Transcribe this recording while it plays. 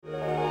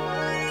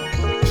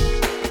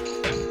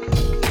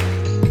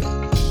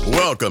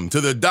Welcome to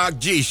the Doc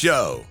G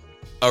Show,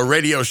 a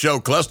radio show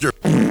cluster.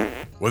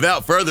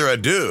 Without further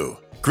ado,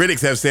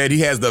 critics have said he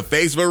has the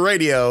face for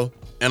radio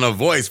and a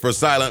voice for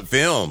silent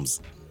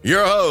films.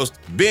 Your host,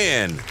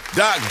 Ben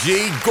Doc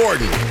G.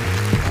 Gordon.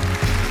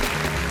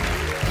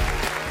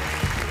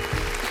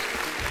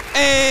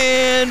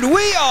 And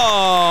we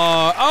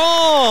are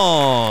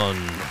on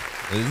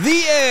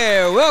the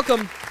air.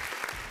 Welcome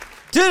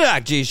to the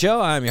Doc G Show.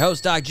 I'm your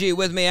host, Doc G.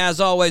 With me,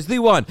 as always, the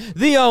one,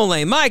 the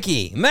only,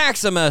 Mikey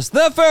Maximus,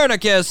 the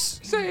Furnicus.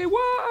 Say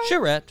what?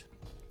 Charette.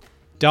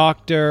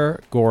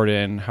 Dr.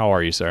 Gordon, how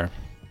are you, sir?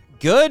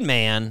 Good,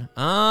 man.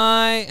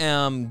 I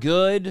am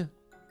good,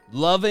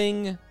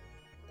 loving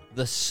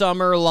the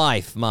summer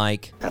life,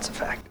 Mike. That's a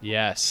fact.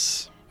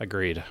 Yes,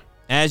 agreed.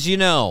 As you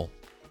know,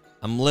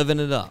 I'm living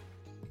it up.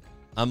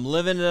 I'm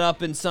living it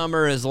up in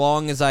summer as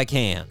long as I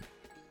can.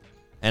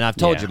 And I've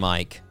told you,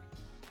 Mike,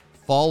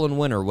 fall and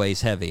winter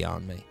weighs heavy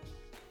on me.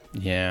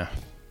 Yeah.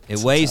 It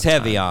weighs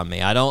heavy on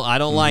me. I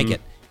don't like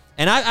it.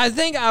 And I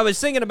think I was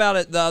thinking about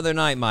it the other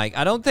night, Mike.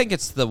 I don't think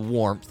it's the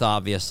warmth,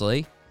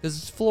 obviously, because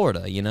it's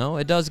Florida, you know?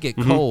 It does get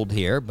cold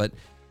here, but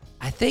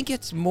I think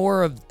it's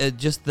more of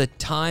just the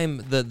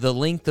time, the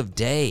length of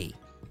day.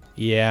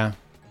 Yeah.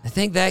 I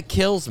think that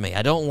kills me.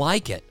 I don't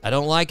like it. I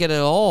don't like it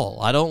at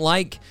all. I don't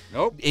like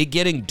it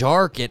getting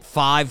dark at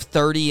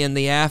 5:30 in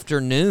the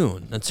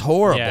afternoon. It's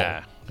horrible.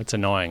 Yeah, it's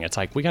annoying. It's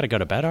like, we got to go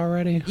to bed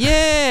already?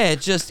 Yeah, it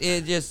just I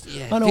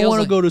don't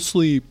want to go to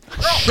sleep.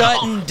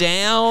 Shutting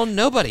down.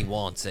 Nobody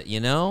wants it,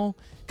 you know?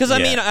 Because, I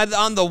mean,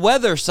 on the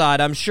weather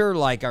side, I'm sure,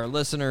 like, our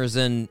listeners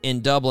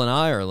in Dublin,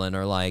 Ireland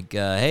are like,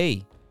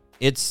 hey,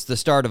 it's the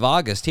start of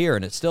August here,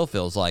 and it still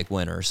feels like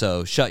winter,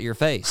 so shut your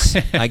face.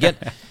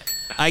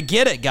 I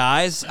get it,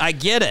 guys. I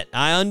get it.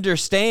 I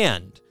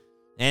understand.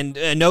 And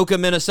Anoka,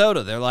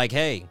 Minnesota, they're like,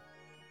 hey,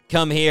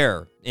 come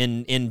here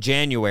in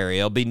January.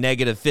 It'll be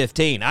negative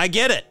 15. I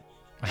get it.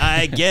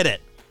 I get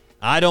it.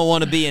 I don't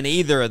want to be in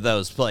either of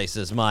those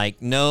places,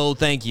 Mike. No,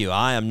 thank you.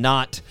 I am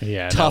not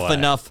tough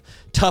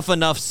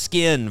enough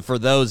skin for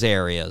those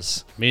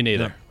areas. Me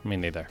neither. Me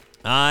neither.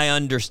 I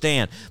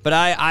understand. But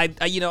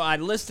I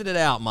listed it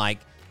out, Mike.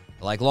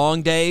 Like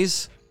long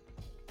days,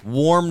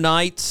 warm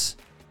nights,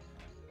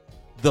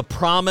 the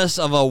promise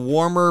of a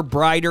warmer,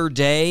 brighter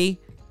day.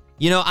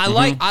 You know, I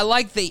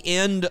like the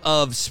end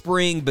of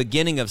spring,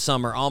 beginning of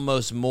summer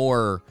almost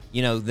more,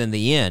 you know, than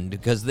the end,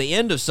 because the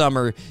end of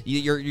summer,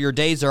 your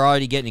days are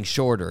already getting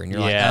shorter, and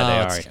you're like,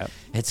 oh,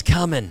 it's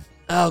coming.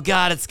 Oh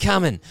God, it's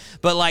coming.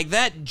 But like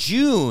that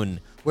June,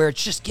 where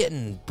it's just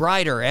getting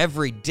brighter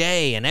every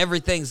day, and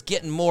everything's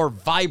getting more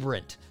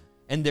vibrant,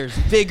 and there's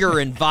vigor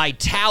and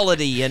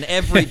vitality in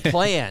every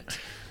plant.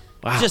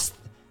 Wow. Just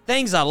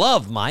things I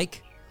love,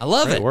 Mike. I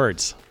love it.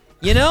 Words.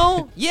 You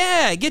know?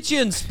 Yeah, it gets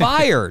you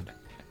inspired.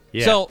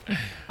 Yeah. So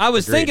I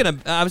was thinking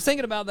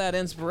about that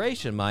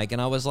inspiration, Mike,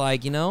 and I was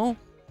like, you know,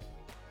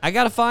 I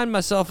got to find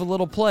myself a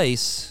little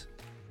place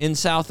in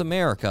South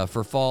America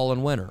for fall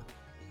and winter.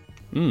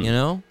 You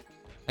know?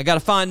 I got to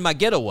find my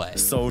getaway.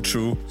 So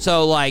true.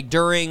 So like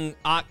during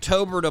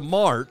October to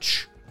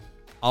March,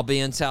 I'll be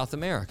in South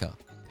America.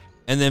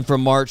 And then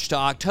from March to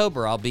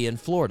October, I'll be in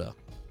Florida.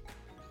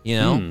 You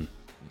know?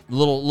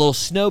 Little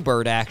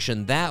snowbird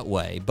action that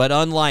way. But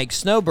unlike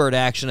snowbird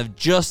action of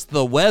just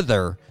the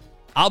weather,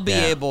 I'll be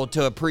able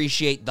to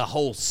appreciate the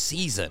whole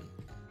season.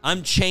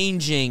 I'm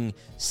changing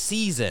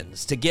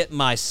seasons to get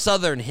my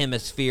southern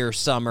hemisphere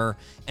summer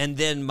and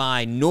then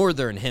my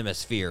northern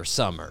hemisphere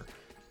summer.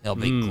 It'll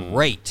be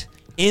great.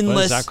 Endless.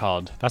 What is that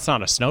called? That's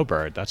not a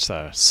snowbird. That's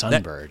a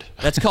sunbird.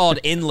 That's called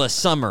endless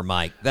summer,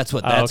 Mike. That's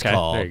what that's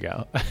called. There you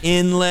go.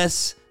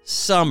 Endless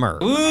summer.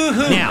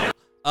 Now,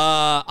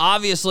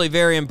 obviously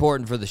very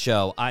important for the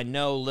show. I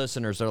know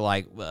listeners are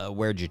like,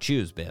 where'd you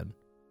choose, Ben?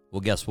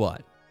 Well, guess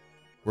what?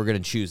 We're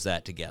going to choose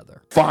that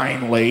together.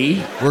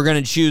 Finally. We're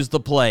going to choose the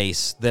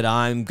place that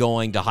I'm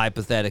going to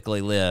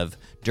hypothetically live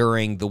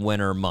during the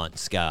winter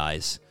months,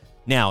 guys.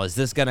 Now, is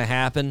this going to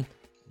happen?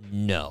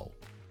 No.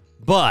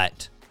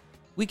 But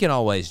we can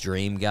always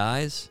dream,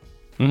 guys.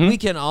 We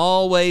can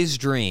always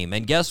dream.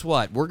 And guess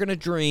what? We're going to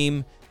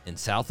dream in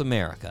South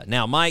America.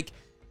 Now, Mike,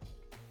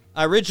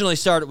 I originally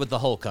started with the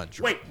whole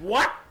country. Wait,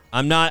 what?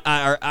 Not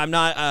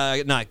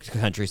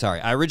country,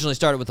 sorry. I originally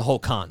started with the whole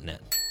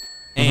continent.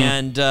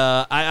 And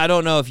I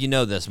don't know if you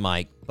know this,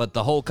 Mike, but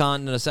the whole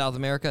continent of South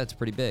America, it's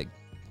pretty big.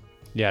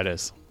 Yeah, it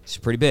is. It's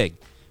pretty big.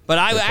 But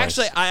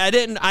I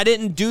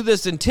didn't do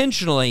this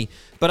intentionally,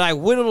 but I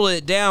whittled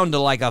it down to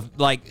like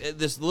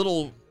this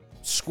little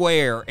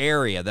square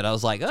area that I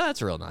was like, oh,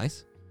 that's real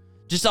nice.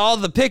 Just all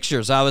the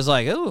pictures, I was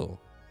like, oh,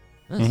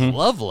 that's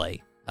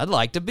lovely. I'd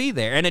like to be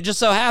there. And it just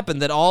so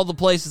happened that all the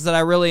places that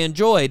I really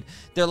enjoyed,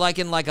 they're like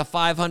in like a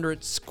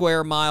 500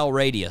 square mile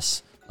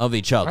radius of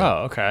each other.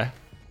 Oh, okay.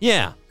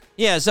 Yeah.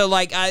 Yeah, so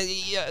like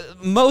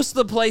most of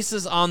the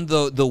places on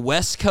the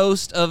west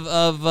coast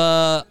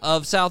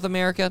of South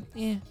America,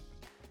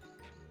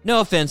 no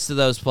offense to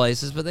those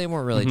places, but they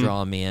weren't really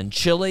drawing me in.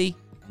 Chile,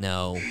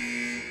 no.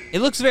 It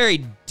looks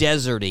very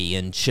deserty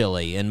in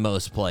Chile in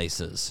most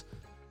places.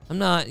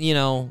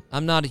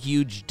 I'm not a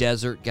huge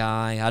desert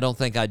guy. I don't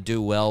think I'd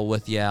do well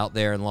with you out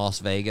there in Las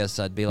Vegas.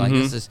 I'd be like,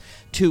 this is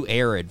too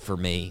arid for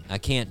me. I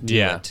can't do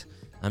it.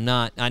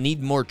 I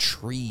need more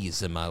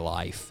trees in my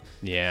life.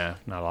 Yeah,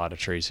 not a lot of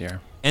trees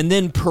here. And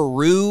then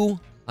Peru,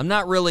 I'm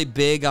not really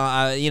big on,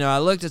 I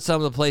looked at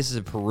some of the places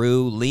in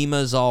Peru.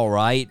 Lima's all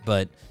right,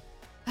 but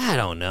I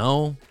don't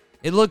know.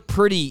 It looked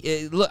pretty.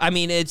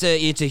 It's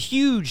a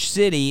huge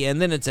city,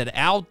 and then it's at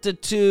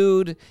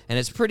altitude, and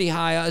it's pretty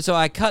high. So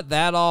I cut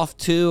that off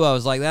too. I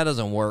was like, that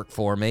doesn't work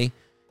for me,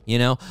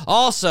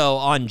 Also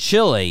on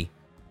Chile,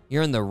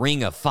 you're in the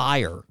Ring of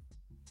Fire.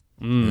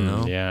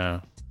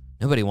 Yeah.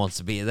 Nobody wants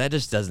to be. That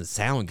just doesn't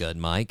sound good,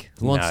 Mike.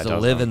 Who wants to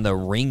live in the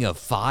Ring of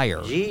Fire?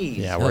 Jeez.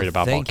 Yeah, worried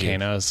about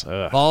volcanoes.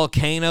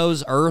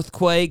 Volcanoes,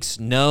 earthquakes.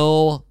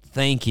 No,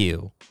 thank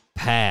you.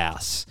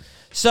 Pass.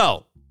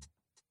 So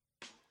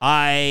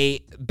I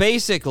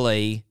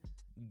basically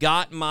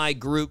got my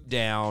group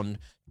down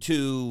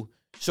to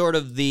sort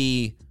of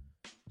the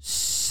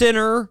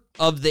center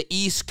of the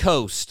east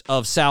coast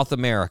of South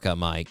America,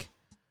 Mike.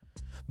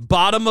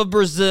 Bottom of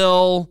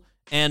Brazil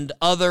and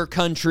other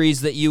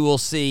countries that you will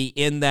see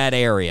in that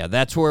area.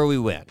 That's where we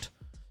went.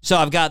 So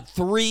I've got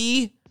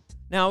 3.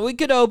 Now, we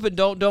could open,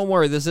 don't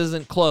worry, this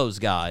isn't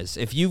closed, guys.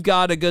 If you've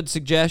got a good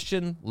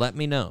suggestion, let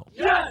me know.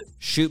 Yes!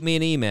 Shoot me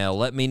an email,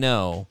 let me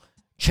know.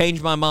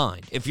 Change my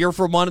mind. If you're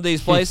from one of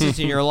these places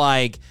and you're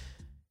like,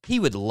 he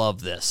would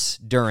love this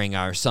during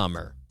our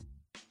summer.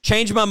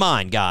 Change my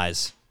mind,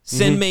 guys.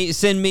 Send me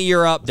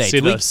your updates. See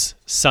those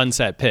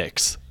sunset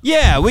pics.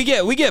 Yeah, we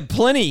get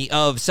plenty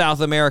of South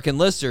American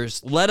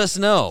listeners. Let us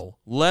know.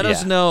 Let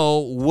us know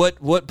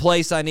what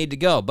place I need to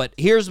go. But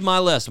here's my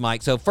list,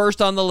 Mike. So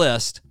first on the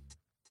list,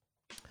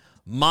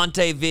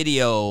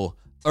 Montevideo,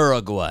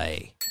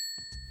 Uruguay.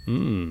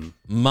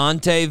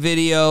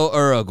 Montevideo,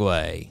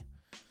 Uruguay.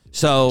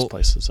 So This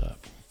place is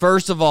up.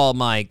 First of all,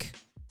 Mike,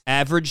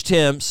 average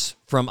temps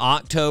from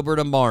October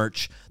to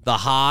March, the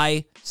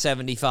high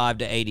 75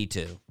 to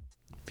 82.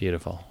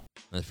 Beautiful.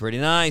 That's pretty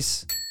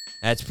nice.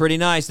 That's pretty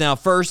nice. Now,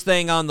 first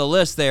thing on the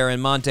list there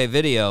in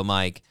Montevideo,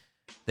 Mike,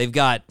 they've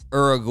got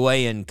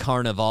Uruguayan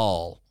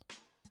Carnival.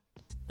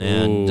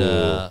 And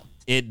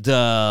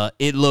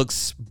it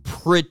looks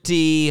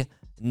pretty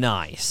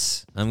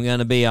nice. I'm going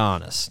to be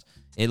honest.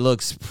 It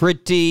looks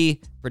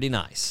pretty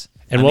nice.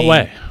 In what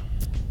way?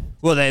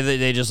 Well,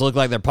 they just look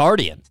like they're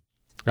partying.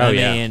 Oh, I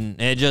mean,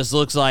 it just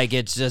looks like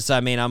it's just,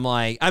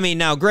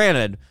 now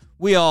granted,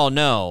 we all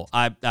know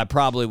I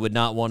probably would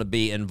not want to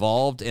be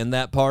involved in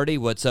that party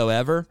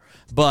whatsoever.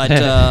 But,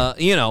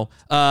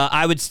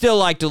 I would still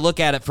like to look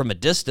at it from a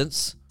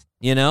distance,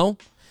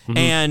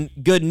 And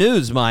good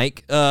news,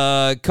 Mike,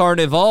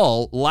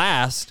 Carnival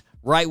lasts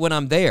right when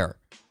I'm there.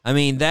 I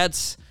mean,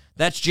 that's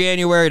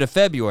January to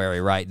February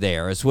right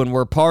there. It's when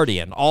we're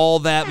partying all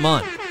that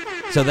month.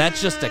 So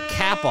that's just a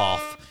cap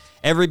off.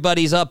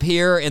 Everybody's up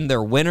here in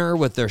their winter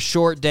with their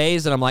short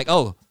days, and I'm like,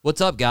 oh,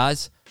 what's up,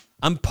 guys?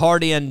 I'm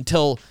partying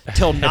till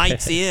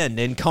night's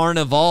end in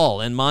Carnival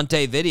in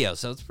Montevideo,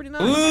 so it's pretty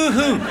nice.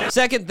 Woo-hoo.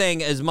 Second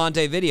thing is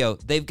Montevideo.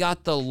 They've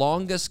got the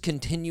longest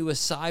continuous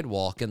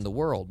sidewalk in the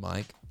world,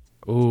 Mike.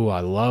 Ooh,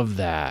 I love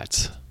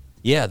that.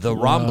 Yeah, the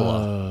Rambla.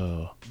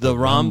 Whoa. The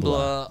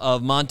Rambla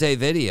of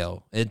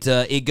Montevideo.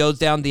 It goes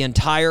down the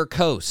entire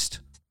coast.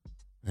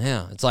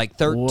 Yeah, it's like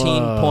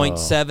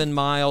 13.7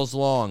 miles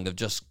long of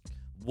just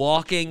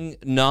walking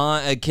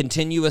a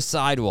continuous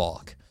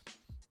sidewalk.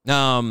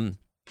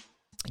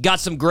 Got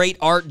some great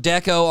Art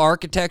Deco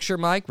architecture,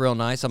 Mike. Real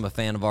nice. I'm a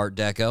fan of Art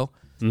Deco.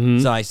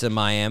 It's nice in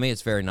Miami.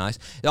 It's very nice.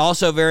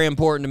 Also very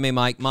important to me,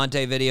 Mike,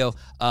 Montevideo,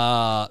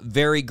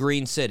 very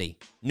green city.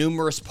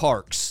 Numerous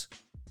parks.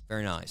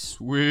 Very nice.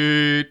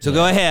 Sweet. So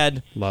go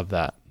ahead. Love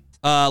that.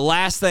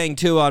 Last thing,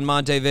 too, on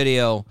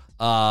Montevideo,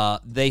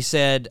 they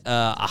said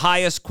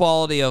highest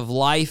quality of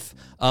life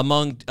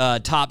among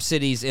top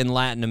cities in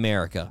Latin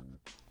America.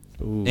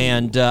 Ooh.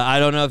 And I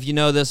don't know if you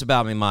know this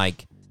about me,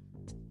 Mike.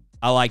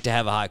 I like to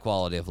have a high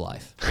quality of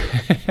life.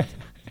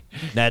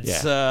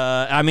 That's,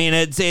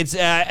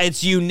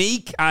 it's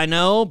unique, I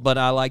know, but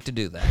I like to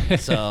do that.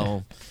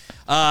 So,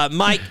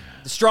 Mike,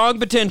 strong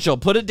potential.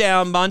 Put it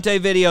down.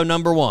 Montevideo,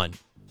 number 1.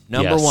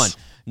 Number 1.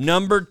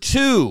 Number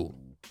 2,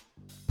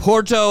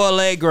 Porto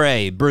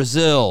Alegre,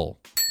 Brazil.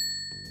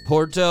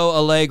 Porto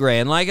Alegre.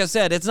 And like I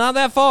said, it's not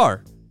that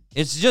far.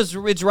 It's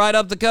right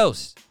up the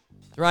coast.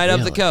 It's right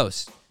up the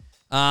coast.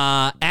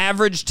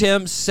 Average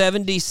temps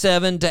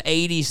 77 to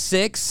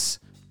 86.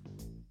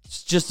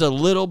 It's just a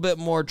little bit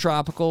more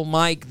tropical.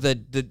 Mike,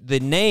 the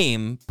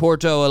name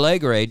Porto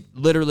Alegre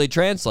literally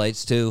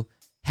translates to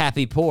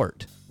happy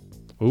port.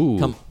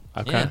 Ooh.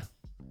 Okay. Yeah.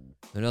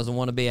 Who doesn't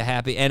want to be a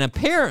happy? And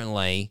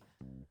apparently,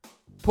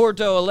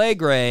 Porto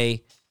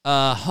Alegre,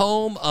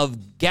 home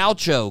of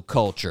gaucho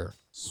culture.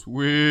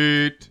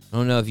 Sweet. I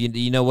don't know if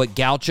you know what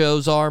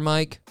gauchos are,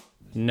 Mike.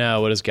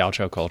 No, what is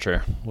gaucho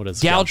culture? What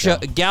is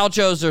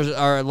Gauchos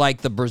are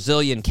like the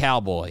Brazilian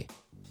cowboy.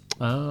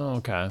 Oh,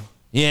 okay.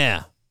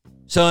 Yeah.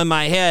 So in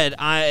my head,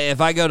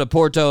 if I go to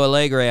Porto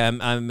Alegre,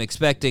 I'm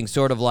expecting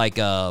sort of like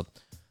a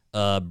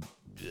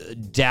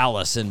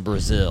Dallas in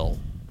Brazil.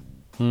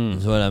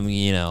 Is what I'm,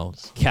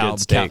 Good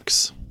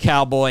steaks.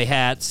 Cowboy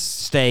hats,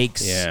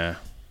 steaks. Yeah.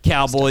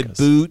 Cowboy Steaks.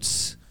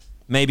 boots.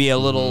 Maybe a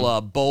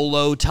little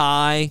bolo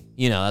tie.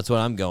 That's what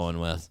I'm going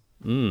with.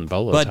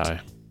 Bolo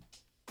tie.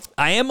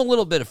 I am a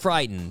little bit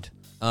frightened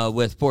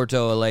with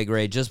Porto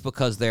Alegre just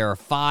because there are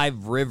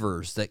 5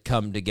 rivers that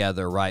come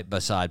together right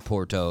beside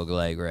Porto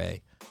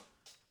Alegre.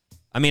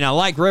 I mean, I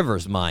like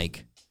rivers,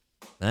 Mike.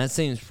 That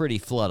seems pretty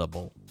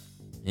floodable,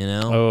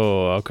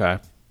 Oh, okay.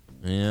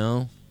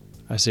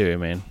 I see what you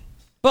mean.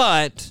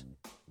 But,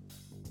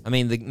 I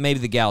mean, maybe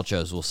the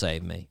gauchos will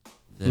save me.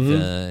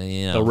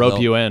 They'll rope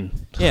you in.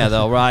 Yeah,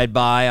 they'll ride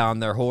by on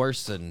their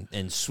horse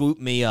and swoop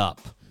me up.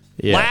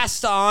 Yeah.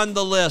 Last on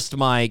the list,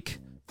 Mike.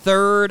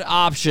 Third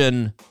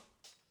option,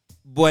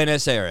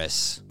 Buenos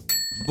Aires.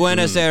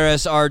 Buenos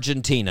Aires,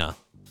 Argentina.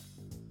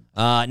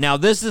 Now,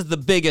 this is the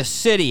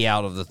biggest city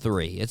out of the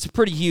 3. It's a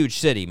pretty huge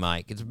city,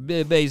 Mike. It's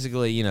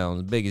basically,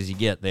 as big as you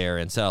get there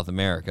in South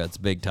America. It's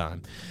big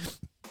time.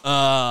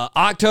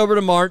 October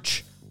to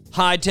March,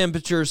 high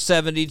temperatures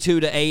 72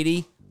 to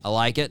 80. I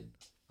like it.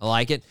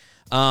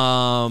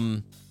 I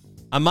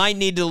might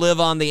need to live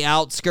on the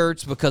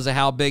outskirts because of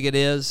how big it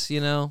is, I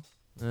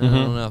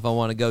don't know if I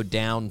want to go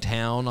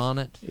downtown on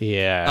it.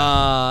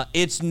 Yeah.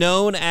 It's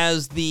known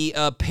as the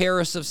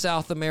Paris of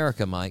South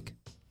America, Mike.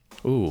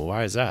 Ooh,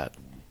 why is that?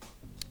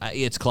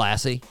 It's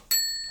classy.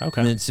 Okay.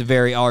 And it's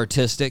very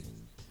artistic,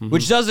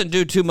 which doesn't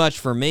do too much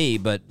for me,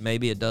 but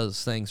maybe it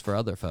does things for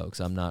other folks.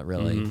 I'm not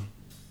really...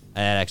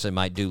 That actually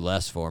might do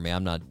less for me.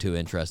 I'm not too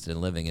interested in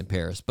living in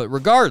Paris. But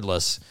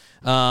regardless,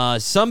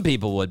 some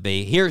people would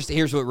be.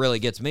 Here's what really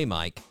gets me,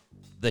 Mike.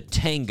 The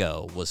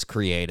tango was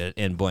created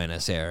in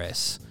Buenos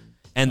Aires.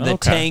 And the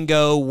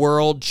Tango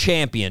World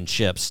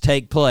Championships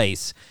take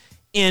place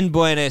in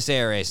Buenos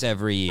Aires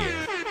every year.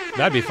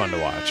 That'd be fun to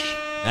watch.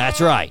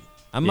 That's right.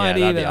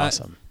 That'd be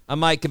awesome. I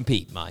might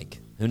compete, Mike.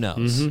 Who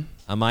knows?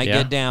 I might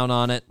get down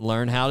on it,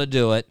 learn how to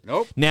do it.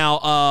 Nope. Now,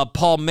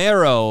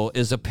 Palmero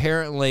is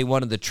apparently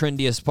one of the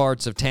trendiest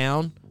parts of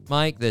town,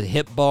 Mike. The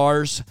hip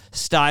bars,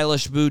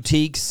 stylish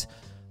boutiques,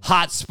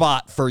 hot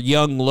spot for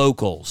young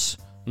locals.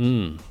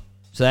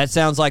 So that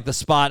sounds like the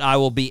spot I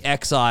will be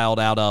exiled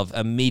out of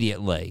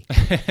immediately.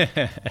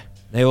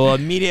 They will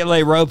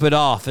immediately rope it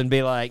off and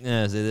be like,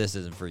 no, this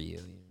isn't for you.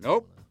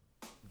 Nope.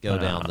 Go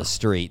down the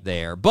street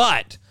there.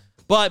 But,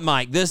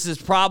 Mike, this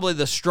is probably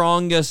the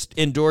strongest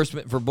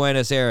endorsement for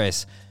Buenos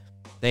Aires.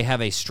 They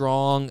have a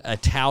strong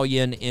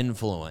Italian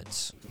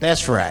influence.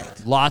 That's right.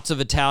 Lots of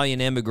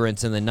Italian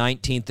immigrants in the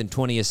 19th and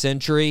 20th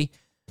century.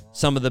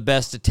 Some of the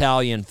best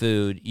Italian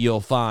food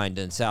you'll find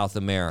in South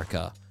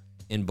America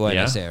in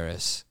Buenos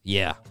Aires.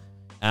 Yeah.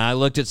 And I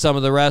looked at some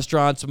of the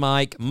restaurants,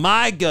 Mike.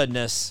 My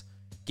goodness,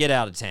 get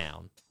out of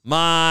town.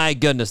 My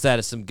goodness, that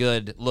is some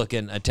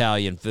good-looking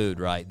Italian food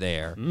right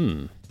there.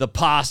 The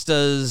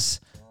pastas,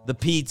 the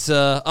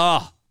pizza.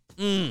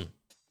 So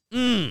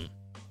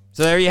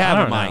there you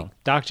have it, Mike.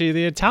 Doc G,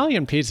 the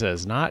Italian pizza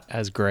is not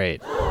as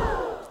great.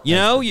 You're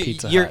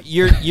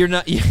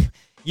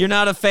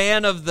not a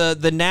fan of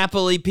the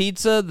Napoli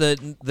pizza,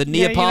 the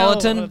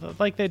Neapolitan?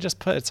 Like they just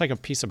put, it's like a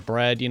piece of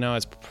bread,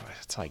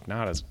 it's like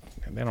not as,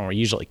 they don't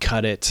usually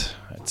cut it.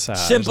 It's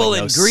simple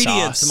like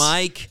ingredients, sauce.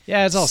 Mike.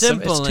 Yeah, it's all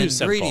simple it's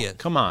too ingredients.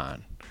 simple. Come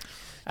on.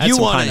 Add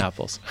some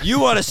pineapples. You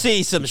want to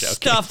see some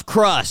stuffed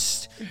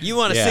crust. You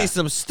want to see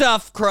some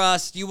stuffed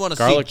crust. You want to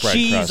see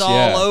cheese crust,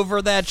 all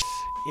over that.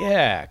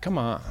 Yeah, come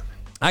on.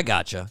 I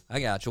gotcha.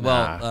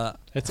 Well,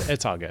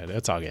 it's all good.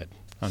 It's all good.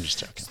 I'm just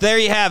joking. So there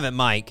you have it,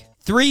 Mike.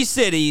 3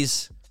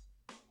 cities.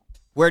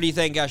 Where do you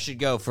think I should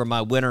go for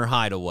my winter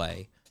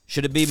hideaway?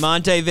 Should it be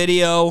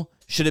Montevideo?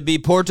 Should it be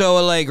Porto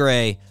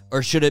Alegre?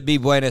 Or should it be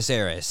Buenos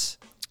Aires?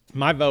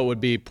 My vote would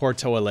be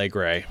Porto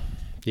Alegre.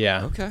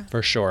 Yeah. Okay.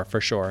 For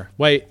sure.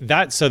 Wait,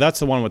 that's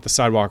the one with the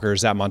sidewalk, or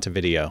is that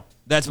Montevideo?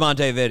 That's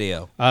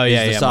Montevideo. Oh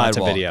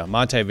yeah,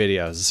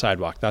 Montevideo is the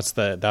sidewalk.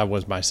 That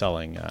was my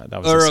selling.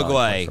 That was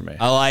Uruguay. For me.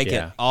 I like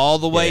it. All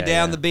the way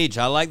down the beach.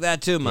 I like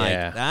that too, Mike.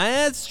 Yeah.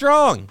 That's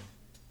strong.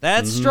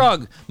 That's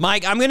strong,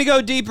 Mike. I'm gonna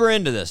go deeper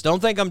into this.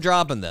 Don't think I'm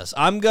dropping this.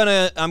 I'm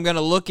gonna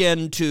look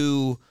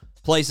into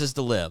places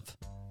to live.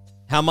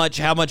 How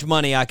much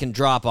money I can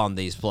drop on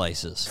these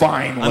places.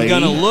 Finally. I'm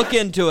gonna look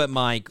into it,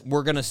 Mike.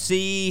 We're gonna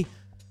see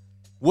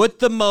what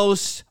the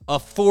most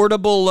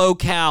affordable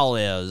locale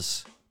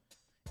is,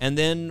 and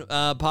then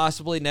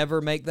possibly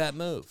never make that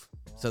move.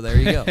 So there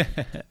you go.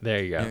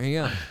 There you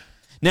go.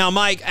 Now,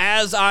 Mike,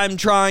 as I'm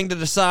trying to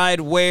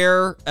decide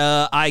where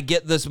I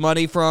get this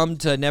money from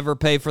to never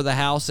pay for the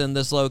house in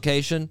this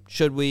location,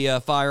 should we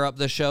fire up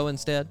the show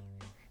instead?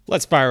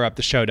 Let's fire up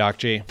the show, Doc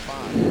G.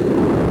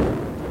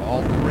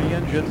 All 3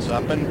 engines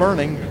up and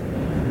burning.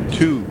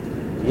 2,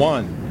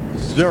 1,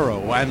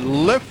 0,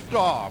 and lift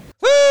off.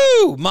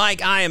 Woo!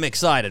 Mike, I am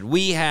excited.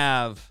 We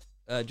have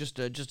just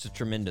a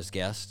tremendous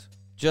guest.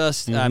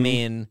 I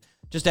mean,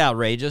 just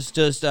outrageous.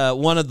 Just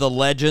one of the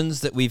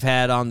legends that we've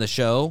had on the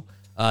show.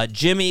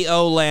 Jimmy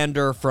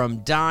Olander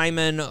from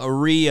Diamond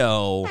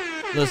Rio.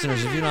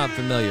 Listeners, if you're not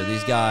familiar,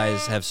 these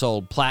guys have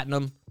sold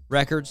platinum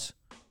records.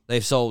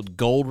 They've sold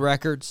gold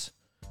records.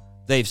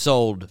 They've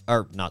won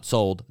a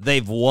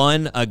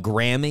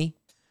Grammy.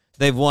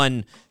 They've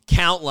won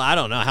countless, I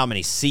don't know how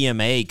many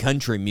CMA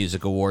Country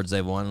Music Awards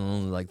they've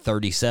won, like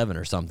 37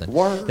 or something.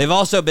 Word. They've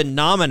also been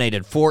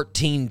nominated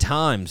 14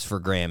 times for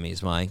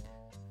Grammys, Mike.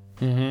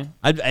 Mm-hmm.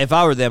 If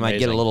I were them, I'd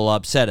get a Amazing. little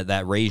upset at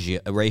that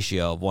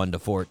ratio of 1 to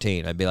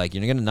 14. I'd be like,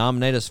 you're going to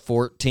nominate us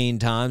 14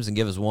 times and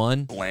give us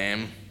one?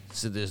 Blam.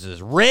 So this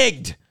is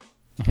rigged.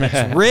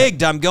 It's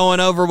rigged. I'm going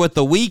over with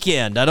The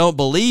Weeknd. I don't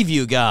believe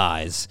you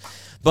guys.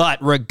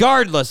 But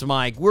regardless,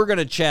 Mike, we're going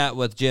to chat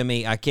with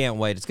Jimmy. I can't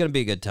wait. It's going to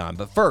be a good time.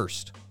 But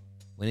first,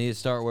 we need to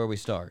start where we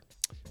start.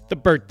 The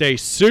birthday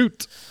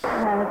suit.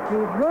 Happy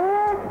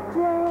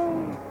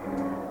birthday,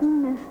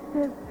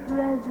 Mr.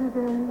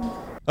 President.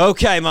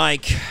 Okay,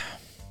 Mike.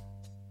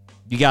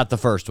 You got the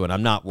first one.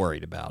 I'm not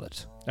worried about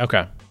it.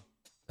 Okay.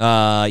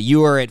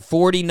 You are at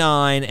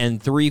 49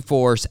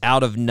 3/4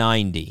 out of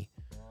 90.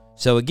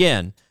 So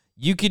again,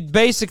 you could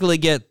basically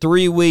get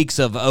 3 weeks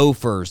of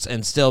offers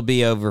and still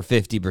be over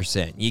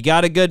 50%. You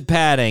got a good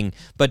padding,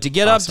 but to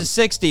get up to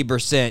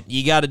 60%,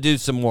 you got to do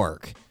some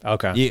work.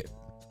 Okay.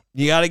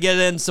 You got to get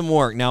in some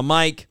work. Now,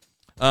 Mike,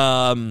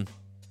 I'm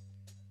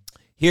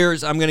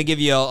going to give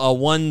you a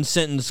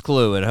one-sentence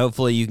clue, and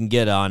hopefully you can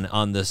get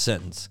on this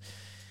sentence.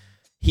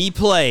 He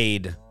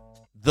played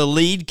the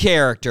lead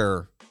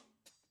character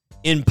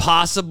in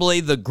possibly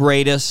the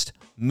greatest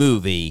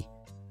movie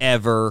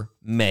ever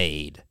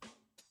made,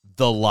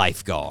 The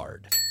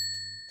Lifeguard.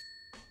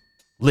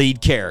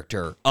 Lead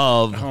character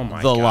of Oh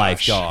my The gosh.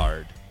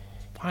 Lifeguard.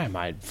 Why am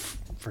I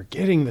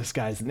forgetting this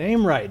guy's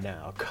name right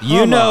now?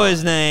 You know on.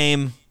 his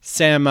name.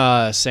 Sam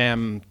Elliott.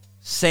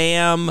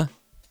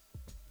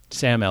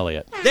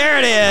 There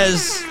it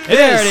is. It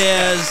There is. it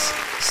is.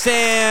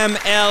 Sam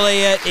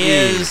Elliott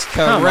is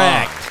Come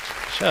correct. on.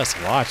 Just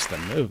watch the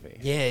movie.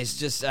 Yeah, it's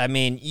just, I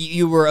mean,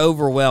 you were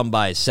overwhelmed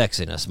by his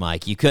sexiness,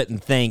 Mike. You couldn't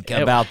think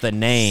about the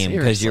name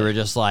because you were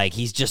just like,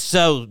 he's just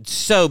so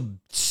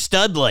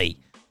studly.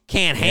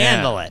 Can't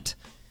handle it.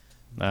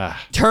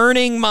 Ah,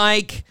 Turning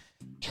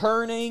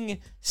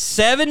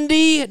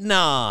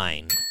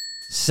 79.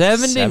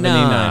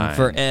 79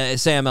 for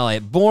Sam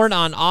Elliott. Born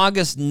on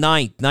August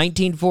 9th,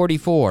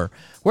 1944.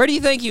 Where do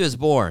you think he was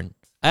born?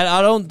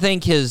 I don't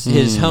think his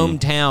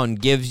hometown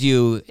gives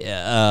you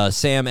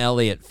Sam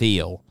Elliott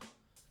feel.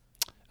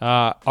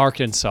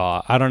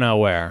 Arkansas. I don't know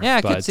where. Yeah,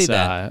 I but, could see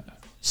that.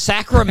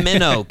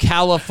 Sacramento,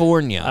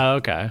 California.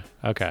 Okay.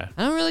 I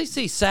don't really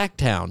see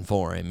Sacktown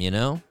for him, you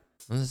know?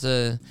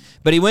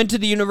 But he went to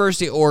the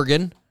University of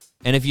Oregon,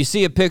 and if you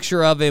see a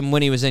picture of him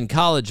when he was in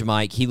college,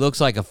 Mike, he looks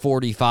like a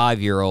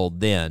 45-year-old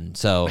then,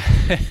 so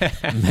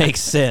makes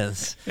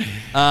sense.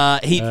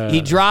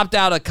 He dropped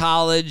out of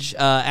college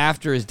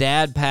after his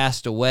dad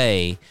passed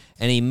away,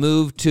 and he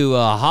moved to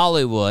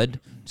Hollywood,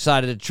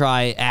 decided to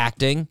try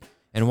acting,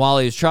 and while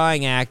he was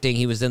trying acting,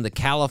 he was in the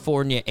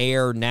California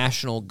Air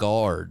National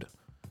Guard.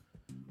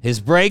 His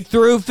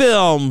breakthrough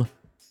film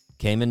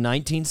came in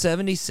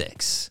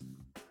 1976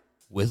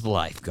 with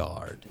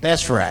Lifeguard.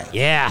 That's right.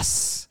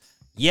 Yes,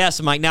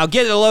 Mike. Now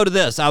get a load of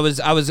this. I was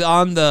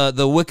on the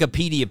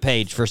Wikipedia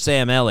page for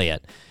Sam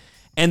Elliott,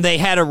 and they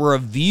had a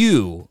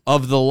review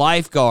of The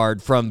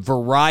Lifeguard from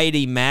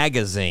Variety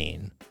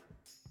Magazine.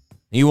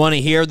 You want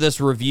to hear this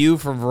review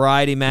from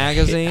Variety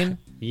Magazine?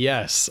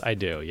 Yes, I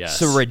do. Yes.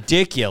 So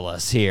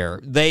ridiculous here.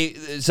 They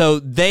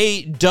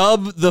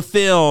dub the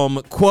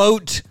film,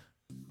 quote,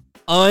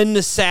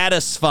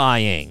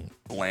 unsatisfying.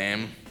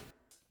 Blam.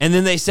 And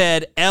then they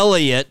said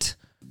Elliot,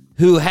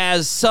 who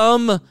has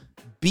some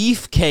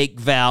beefcake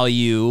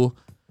value,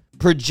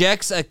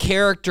 projects a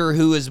character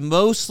who is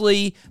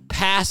mostly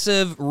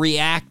passive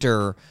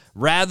reactor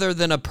rather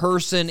than a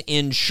person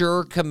in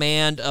sure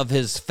command of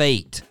his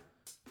fate.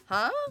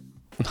 Huh?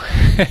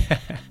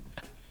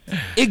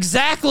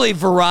 Exactly,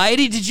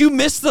 Variety. Did you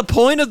miss the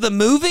point of the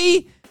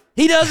movie?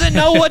 He doesn't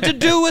know what to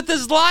do with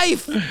his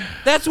life.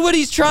 That's what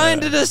he's trying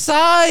to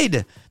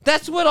decide.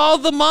 That's what all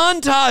the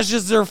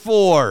montages are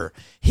for.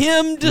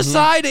 Him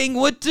deciding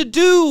what to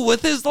do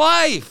with his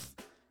life.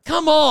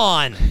 Come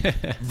on,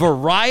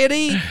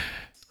 Variety.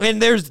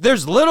 And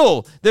there's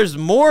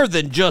more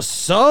than just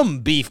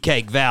some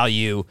beefcake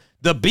value.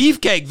 The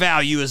beefcake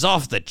value is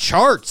off the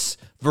charts,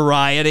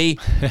 Variety.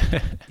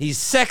 He's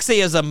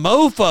sexy as a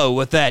mofo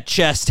with that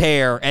chest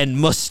hair and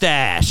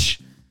mustache.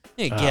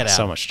 Hey, get out.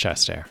 So much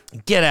chest hair.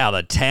 Get out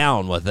of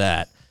town with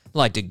that. I'd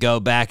like to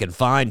go back and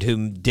find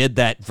who did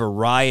that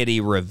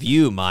Variety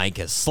review, Mike,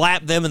 and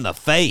slap them in the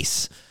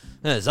face.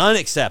 That is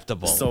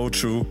unacceptable. So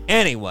true.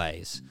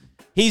 Anyways,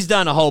 he's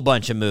done a whole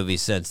bunch of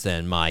movies since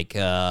then, Mike.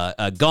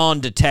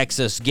 Gone to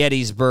Texas,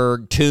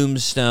 Gettysburg,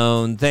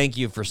 Tombstone, Thank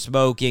You for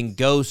Smoking,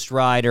 Ghost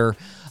Rider,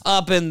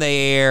 Up in the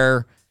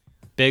Air,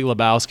 Big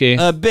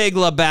Lebowski. Big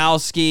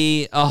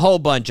Lebowski, a whole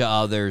bunch of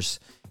others.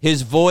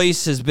 His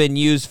voice has been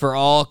used for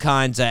all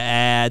kinds of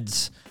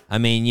ads. I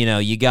mean, you know,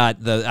 you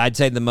got I'd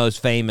say the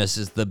most famous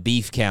is the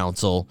Beef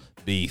Council.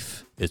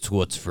 Beef, it's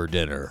what's for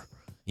dinner.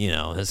 You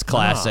know, his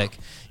classic.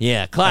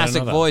 Yeah,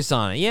 classic voice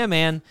on it. Yeah,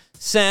 man.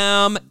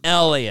 Sam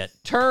Elliott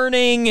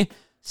turning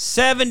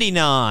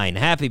 79.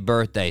 Happy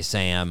birthday,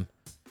 Sam.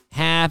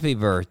 Happy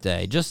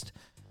birthday. Just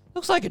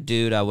looks like a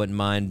dude I wouldn't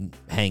mind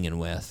hanging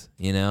with,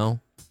 you know?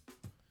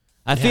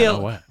 I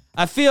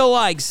feel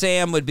like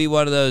Sam would be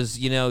one of those,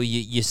 you know,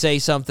 you say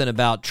something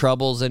about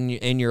troubles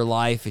in your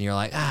life, and you're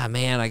like,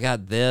 man, I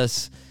got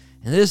this,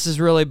 and this is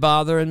really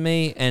bothering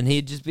me, and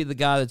he'd just be the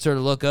guy that sort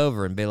of look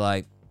over and be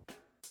like,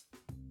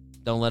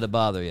 don't let it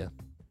bother you.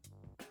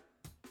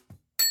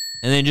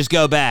 And then just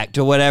go back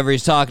to whatever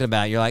he's talking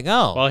about. You're like,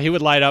 oh. Well, he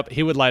would light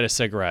a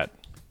cigarette,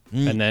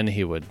 and then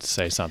he would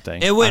say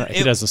something.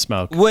 He doesn't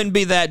smoke. Wouldn't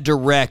be that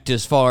direct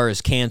as far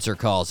as cancer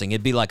causing.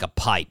 It'd be like a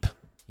pipe,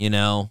 you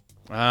know?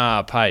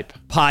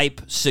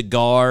 Pipe,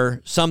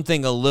 cigar,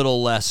 something a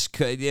little less.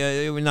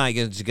 We're not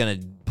just going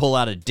to pull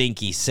out a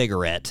dinky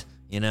cigarette,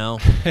 you know?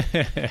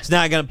 It's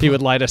not going to. He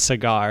would light a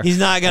cigar. He's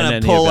not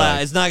going to pull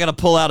out. It's not going to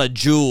pull out a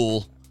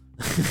Juul.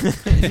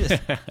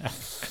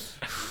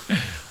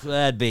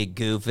 That'd be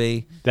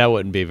goofy. That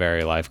wouldn't be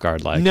very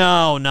lifeguard-like.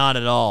 No, not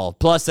at all.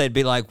 Plus, they'd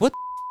be like, "What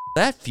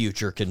that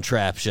future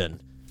contraption?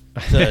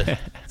 The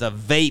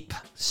vape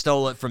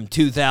stole it from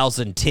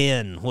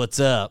 2010. What's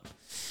up?"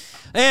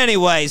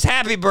 Anyways,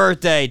 happy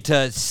birthday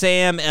to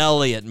Sam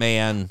Elliott,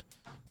 man.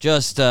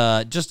 Just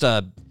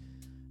Mike,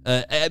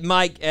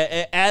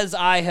 as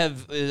I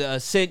have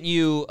sent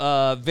you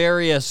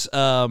various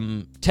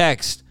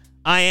texts,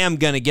 I am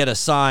going to get a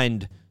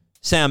signed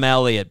Sam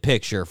Elliott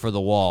picture for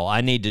the wall.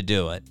 I need to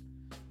do it.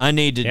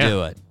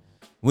 Do it.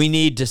 We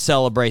need to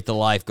celebrate the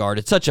lifeguard.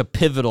 It's such a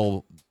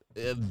pivotal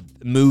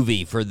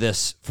movie for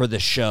this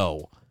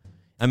show.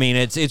 I mean,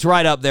 it's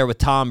right up there with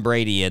Tom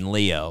Brady and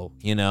Leo,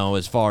 you know,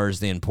 as far as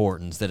the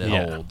importance that it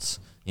holds.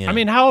 You know? I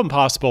mean, how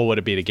impossible would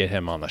it be to get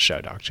him on the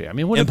show, Doc G? I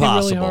mean, would it be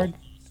really hard?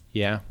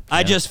 Yeah.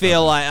 I just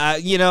feel like,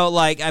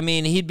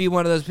 he'd be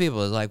one of those people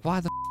who's like, why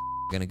the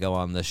going to go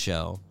on this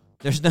show?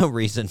 There's no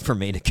reason for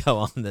me to go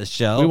on this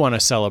show. We want to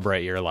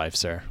celebrate your life,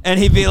 sir. And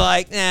he'd be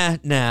like,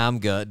 nah, I'm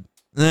good.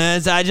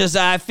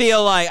 I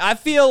feel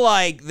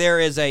like there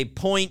is a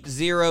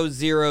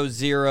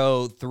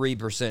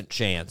 0.0003%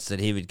 chance that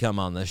he would come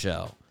on the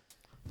show.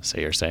 So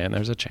you're saying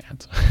there's a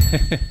chance?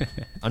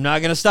 I'm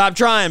not going to stop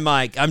trying,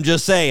 Mike. I'm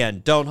just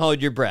saying, don't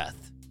hold your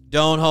breath.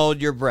 Don't hold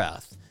your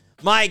breath.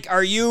 Mike,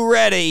 are you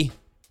ready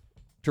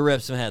to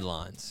rip some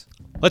headlines?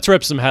 Let's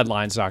rip some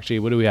headlines, Doc G.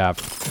 What do we have?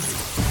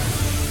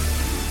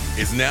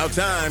 It's now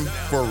time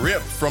for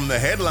Rip from the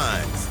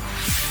Headlines.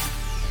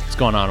 What's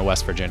going on in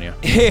West Virginia?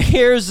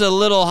 Here's a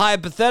little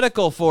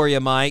hypothetical for you,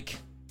 Mike.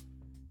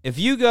 If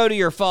you go to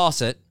your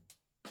faucet,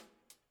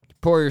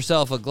 pour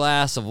yourself a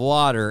glass of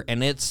water,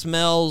 and it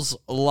smells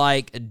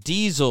like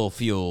diesel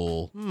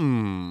fuel,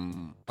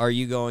 are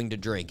you going to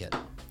drink it?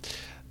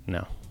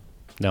 No,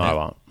 I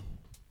won't.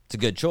 It's a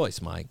good choice,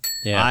 Mike.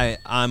 Yeah.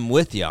 I'm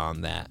with you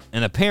on that.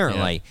 And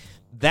apparently,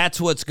 that's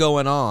what's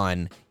going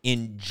on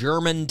in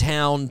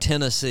Germantown,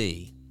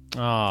 Tennessee.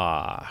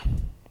 Yeah.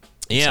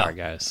 Sorry,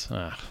 guys.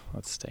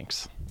 That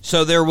stinks.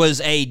 So there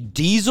was a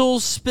diesel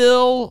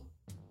spill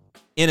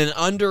in an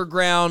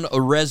underground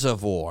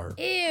reservoir.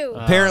 Ew.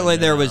 Apparently,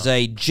 there was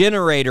a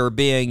generator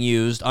being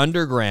used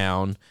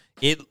underground.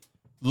 It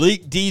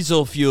leaked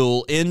diesel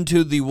fuel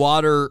into the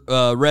water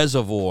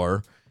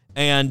reservoir.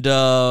 And,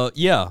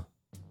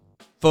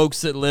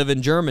 folks that live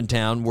in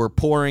Germantown were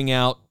pouring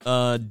out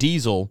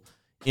diesel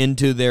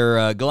into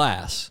their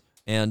glass.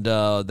 And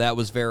that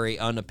was very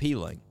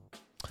unappealing.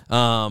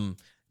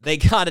 They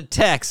got a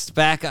text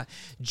back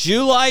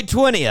July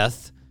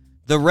 20th.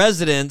 The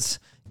residents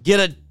get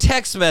a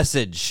text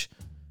message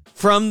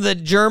from the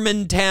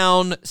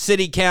Germantown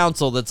City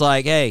Council that's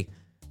like, hey,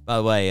 by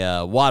the way,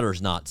 water's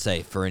not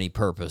safe for any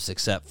purpose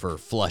except for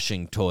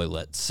flushing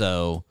toilets.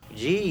 So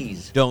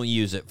don't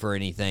use it for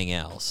anything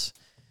else.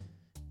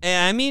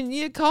 And I mean,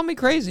 you call me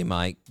crazy,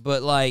 Mike,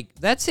 but like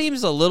that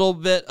seems a little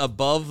bit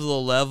above the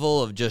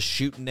level of just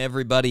shooting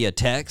everybody a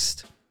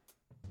text.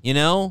 You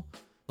know?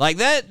 Like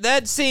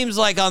that seems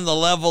like on the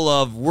level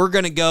of we're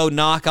going to go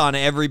knock on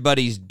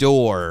everybody's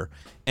door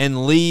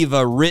and leave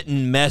a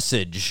written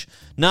message.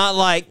 Not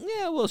like,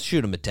 we'll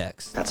shoot them a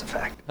text. That's a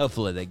fact.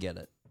 Hopefully they get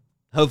it.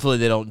 Hopefully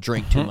they don't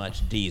drink too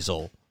much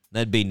diesel.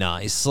 That'd be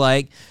nice.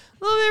 Like,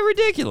 a little bit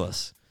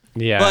ridiculous.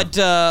 Yeah. But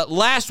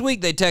last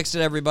week they texted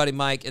everybody,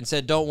 Mike, and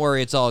said, don't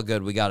worry, it's all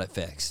good. We got it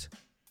fixed.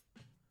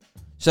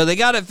 So they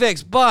got it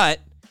fixed,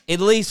 but at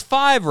least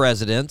 5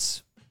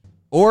 residents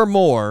or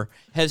more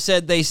have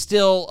said they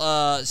still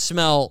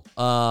smell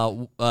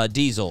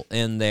diesel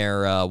in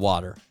their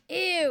water.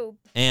 Ew.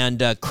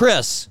 And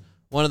Chris,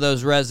 one of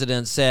those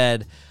residents,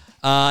 said,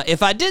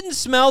 if I didn't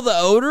smell the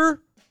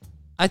odor,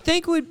 I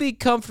think we'd be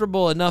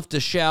comfortable enough to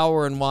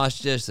shower and wash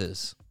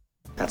dishes.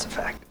 That's a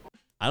fact.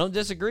 I don't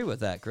disagree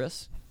with that,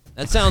 Chris.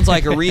 That sounds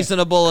like a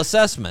reasonable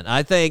assessment.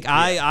 I think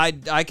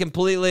I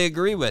completely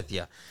agree with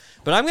you.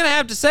 But I'm going to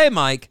have to say,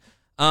 Mike,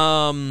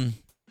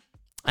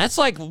 that's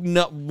like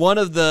one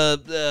of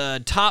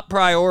the top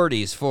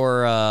priorities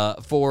for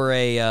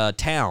a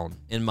town,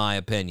 in my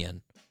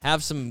opinion.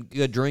 Have some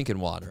good drinking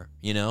water,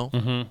 you know?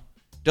 Mm-hmm.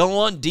 Don't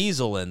want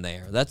diesel in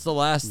there. That's the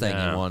last thing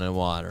you want in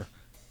water.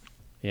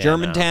 Yeah,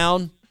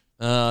 Germantown,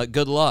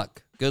 good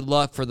luck. Good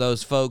luck for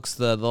those folks,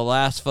 the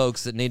last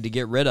folks that need to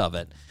get rid of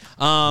it.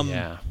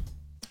 Yeah.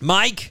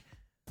 Mike,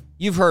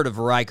 you've heard of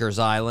Rikers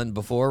Island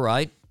before,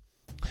 right?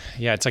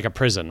 Yeah, it's like a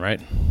prison,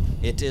 right?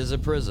 It is a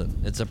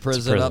prison. It's a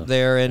prison up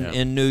there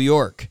in New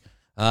York.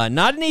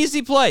 Not an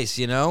easy place,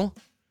 Not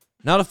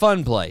a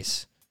fun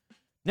place.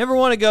 Never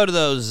want to go to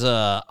those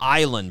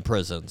island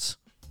prisons.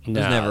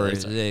 No,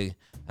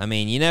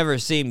 you never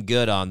seem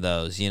good on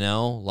those,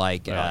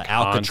 like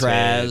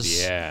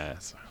Alcatraz.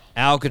 Yes.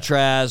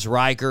 Alcatraz,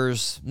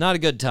 Rikers, not a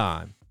good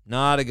time.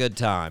 Not a good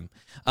time.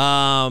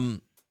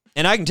 And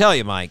I can tell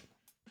you, Mike,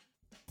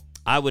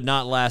 I would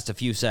not last a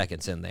few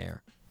seconds in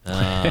there.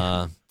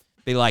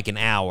 Be like an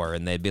hour,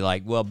 and they'd be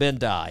like, well, Ben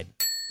died.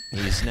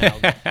 He's now...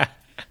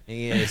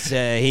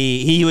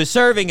 he was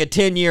serving a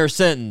 10-year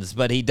sentence,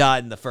 but he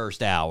died in the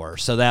first hour,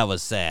 so that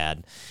was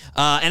sad.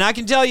 And I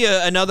can tell you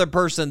another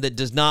person that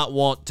does not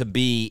want to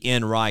be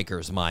in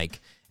Rikers, Mike,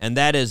 and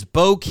that is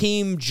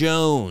Bokeem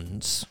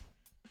Jones.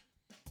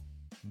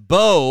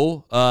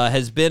 Bo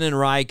has been in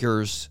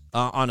Rikers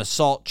on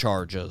assault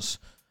charges.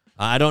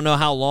 I don't know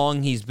how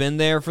long he's been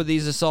there for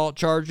these assault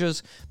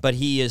charges, but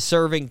he is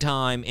serving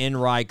time in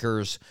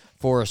Rikers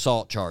for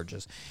assault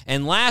charges.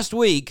 And last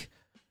week,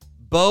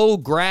 Bo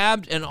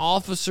grabbed an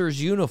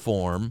officer's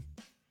uniform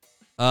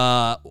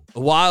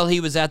while he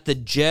was at the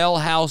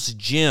jailhouse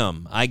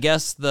gym. I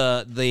guess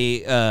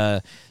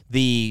the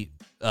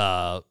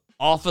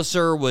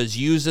officer was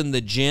using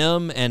the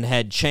gym and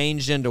had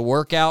changed into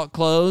workout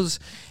clothes,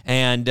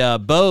 and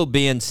Bo,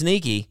 being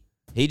sneaky,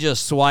 he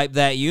just swiped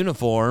that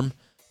uniform,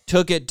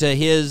 took it to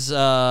his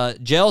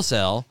jail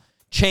cell,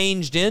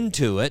 changed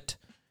into it,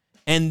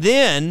 and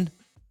then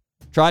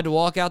tried to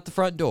walk out the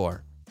front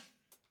door.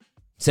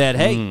 Said,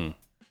 "Hey,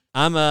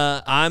 I'm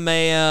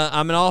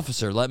an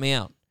officer. Let me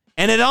out."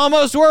 And it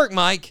almost worked,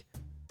 Mike.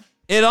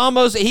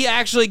 He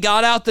actually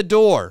got out the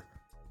door.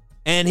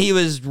 And he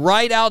was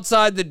right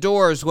outside the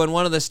doors when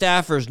one of the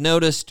staffers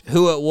noticed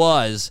who it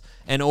was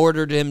and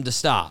ordered him to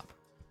stop.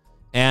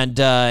 And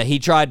he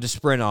tried to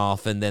sprint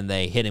off, and then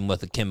they hit him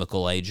with a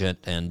chemical agent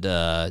and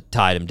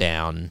tied him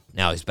down.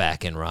 Now he's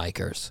back in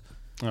Rikers.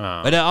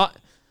 Oh. But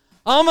it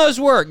almost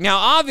worked. Now,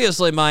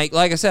 obviously, Mike,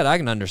 like I said, I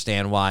can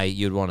understand why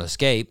you'd want to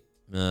escape,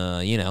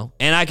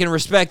 and I can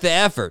respect the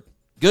effort.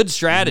 Good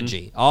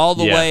strategy all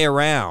the way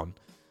around.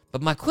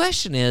 But my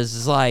question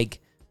is like,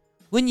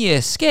 when you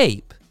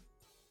escape,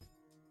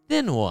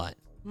 then what?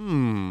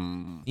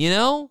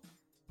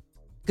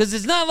 Because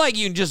it's not like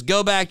you can just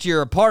go back to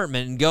your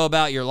apartment and go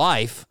about your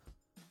life.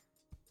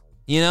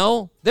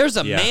 There's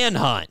a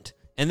manhunt,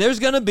 and there's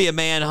going to be a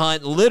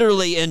manhunt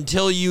literally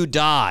until you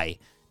die.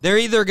 They're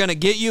either going to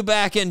get you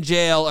back in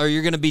jail or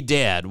you're going to be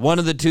dead. One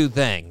of the two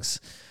things.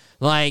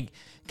 Like,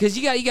 because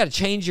you got to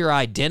change your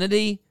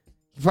identity.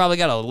 You probably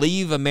got to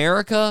leave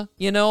America,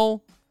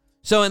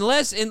 So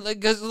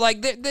because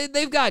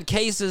they've got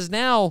cases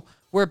now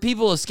where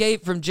people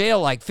escape from jail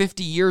like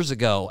 50 years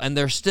ago, and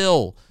they're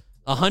still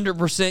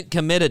 100%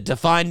 committed to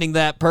finding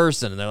that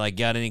person. And they're like,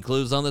 got any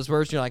clues on this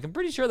person? You're like, I'm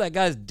pretty sure that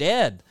guy's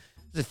dead.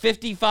 It's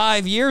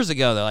 55 years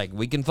ago. They're like,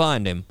 we can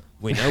find him.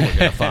 We know we're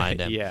going to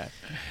find him. Yeah.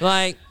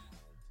 Like,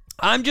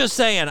 I'm just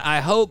saying, I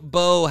hope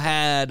Bo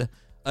had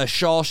a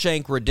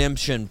Shawshank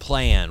Redemption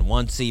plan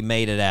once he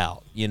made it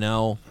out,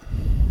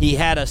 He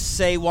had a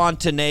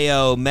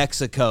Sewantaneo,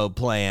 Mexico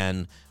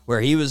plan where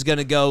he was going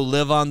to go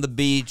live on the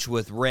beach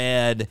with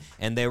Red,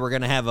 and they were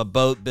going to have a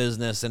boat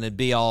business, and it'd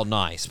be all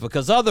nice.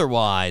 Because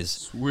otherwise,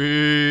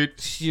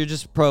 Sweet. You're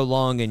just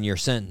prolonging your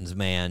sentence,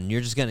 man.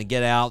 You're just going to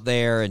get out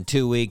there, in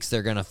 2 weeks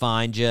they're going to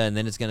find you, and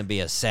then it's going to be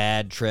a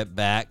sad trip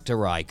back to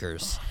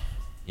Rikers.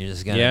 You're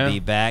just going to be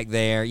back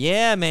there.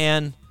 Yeah,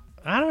 man.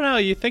 I don't know.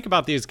 You think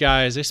about these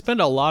guys, they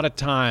spend a lot of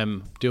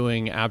time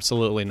doing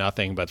absolutely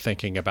nothing but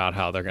thinking about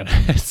how they're going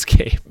to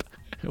escape,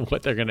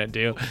 what they're going to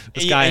do.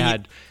 This guy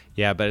had...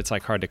 Yeah, but it's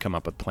like hard to come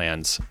up with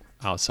plans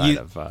outside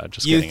of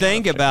just you getting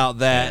think out of about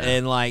that, yeah.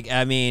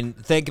 and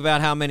think about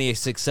how many are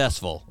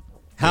successful.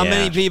 How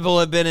many people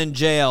have been in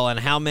jail, and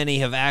how many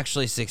have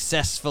actually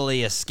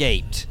successfully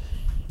escaped?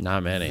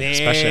 Not many,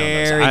 especially on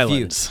those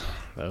islands.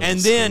 And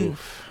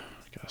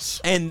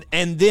then,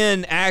 and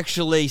then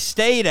actually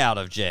stayed out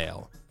of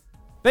jail.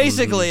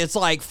 Basically, it's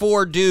like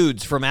 4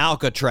 dudes from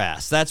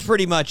Alcatraz. That's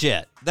pretty much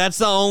it. That's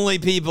the only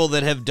people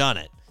that have done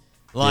it.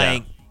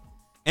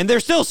 And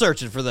they're still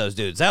searching for those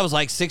dudes. That was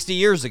like 60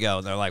 years ago.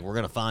 And they're like, we're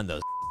going to find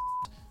those.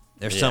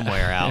 They're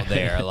somewhere out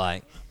there.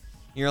 Like,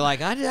 you're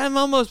like, I'm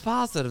almost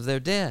positive they're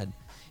dead.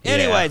 Yeah.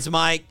 Anyways,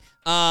 Mike,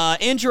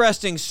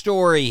 interesting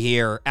story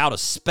here out of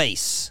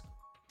space.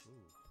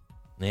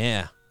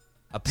 Yeah.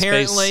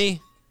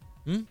 Apparently.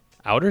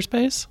 Outer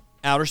space?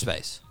 Outer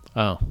space.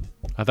 Oh.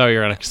 I thought you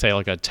were going to say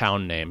like a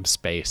town name,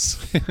 Space.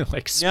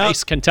 Like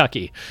Space,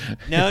 Kentucky.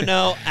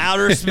 No.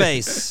 Outer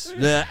space.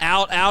 The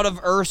out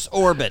of Earth's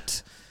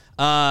orbit.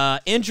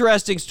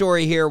 Interesting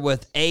story here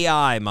with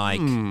AI,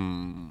 Mike.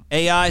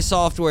 AI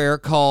software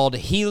called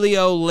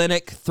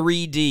Heliolinic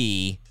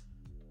 3D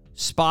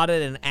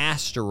spotted an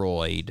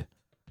asteroid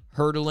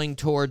hurtling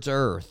towards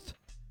Earth.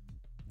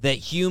 that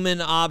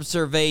human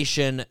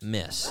observation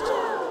missed.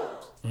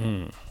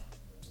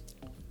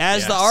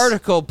 As the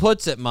article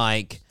puts it,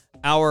 Mike,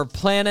 our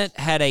planet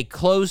had a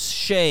close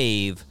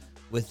shave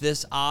with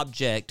this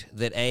object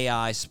that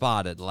AI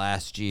spotted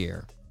last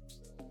year.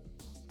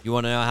 You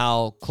want to know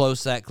how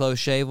close that close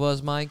shave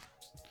was, Mike?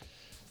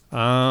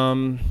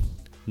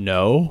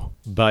 No,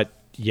 but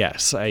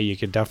yes, you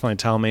could definitely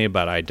tell me,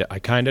 but I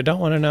kind of don't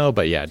want to know,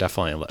 but yeah,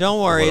 definitely.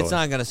 Don't worry, it's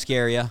not going to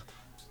scare you.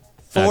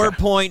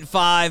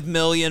 4.5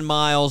 million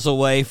miles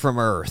away from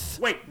Earth.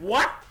 Wait,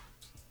 what?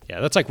 Yeah,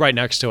 that's like right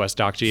next to us,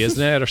 Doc G,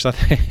 isn't it, or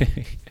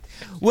something?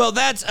 Well,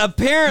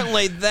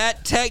 that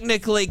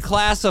technically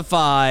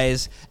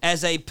classifies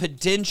as a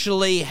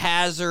potentially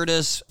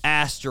hazardous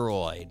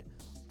asteroid.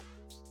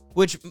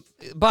 Which,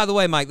 by the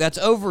way, Mike, that's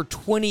over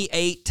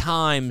 28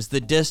 times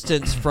the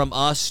distance from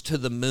us to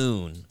the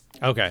moon.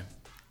 Okay.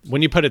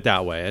 When you put it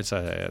that way, it's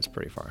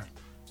pretty far.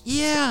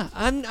 Yeah,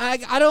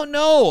 I don't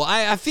know.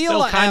 I feel Still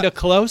like kind of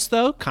close,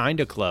 though. Kind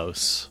of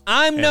close.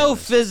 I'm no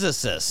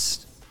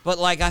physicist, but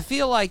like I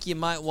feel like you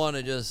might want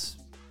to just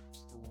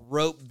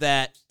rope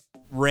that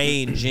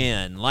range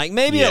in, like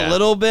maybe a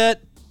little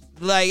bit.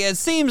 Like it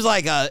seems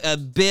like a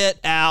bit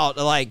out.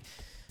 Like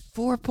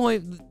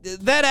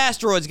that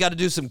asteroid's got to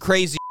do some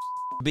crazy.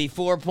 Be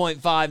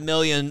 4.5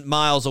 million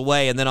miles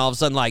away, and then all of a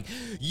sudden, like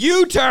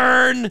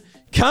U-turn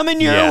coming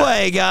your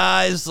way,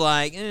 guys.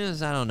 Like I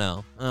don't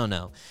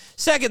know.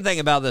 Second thing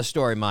about this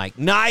story, Mike.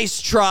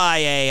 Nice try,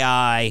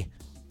 AI.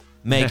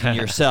 Making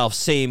yourself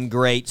seem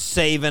great,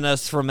 saving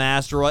us from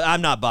asteroids.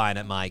 I'm not buying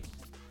it, Mike.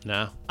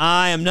 No.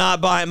 I am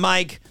not buying it,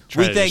 Mike.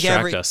 Try to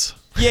distract us.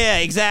 Yeah,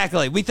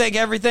 exactly. We think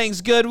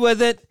everything's good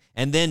with it.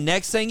 And then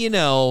next thing you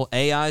know,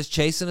 AI's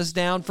chasing us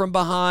down from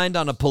behind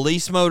on a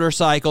police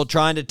motorcycle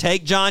trying to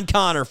take John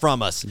Connor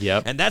from us.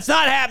 Yep. And that's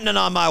not happening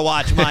on my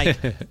watch, Mike.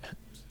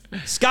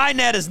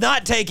 Skynet is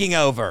not taking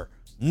over.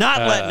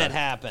 Not letting it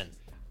happen.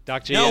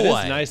 Doc G,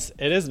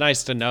 it is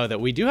nice to know that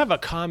we do have a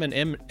common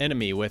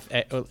enemy with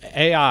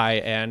AI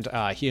and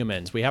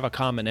humans. We have a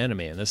common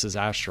enemy, and this is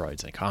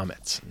asteroids and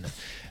comets.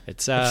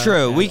 It's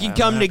true. We can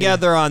come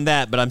together on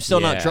that, but I'm still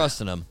not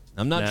trusting them.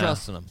 I'm not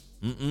trusting them.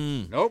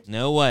 Nope.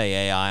 No way,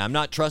 AI. I'm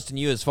not trusting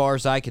you as far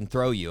as I can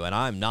throw you, and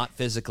I'm not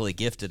physically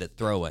gifted at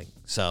throwing.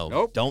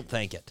 So Don't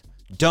think it.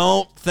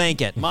 Don't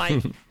think it.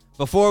 Mike,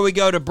 before we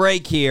go to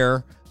break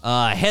here,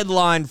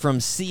 headline from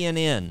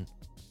CNN.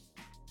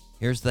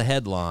 Here's the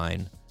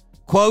headline.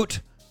 Quote,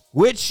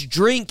 which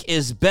drink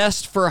is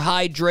best for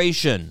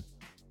hydration?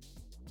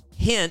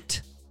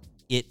 Hint,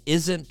 it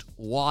isn't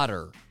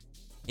water.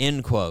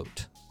 End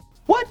quote.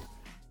 What?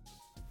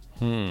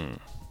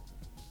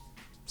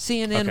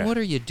 CNN, what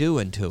are you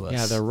doing to us?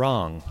 Yeah, they're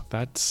wrong.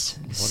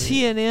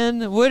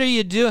 CNN, what are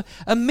you doing?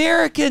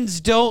 Americans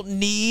don't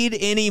need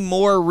any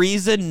more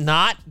reason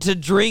not to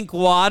drink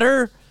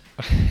water.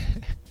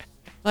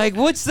 Like,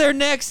 what's their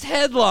next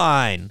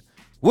headline?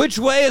 Which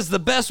way is the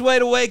best way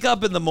to wake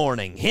up in the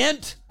morning?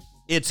 Hint,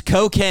 it's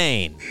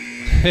cocaine.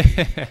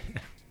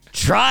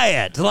 Try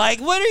it. Like,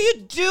 what are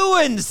you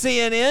doing,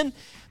 CNN?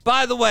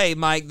 By the way,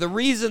 Mike, the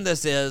reason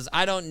this is,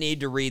 I don't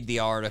need to read the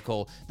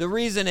article. The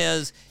reason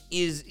is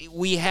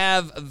we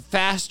have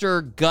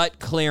faster gut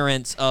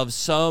clearance of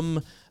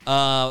some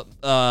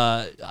drinks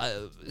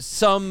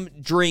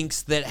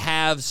that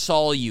have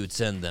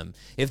solutes in them.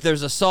 If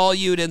there's a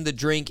solute in the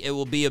drink, it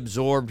will be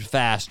absorbed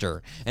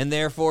faster, and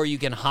therefore you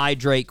can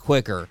hydrate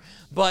quicker.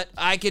 But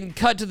I can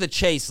cut to the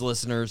chase,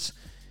 listeners.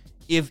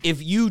 If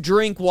you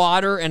drink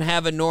water and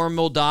have a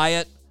normal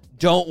diet,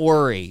 don't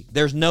worry.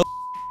 There's no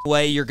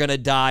way you're going to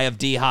die of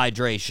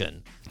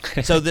dehydration.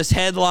 So this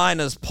headline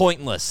is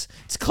pointless.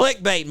 It's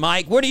clickbait,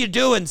 Mike. What are you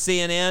doing,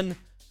 CNN?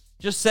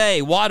 Just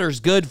say water's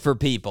good for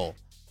people.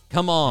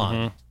 Come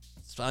on.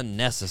 It's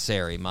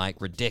unnecessary, Mike.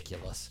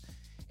 Ridiculous.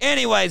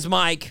 Anyways,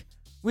 Mike,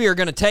 we are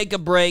going to take a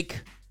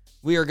break.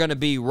 We are going to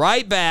be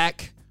right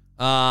back.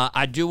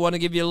 I do want to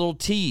give you a little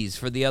tease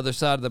for the other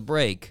side of the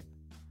break.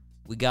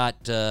 We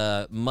got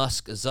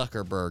Musk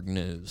Zuckerberg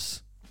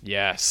news.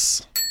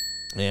 Yes.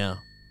 Yeah.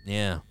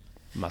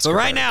 Musk. But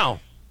right now,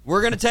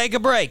 we're going to take a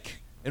break.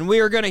 And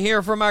we are going to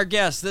hear from our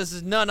guests. This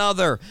is none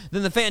other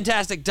than the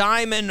fantastic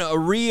Diamond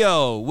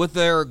Rio with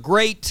their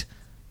great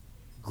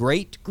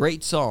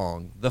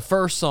song, the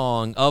first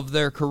song of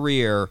their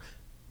career,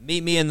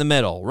 Meet Me in the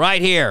Middle,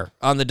 right here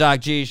on the Doc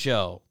G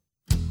Show.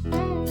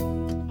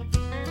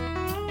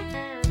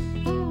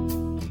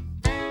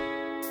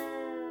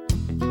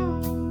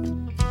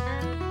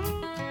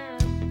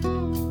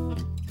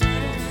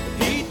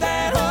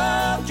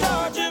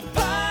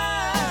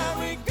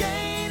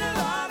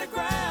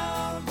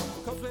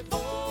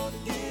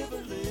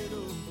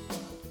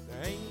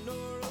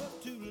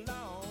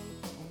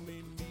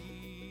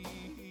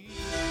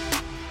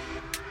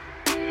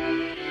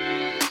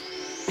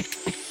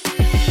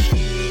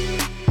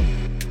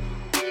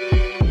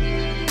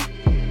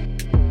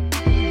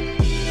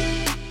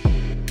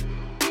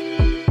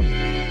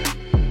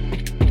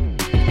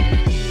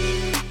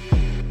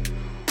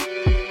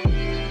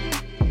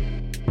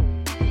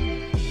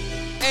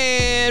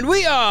 And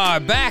we are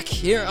back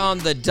here on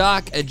the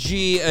Doc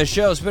G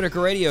Show. Spinnaker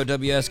Radio,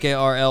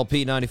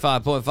 WSKRLP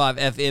 95.5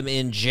 FM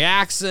in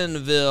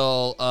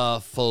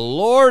Jacksonville,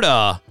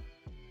 Florida.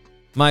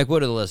 Mike, what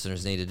do the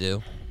listeners need to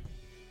do?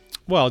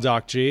 Well,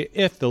 Doc G,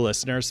 if the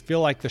listeners feel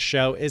like the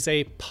show is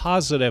a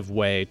positive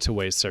way to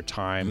waste their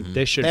time,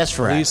 they should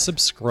please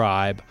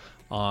subscribe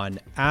on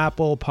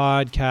Apple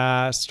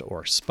Podcast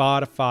or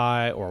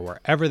Spotify or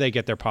wherever they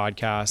get their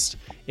podcast.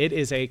 It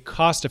is a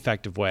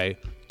cost-effective way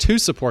to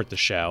support the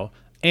show.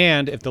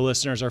 And if the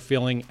listeners are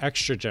feeling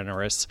extra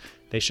generous,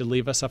 they should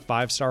leave us a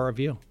 5-star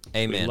review.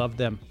 Amen. We love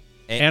them.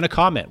 And a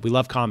comment. We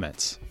love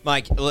comments.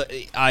 Mike,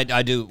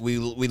 I do. We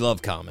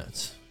love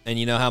comments. And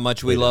you know how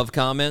much we love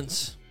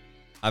comments?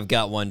 I've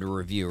got one to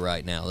review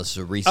right now. This is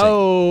a recent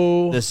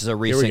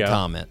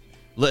comment.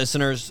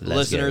 Listeners,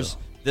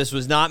 this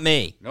was not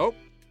me. Nope.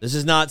 This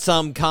is not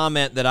some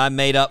comment that I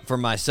made up for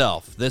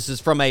myself. This is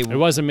from It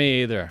wasn't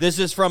me either. This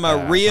is from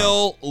a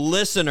real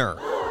listener,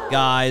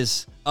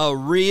 guys. A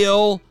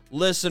real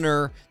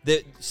listener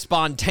that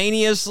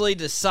spontaneously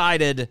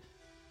decided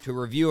to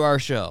review our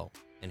show.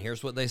 And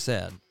here's what they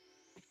said.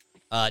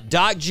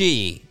 Doc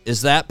G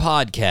is that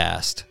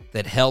podcast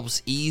that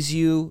helps ease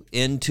you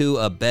into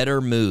a better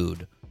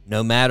mood,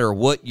 no matter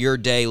what your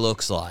day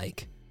looks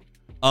like.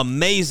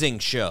 Amazing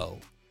show.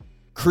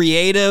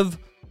 Creative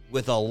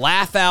with a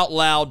laugh out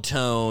loud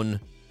tone,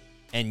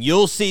 and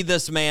you'll see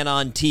this man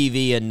on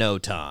TV in no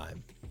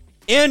time.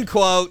 End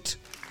quote.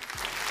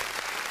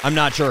 I'm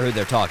not sure who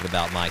they're talking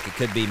about, Mike. It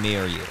could be me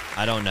or you.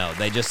 I don't know.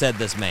 They just said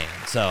this man,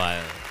 so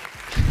I...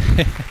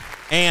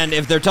 And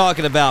if they're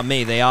talking about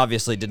me, they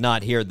obviously did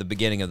not hear the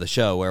beginning of the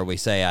show where we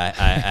say I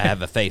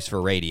have a face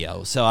for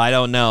radio. So I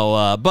don't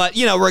know. But,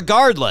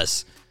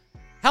 regardless,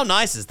 how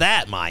nice is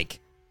that,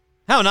 Mike?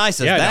 How nice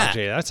is that? Yeah,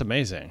 Jay, that's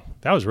amazing.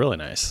 That was really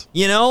nice.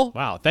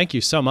 Wow. Thank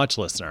you so much,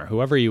 listener.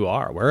 Whoever you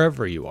are,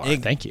 wherever you are.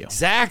 Thank you.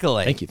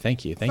 Exactly.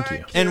 Thank you.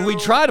 And we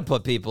try to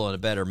put people in a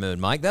better mood,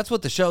 Mike. That's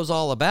what the show's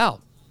all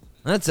about.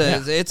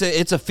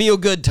 It's a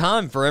feel-good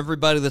time for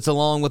everybody that's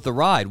along with the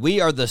ride.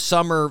 We are the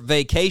summer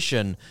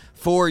vacation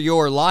for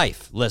your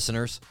life,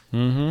 listeners.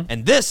 Mm-hmm.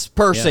 And this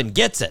person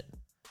gets it.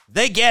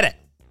 They get it.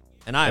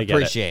 And I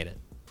appreciate it.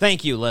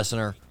 Thank you,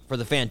 listener, for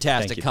the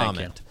fantastic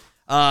comment.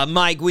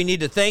 Mike, we need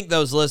to thank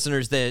those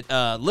listeners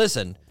that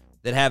listen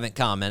that haven't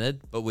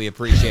commented, but we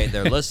appreciate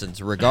their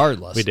listens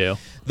regardless. We do.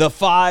 The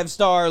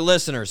 5-star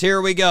listeners.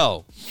 Here we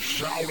go.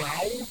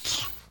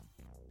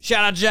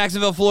 Shout out to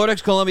Jacksonville, Florida,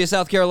 Columbia,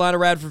 South Carolina,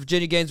 Radford,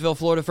 Virginia, Gainesville,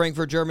 Florida,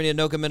 Frankfurt, Germany,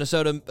 Anoka,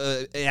 Minnesota.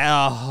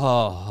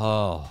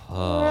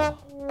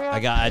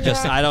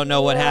 I don't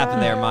know what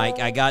happened there, Mike.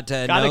 I got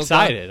to got Anoka.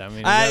 excited.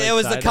 It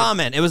was the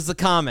comment. It was the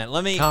comment.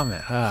 Let me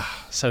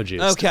so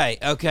juiced. Okay.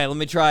 Let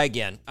me try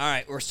again. All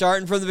right, we're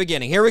starting from the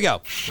beginning. Here we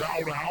go.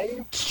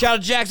 Shout out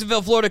to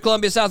Jacksonville, Florida,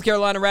 Columbia, South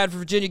Carolina, Radford,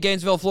 Virginia,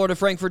 Gainesville, Florida,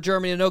 Frankfurt,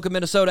 Germany, Anoka,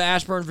 Minnesota,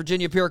 Ashburn,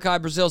 Virginia,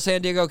 Piracai, Brazil,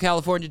 San Diego,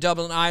 California,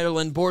 Dublin,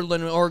 Ireland,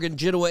 Portland, Oregon,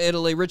 Genoa,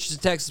 Italy, Richardson,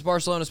 Texas,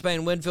 Barcelona,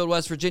 Spain, Winfield,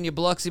 West Virginia,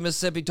 Biloxi,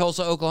 Mississippi,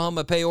 Tulsa,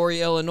 Oklahoma,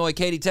 Peoria, Illinois,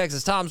 Katy,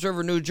 Texas, Toms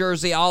River, New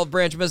Jersey, Olive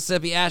Branch,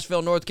 Mississippi,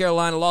 Asheville, North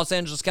Carolina, Los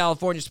Angeles,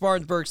 California,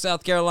 Spartanburg,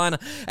 South Carolina,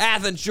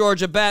 Athens,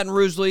 Georgia, Baton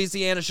Rouge,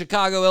 Louisiana,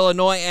 Chicago,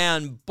 Illinois,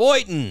 and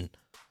Boynton,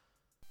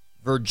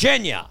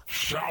 Virginia.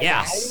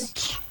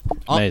 Yes.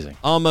 Amazing.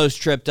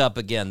 Almost tripped up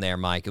again there,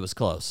 Mike. It was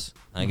close.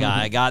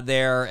 I got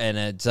there, and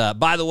it's,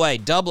 by the way,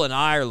 Dublin,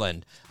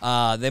 Ireland,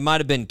 they might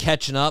have been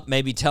catching up,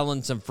 maybe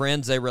telling some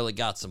friends. They really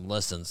got some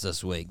listens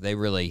this week. They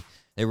really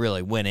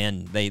went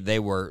in. They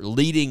were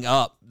leading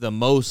up the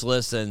most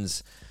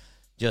listens,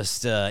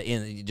 just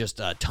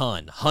a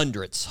ton,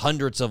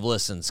 hundreds of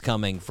listens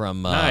coming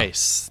from.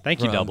 Nice.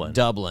 Thank you, Dublin.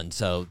 Dublin.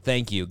 So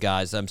thank you,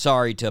 guys. I'm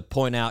sorry to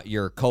point out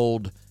your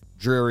cold,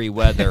 dreary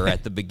weather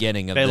at the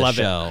beginning of the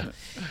show.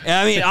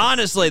 I mean,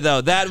 honestly,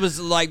 though, that was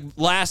like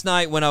last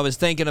night when I was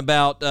thinking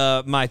about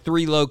my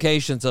 3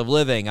 locations of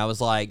living. I was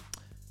like,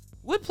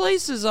 what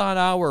places on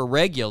our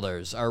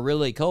regulars are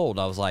really cold?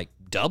 I was like,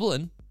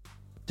 Dublin.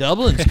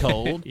 Dublin's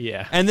cold.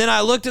 Yeah. And then I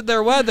looked at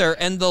their weather,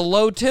 and the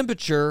low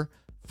temperature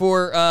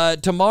for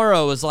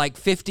tomorrow is like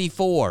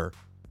 54.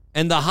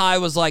 And the high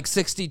was like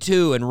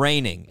 62 and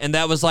raining. And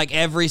that was like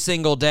every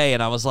single day.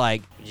 And I was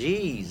like,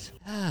 geez.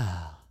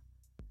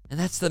 And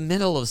that's the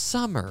middle of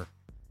summer.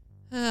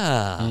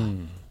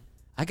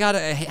 I got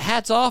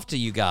hats off to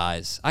you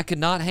guys. I could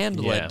not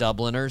handle it,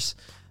 Dubliners.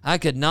 I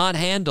could not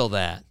handle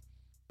that.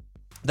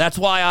 That's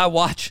why I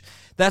watched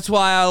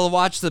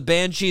the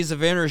Banshees of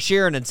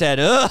Inisherin and said,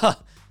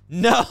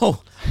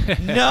 no,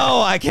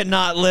 I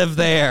cannot live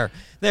there.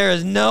 There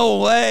is no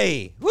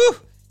way. Woo.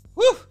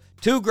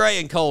 Too gray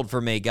and cold for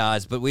me,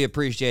 guys, but we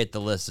appreciate the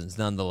listens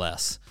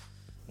nonetheless.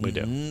 We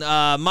do.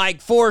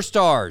 Mike, 4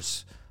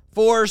 stars.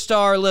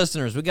 4-star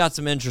listeners. We got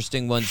some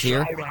interesting ones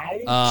here.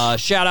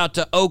 Shout out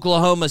to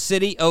Oklahoma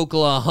City,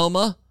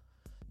 Oklahoma.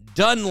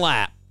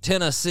 Dunlap,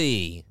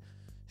 Tennessee.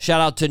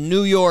 Shout out to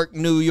New York,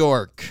 New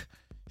York.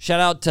 Shout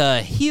out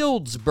to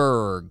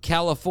Healdsburg,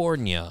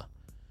 California.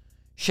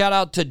 Shout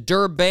out to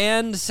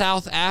Durban,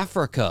 South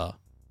Africa.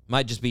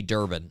 Might just be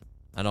Durban.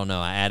 I don't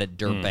know. I added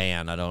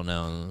Durban. I don't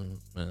know.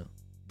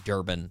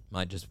 Durban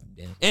might just.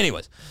 Yeah.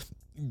 Anyways,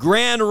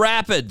 Grand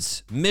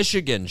Rapids,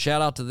 Michigan.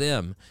 Shout out to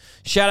them.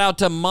 Shout out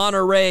to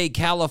Monterey,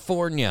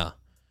 California.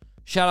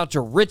 Shout out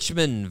to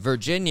Richmond,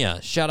 Virginia.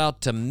 Shout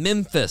out to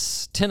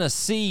Memphis,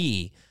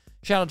 Tennessee.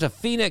 Shout out to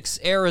Phoenix,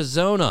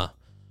 Arizona.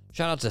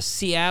 Shout out to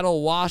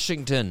Seattle,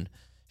 Washington.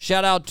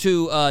 Shout out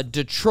to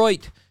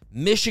Detroit,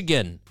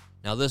 Michigan.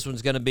 Now, this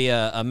one's going to be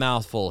a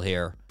mouthful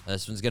here.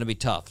 This one's going to be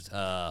tough.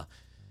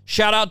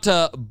 Shout out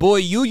to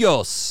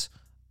Boyullos,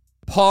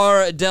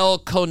 Par del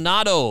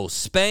Conado,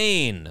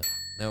 Spain.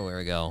 There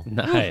we go.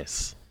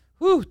 Nice.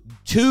 Woo.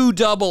 2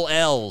 double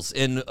L's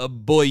in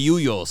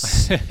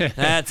Boyullos.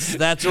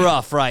 That's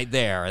rough right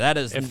there. That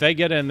is. If they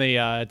get in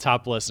the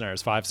top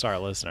listeners, 5-star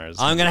listeners,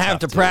 I'm gonna have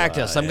to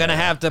practice. I'm gonna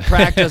have to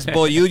practice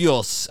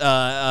Boyullos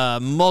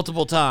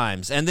multiple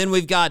times. And then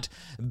we've got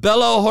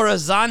Belo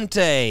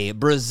Horizonte,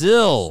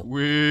 Brazil.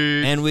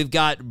 Sweet. And we've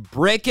got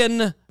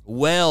Brecon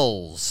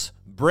Wells.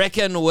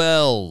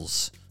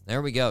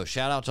 There we go.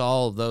 Shout out to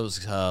all of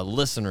those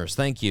listeners.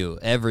 Thank you,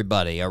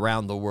 everybody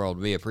around the world.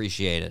 We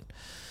appreciate it.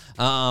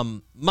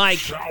 Mike,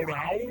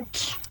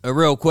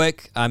 real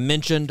quick, I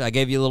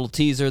gave you a little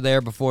teaser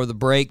there before the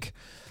break.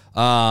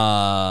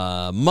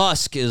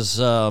 Musk is,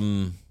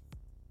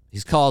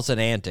 he's causing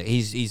antic.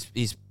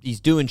 He's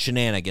doing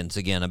shenanigans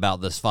again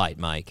about this fight,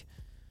 Mike.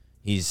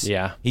 He's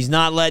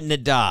not letting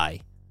it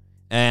die.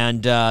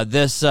 And,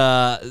 this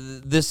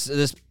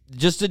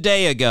just a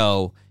day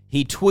ago,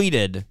 he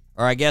tweeted,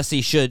 or I guess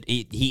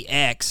he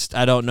X'd.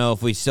 I don't know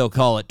if we still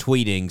call it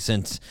tweeting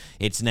since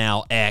it's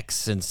now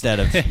X instead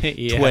of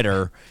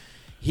Twitter.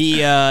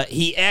 He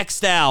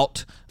X'd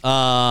out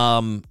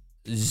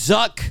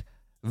Zuck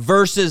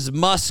versus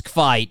Musk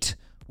fight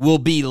will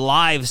be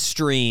live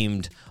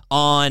streamed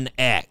on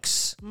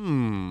X.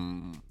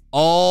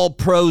 All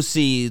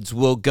proceeds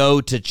will go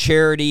to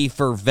charity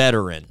for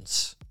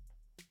veterans.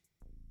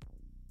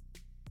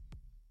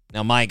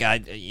 Now, Mike, I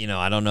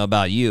don't know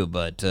about you,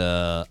 but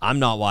I'm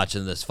not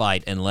watching this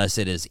fight unless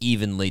it is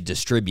evenly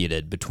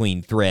distributed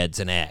between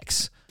Threads and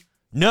X.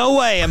 No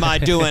way am I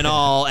doing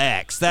all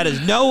X. That is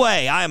no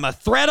way. I am a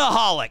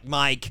threadaholic,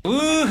 Mike.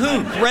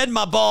 Woohoo! Thread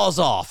my balls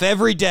off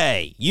every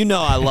day. You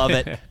know I love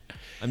it.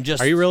 I'm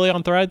just. Are you really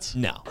on Threads?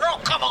 No.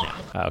 Girl, come on.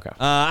 Oh, okay.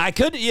 I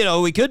could,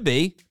 we could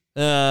be.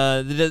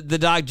 The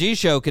Doc G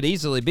Show could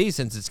easily be,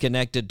 since it's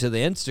connected to the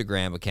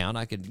Instagram account.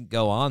 I could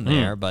go on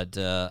there, but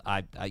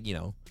I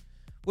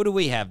what do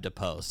we have to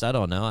post? I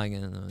don't know. I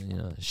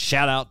can,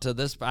 shout out to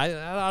this. I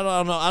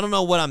don't know. I don't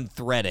know what I'm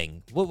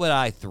threading. What would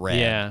I thread?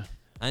 Yeah.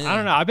 I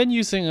don't know. I've been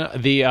using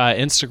the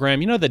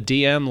Instagram. The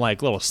DM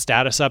little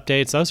status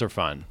updates. Those are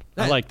fun.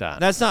 I like that.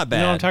 That's not bad.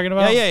 You know what I'm talking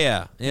about?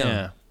 Yeah.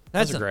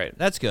 Those are great.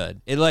 That's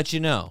good. It lets you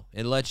know.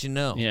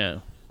 Yeah.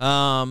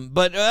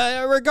 But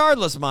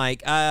regardless,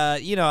 Mike, I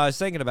was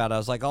thinking about it. I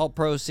was like, all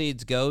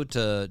proceeds go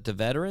to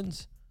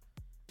veterans.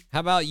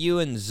 How about you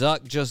and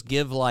Zuck just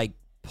give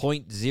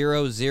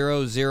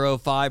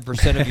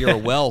 0.0005% of your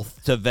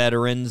wealth to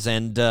veterans,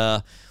 and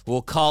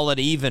we'll call it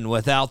even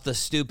without the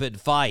stupid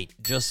fight.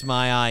 Just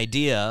my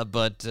idea,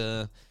 but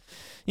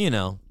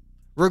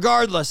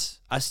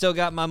regardless, I still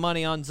got my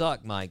money on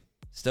Zuck, Mike.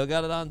 Still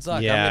got it on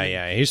Zuck.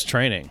 Yeah, he's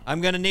training.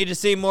 I'm going to need to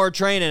see more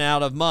training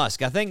out of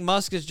Musk. I think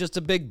Musk is just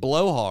a big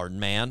blowhard,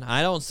 man.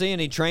 I don't see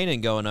any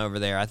training going over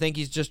there. I think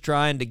he's just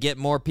trying to get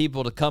more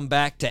people to come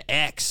back to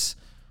X.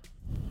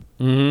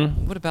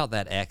 Mm-hmm. What about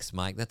that X,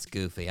 Mike? That's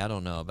goofy. I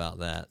don't know about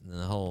that.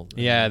 The whole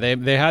they had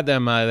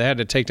them. They had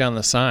to take down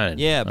the sign.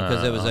 Yeah,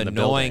 because it was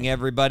annoying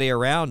everybody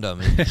around them.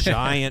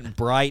 Giant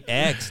bright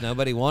X.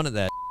 Nobody wanted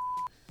that.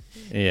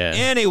 Yeah.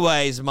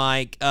 Anyways,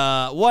 Mike.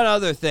 One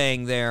other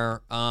thing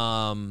there.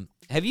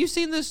 Have you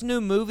seen this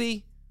new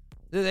movie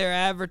that they're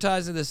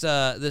advertising? This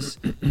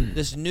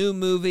new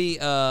movie.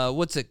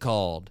 What's it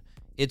called?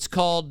 It's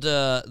called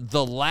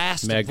The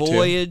Last Meg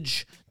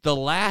Voyage. 2. The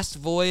Last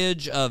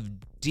Voyage of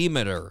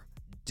Demeter.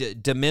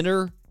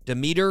 Demeter?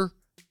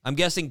 I'm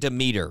guessing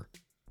Demeter.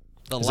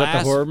 Is that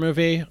the horror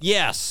movie?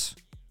 Yes.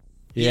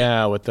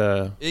 Yeah, with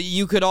the...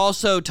 You could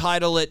also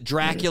title it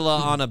Dracula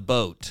on a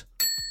Boat.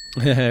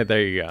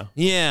 There you go.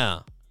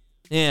 Yeah.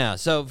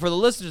 So for the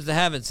listeners that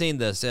haven't seen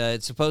this,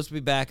 it's supposed to be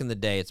back in the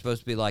day. It's supposed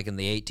to be like in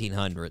the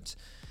 1800s.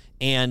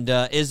 And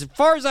as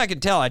far as I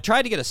can tell, I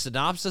tried to get a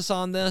synopsis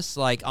on this,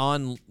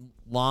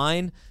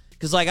 online.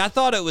 Because, I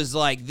thought it was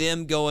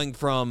them going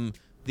from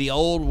the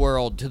old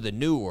world to the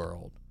new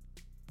world.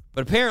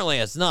 But apparently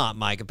it's not,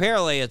 Mike.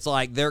 Apparently it's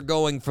they're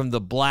going from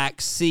the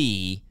Black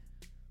Sea,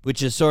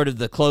 which is sort of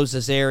the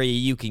closest area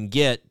you can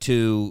get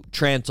to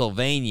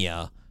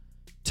Transylvania,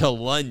 to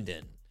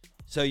London.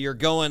 So you're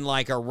going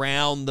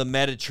around the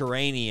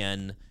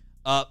Mediterranean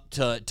up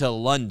to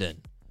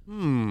London.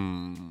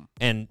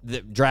 And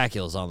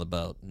Dracula's on the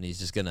boat, and he's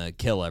just going to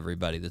kill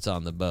everybody that's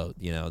on the boat.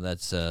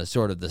 That's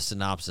sort of the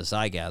synopsis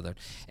I gathered.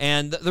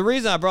 And the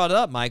reason I brought it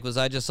up, Mike, was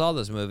I just saw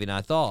this movie, and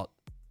I thought,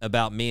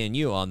 about me and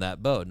you on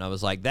that boat. And I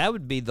was like, that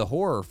would be the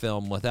horror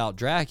film without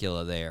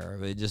Dracula there.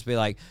 It would just be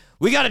like,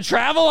 we got to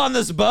travel on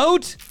this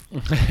boat?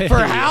 For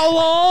how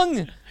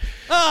long?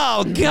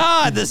 Oh,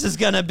 God, this is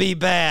going to be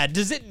bad.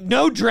 Does it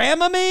no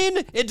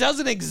Dramamine? It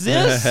doesn't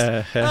exist?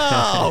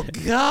 Oh,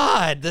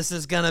 God, this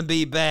is going to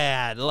be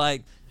bad.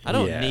 Like, I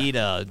don't need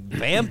a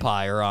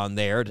vampire on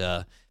there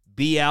to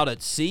be out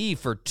at sea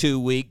for 2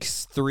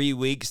 weeks, 3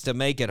 weeks to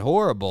make it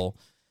horrible.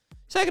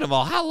 Second of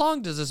all, how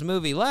long does this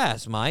movie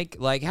last, Mike?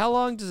 Like, how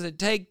long does it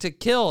take to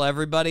kill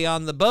everybody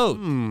on the boat?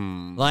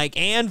 Like,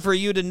 and for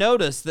you to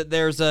notice that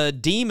there's a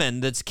demon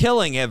that's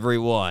killing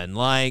everyone.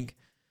 Like,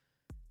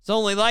 it's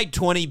only like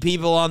 20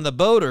 people on the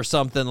boat or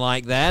something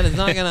like that. It's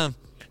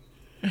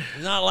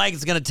not like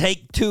it's gonna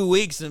take 2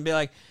 weeks and be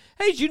like,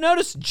 hey, did you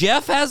notice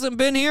Jeff hasn't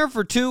been here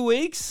for 2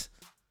 weeks?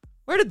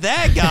 Where did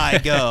that guy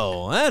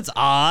go? That's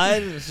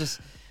odd. It's just,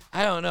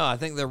 I don't know. I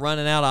think they're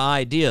running out of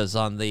ideas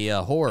on the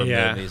horror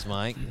movies,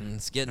 Mike. And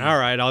it's getting all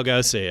right. I'll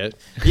go see it.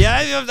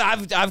 Yeah,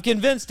 I've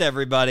convinced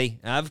everybody.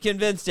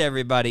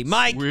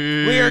 Mike,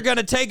 we are going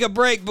to take a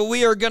break, but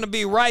we are going to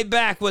be right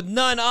back with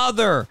none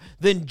other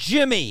than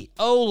Jimmy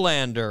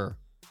Olander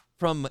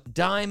from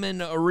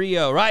Diamond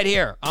Rio right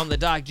here on the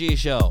Doc G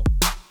Show.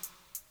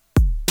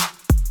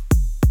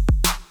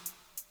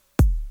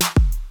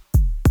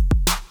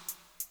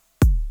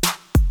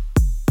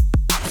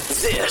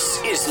 This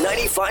is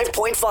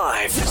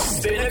 95.5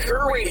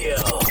 Spinnaker Radio.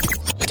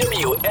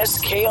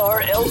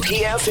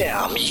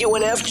 WSKR-LP-FM,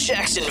 UNF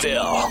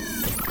Jacksonville.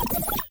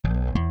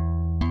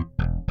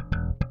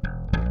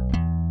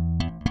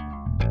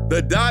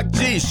 The Doc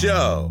G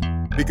Show.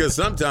 Because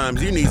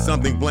sometimes you need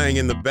something playing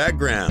in the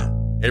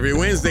background. Every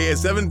Wednesday at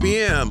 7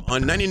 p.m.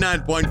 on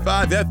 99.5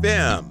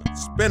 FM,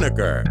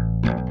 Spinnaker.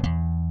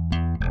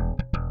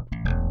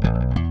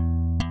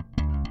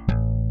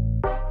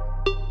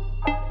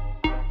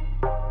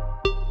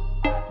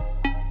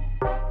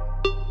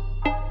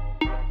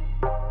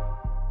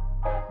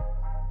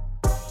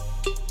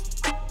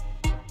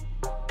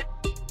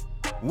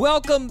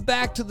 Welcome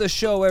back to the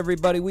show,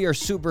 everybody. We are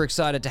super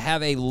excited to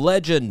have a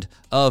legend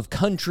of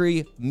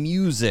country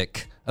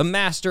music, a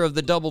master of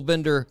the double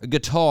bender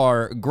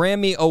guitar,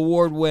 Grammy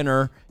Award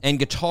winner, and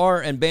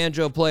guitar and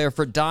banjo player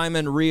for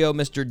Diamond Rio,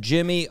 Mr.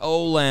 Jimmy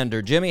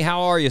Olander. Jimmy,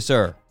 how are you,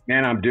 sir?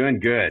 Man, I'm doing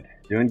good.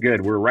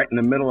 We're right in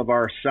the middle of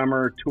our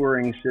summer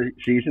touring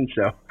season,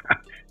 so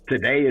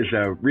today is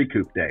a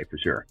recoup day for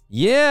sure.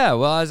 Yeah,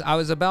 well, I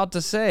was about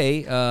to say,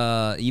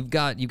 you've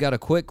got a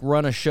quick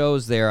run of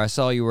shows there. I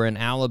saw you were in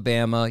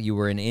Alabama, you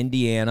were in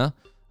Indiana,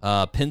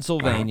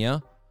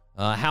 Pennsylvania.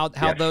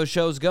 How'd those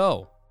shows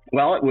go?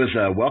 Well, it was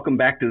welcome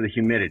back to the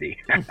humidity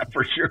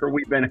for sure.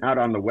 We've been out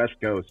on the West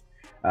Coast.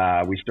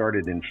 We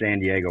started in San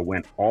Diego,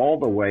 went all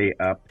the way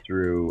up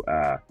through.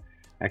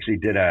 Actually,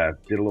 did a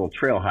little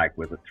trail hike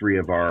with three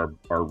of our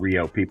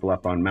Rio people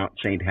up on Mount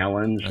St.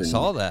 Helens. I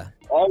saw that.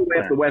 All the way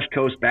up the West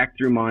Coast, back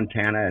through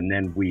Montana, and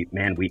then we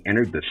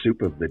entered the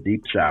soup of the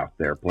Deep South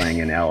there, playing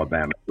in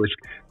Alabama. It was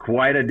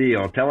quite a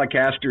deal.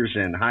 Telecasters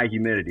and high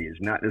humidity is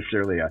not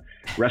necessarily a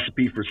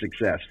recipe for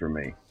success for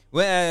me.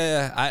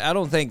 Well, I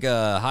don't think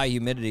high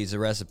humidity is a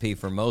recipe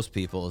for most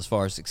people as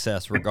far as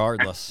success,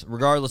 regardless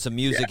of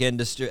music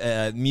industry,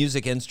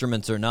 music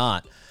instruments or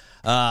not.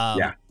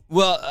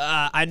 Well,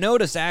 I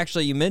noticed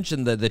actually you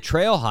mentioned the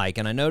trail hike,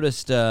 and I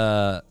noticed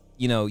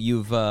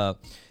you've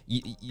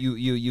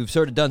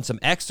sort of done some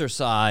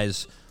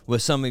exercise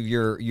with some of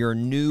your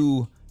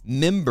new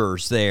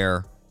members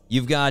there.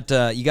 You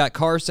got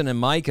Carson and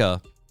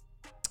Micah,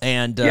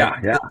 and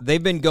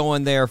they've been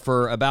going there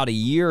for about a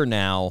year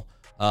now.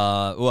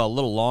 Well, a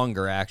little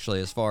longer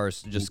actually, as far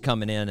as just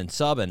coming in and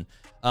subbing.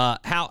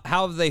 How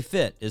have they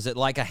fit? Is it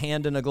like a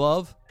hand in a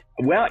glove?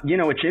 Well,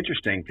 it's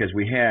interesting because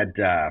we had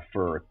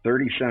for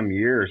 30-some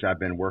years, I've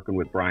been working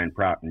with Brian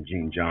Prout and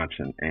Gene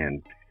Johnson,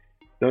 and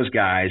those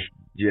guys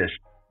just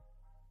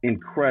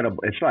incredible.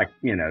 It's like,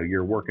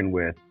 you're working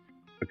with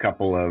a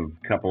couple of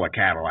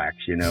Cadillacs,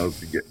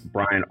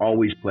 Brian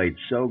always played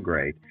so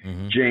great.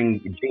 Mm-hmm.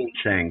 Gene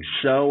sang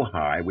so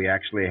high. We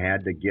actually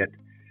had to get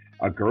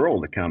a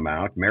girl to come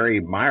out. Mary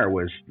Meyer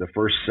was the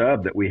first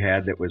sub that we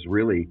had that was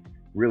really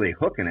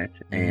hooking it.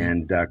 Mm-hmm.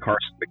 And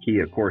Carson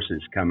McKee, of course,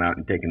 has come out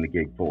and taken the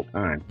gig full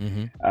time.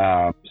 Mm-hmm.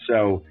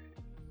 So,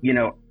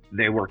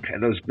 they were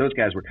those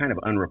guys were kind of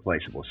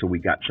unreplaceable. So we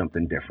got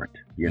something different.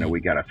 Mm-hmm. We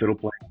got a fiddle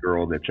playing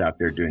girl that's out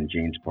there doing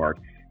Gene's part,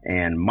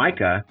 and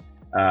Micah,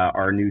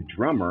 our new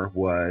drummer,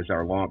 was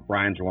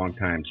Brian's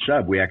longtime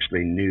sub. We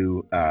actually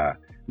knew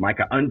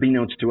Micah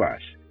unbeknownst to us.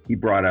 He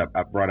brought out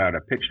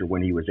a picture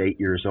when he was 8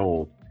 years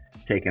old,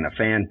 taking a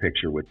fan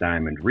picture with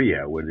Diamond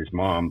Rio with his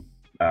mom.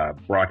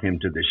 Brought him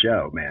to the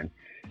show, man.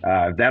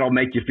 That'll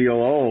make you feel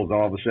old.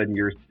 All of a sudden,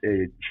 you're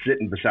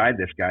sitting beside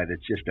this guy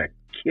that's just a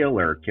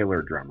killer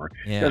drummer.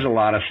 Yeah. Does a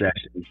lot of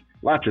sessions,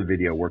 lots of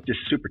video work, just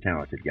super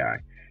talented guy.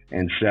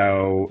 And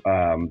so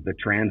the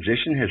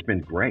transition has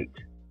been great.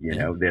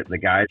 The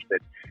guys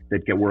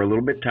that were a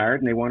little bit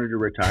tired and they wanted to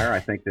retire, I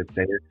think that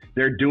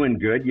they're doing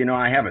good.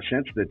 I have a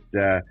sense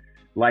that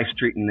life's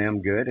treating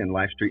them good, and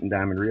life's treating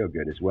Diamond Rio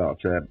good as well.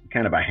 It's a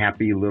kind of a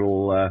happy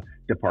little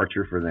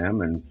departure for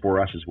them and for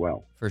us as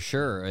well. For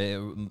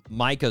sure.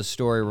 Micah's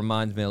story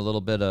reminds me a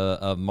little bit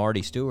of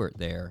Marty Stewart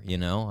there, you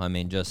know? I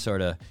mean, just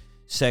sort of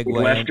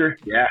segueing. Lester,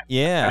 yeah.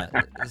 Yeah,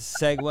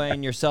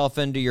 segueing yourself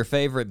into your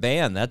favorite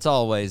band. That's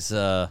always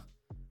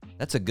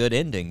that's a good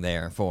ending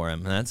there for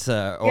him. That's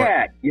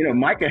yeah, you know,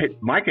 Micah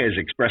has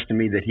expressed to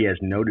me that he has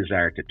no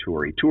desire to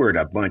tour. He toured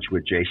a bunch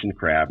with Jason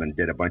Crabb and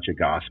did a bunch of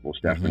gospel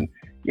stuff, and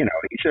you know,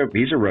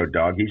 he's a road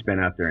dog. He's been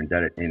out there and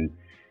done it, and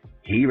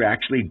he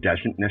actually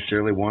doesn't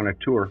necessarily want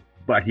to tour,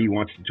 but he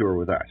wants to tour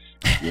with us.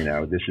 You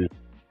know,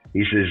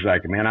 he says,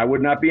 like, man, I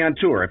would not be on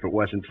tour if it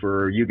wasn't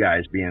for you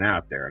guys being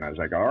out there. And I was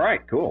like, all right,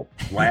 cool.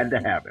 Glad to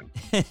have him.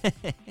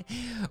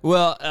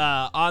 Well,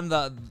 on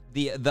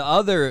the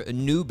other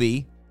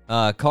newbie,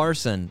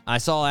 Carson, I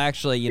saw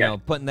actually, you know,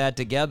 putting that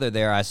together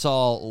there. I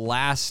saw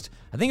I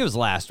think it was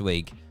last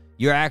week,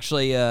 you're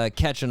actually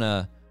catching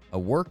a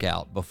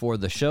workout before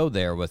the show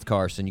there with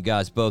Carson. You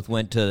guys both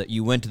went to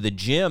the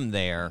gym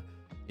there.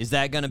 Is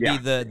that going to be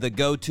the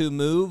go-to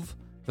move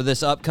for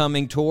this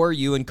upcoming tour,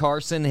 you and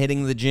Carson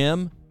hitting the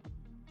gym?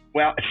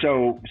 Well,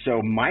 so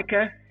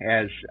Micah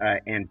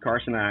and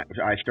Carson and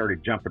I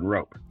started jumping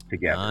rope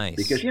together. Nice.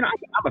 Because, you know,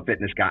 I'm a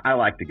fitness guy. I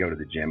like to go to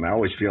the gym. I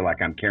always feel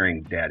like I'm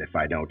carrying debt if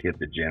I don't hit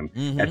the gym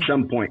at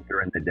some point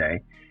during the day.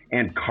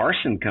 And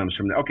Carson comes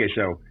from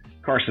so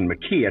Carson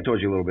McKee, I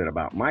told you a little bit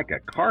about Micah.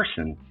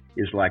 Carson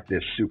is like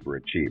this super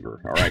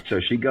achiever. All right. So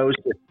she goes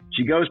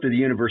to the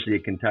University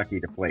of Kentucky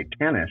to play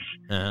tennis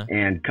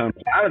and comes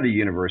out of the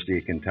University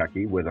of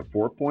Kentucky with a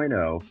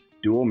 4.0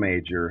 dual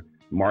major,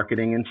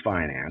 marketing and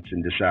finance,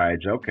 and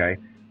decides, okay,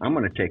 I'm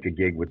going to take a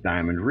gig with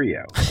Diamond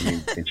Rio. I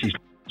mean, and she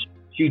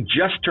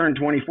just turned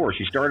 24.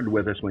 She started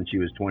with us when she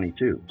was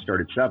 22.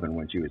 Started subbing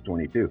when she was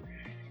 22,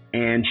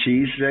 and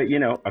she's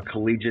a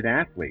collegiate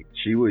athlete.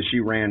 She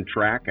ran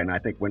track and I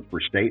think went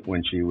for state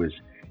when she was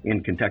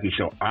in Kentucky.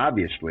 So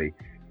obviously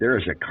there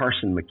is a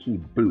Carson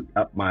McKee boot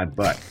up my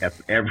butt at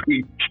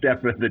every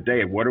step of the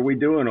day. What are we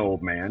doing,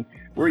 old man?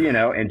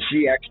 And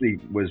she actually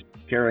was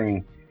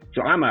carrying.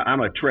 So I'm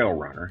a trail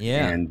runner,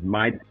 and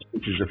my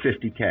distance is a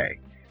 50K.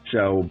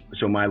 So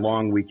my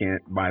long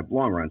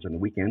runs on the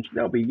weekends,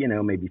 they'll be,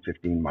 maybe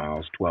 15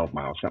 miles, 12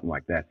 miles, something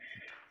like that.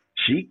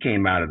 She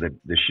came out of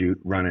the chute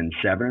running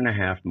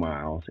 7.5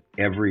 miles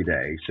every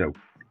day. So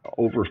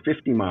over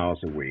 50 miles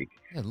a week.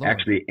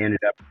 Actually ended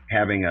up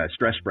having a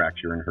stress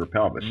fracture in her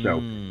pelvis. So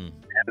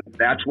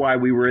that's why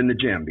we were in the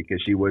gym,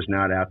 because she was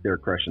not out there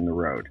crushing the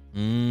road.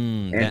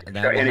 And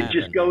it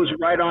just goes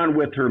right on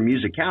with her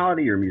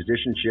musicality, her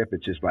musicianship.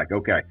 It's just like,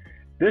 okay,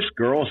 this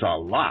girl's a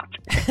lot,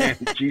 and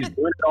she's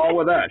doing it all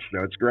with us.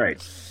 So it's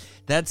great.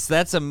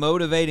 That's a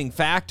motivating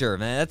factor,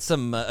 man. That's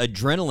some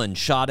adrenaline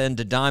shot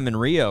into Diamond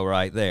Rio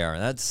right there.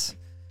 That's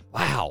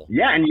wow.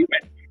 Yeah,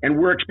 and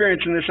we're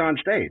experiencing this on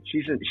stage.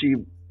 She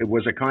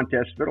was a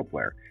contest fiddle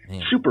player,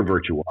 super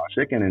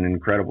virtuosic, and an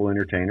incredible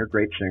entertainer,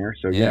 great singer.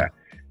 So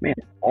man,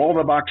 all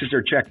the boxes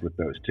are checked with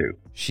those two.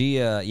 She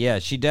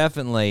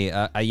definitely.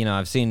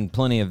 I've seen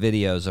plenty of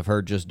videos of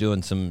her just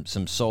doing some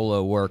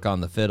solo work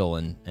on the fiddle,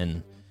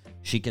 and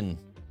she can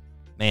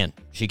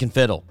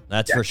fiddle.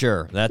 That's for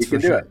sure. That's for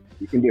sure.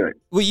 You can do it.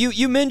 Well,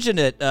 you mentioned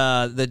it.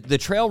 The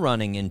trail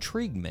running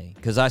intrigued me,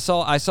 because I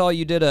saw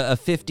you did a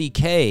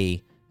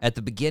 50K at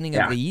the beginning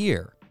of the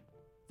year.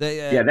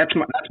 That's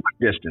my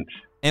distance.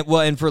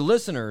 And for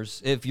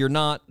listeners, if you're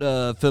not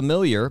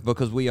familiar,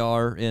 because we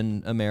are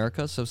in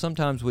America, so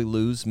sometimes we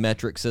lose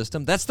metric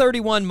system. That's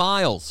 31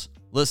 miles,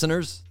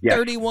 listeners. Yes.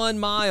 31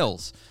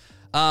 miles.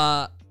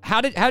 How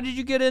did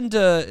you get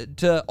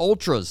into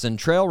ultras and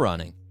trail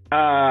running?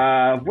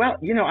 Well,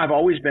 I've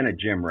always been a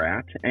gym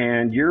rat,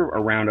 and you're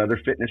around other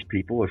fitness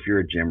people if you're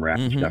a gym rat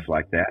and stuff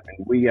like that.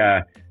 And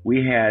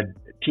we had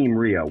Team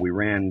Rio. We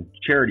ran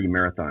charity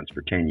marathons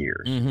for 10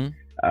 years.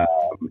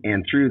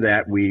 And through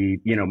that,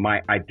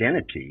 my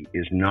identity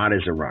is not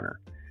as a runner.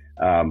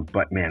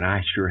 But man,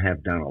 I sure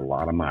have done a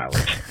lot of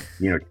mileage.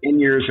 10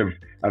 years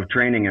of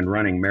training and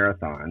running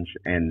marathons,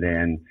 and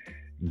then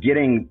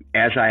getting,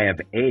 as I have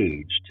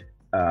aged,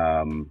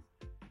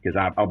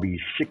 because I'll be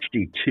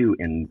 62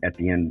 at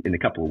the end in a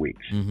couple of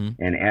weeks.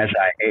 And as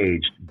I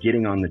aged,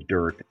 getting on the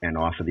dirt and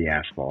off of the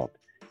asphalt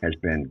has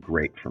been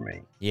great for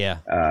me. Yeah.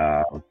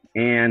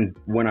 And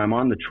when I'm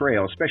on the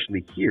trail,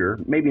 especially here,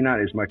 maybe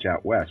not as much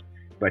out west,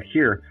 but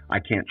here I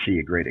can't see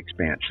a great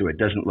expanse, so it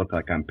doesn't look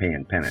like I'm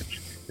paying penance.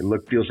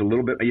 It feels a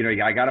little bit,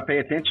 I got to pay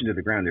attention to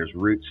the ground. There's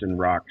roots and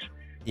rocks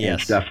and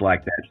stuff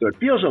like that. So it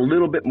feels a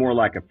little bit more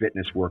like a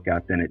fitness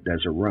workout than it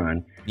does a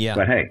run. Yeah.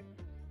 But hey,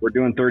 we're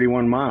doing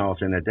 31 miles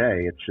in a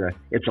day.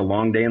 It's a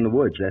long day in the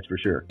woods, that's for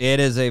sure. It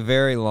is a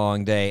very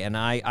long day, and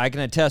I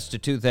can attest to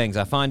two things.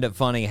 I find it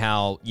funny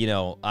how,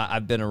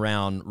 I've been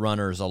around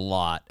runners a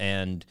lot,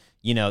 and,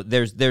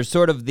 there's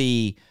sort of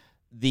the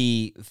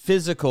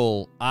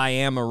physical, I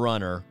am a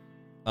runner,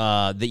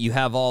 that you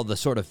have all the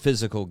sort of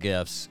physical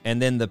gifts,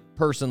 and then the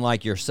person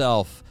like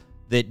yourself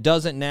that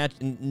doesn't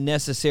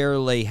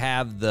necessarily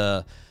have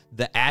the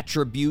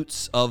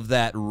attributes of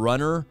that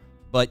runner,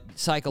 but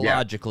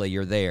psychologically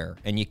you're there,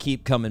 and you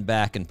keep coming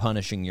back and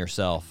punishing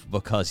yourself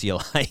because you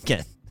like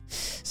it.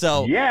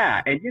 So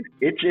yeah, and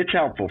it's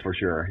helpful for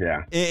sure.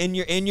 Yeah,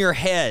 in your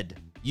head,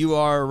 you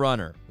are a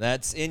runner.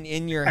 That's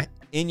in your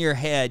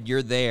head,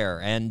 you're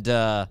there, and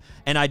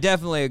I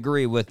definitely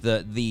agree with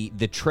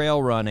the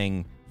trail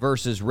running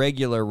versus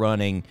regular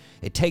running.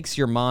 It takes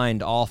your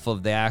mind off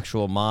of the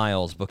actual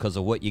miles because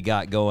of what you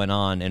got going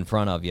on in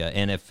front of you,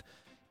 and if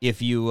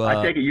you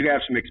I take it you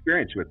have some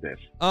experience with this.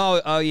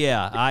 Oh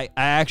yeah. I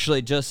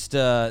actually just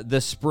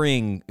this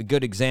spring, a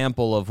good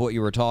example of what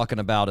you were talking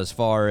about as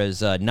far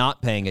as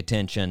not paying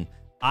attention.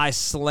 I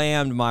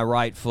slammed my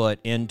right foot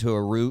into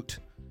a root,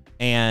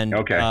 and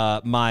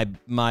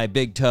my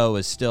big toe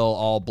is still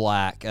all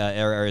black,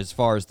 or as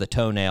far as the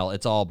toenail,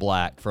 it's all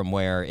black from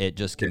where it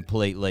just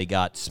completely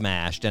got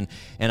smashed, and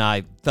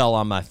I fell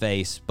on my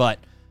face. But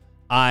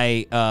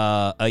I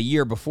a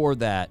year before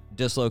that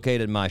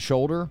dislocated my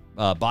shoulder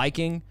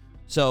biking.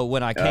 So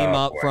when I came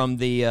up from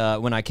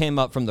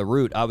the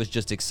route, I was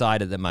just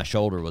excited that my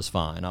shoulder was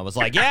fine. I was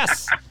like,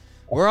 yes,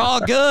 we're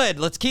all good.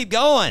 Let's keep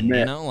going. Man,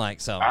 you know,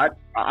 like so.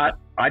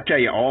 I tell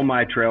you, all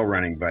my trail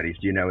running buddies,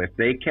 you know, if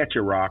they catch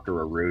a rock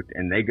or a root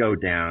and they go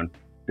down,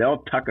 they'll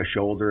tuck a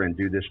shoulder and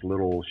do this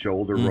little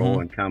shoulder roll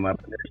and come up.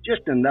 And there's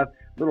just enough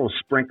little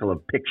sprinkle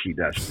of pixie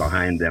dust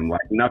behind them,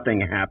 like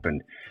nothing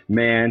happened.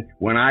 Man,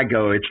 when I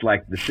go, it's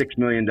like the $6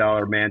 Million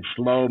Man,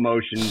 slow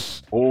motion,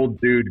 old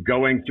dude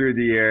going through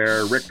the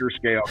air, Richter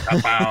scale,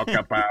 kapow,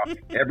 kapow.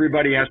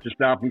 Everybody has to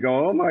stop and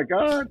go, oh my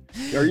God,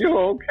 are you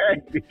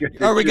okay? Because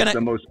it's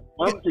the most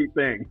clumsy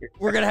thing.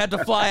 We're going to have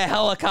to fly a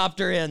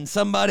helicopter in.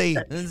 Somebody,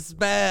 this is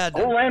bad.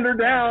 Olander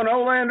down,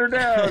 Olander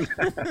down.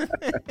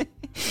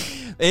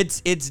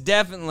 It's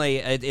definitely,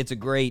 it's a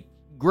great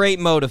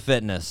mode of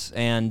fitness.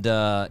 And,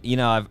 you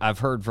know, I've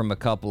heard from a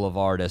couple of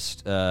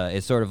artists,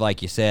 it's sort of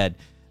like you said,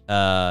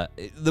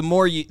 the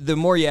more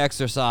you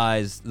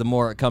exercise, the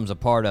more it comes a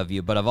part of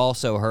you. But I've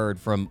also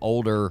heard from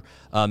older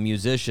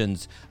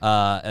musicians,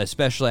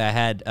 especially I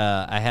had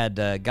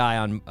a guy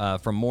on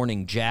from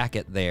Morning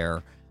Jacket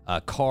there,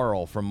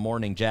 Carl from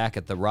Morning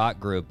Jacket, the rock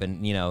group,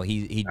 and you know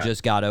he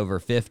just got over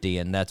 50,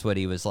 and that's what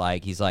he was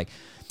like. He's like,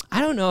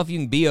 I don't know if you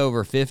can be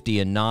over 50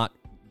 and not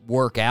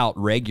work out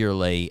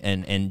regularly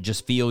and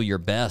just feel your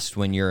best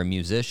when you're a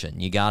musician.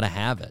 You got to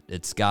have it.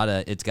 It's got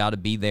to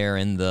be there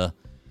in the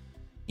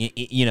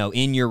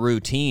in your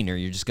routine, or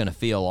you're just going to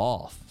feel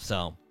off.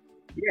 So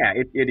yeah,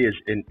 it is.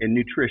 In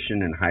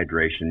nutrition and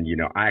hydration, you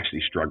know, I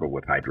actually struggle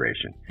with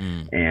hydration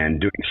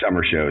and doing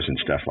summer shows and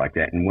stuff like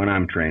that. And when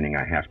I'm training,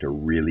 I have to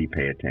really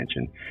pay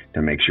attention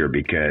to make sure,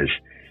 because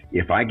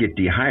if I get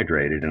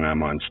dehydrated and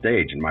I'm on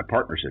stage, and my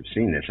partners have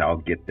seen this, I'll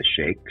get the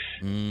shakes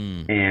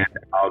and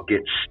I'll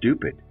get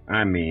stupid.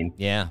 I mean,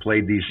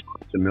 played these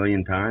songs a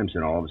million times,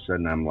 and all of a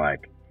sudden I'm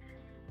like,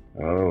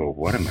 oh,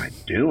 what am I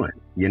doing?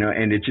 You know,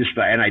 and it's just,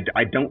 and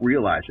I don't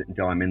realize it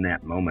until I'm in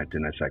that moment,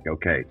 and it's like,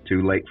 okay,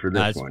 too late for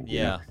this one.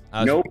 Yeah.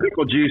 No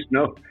pickle juice,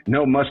 no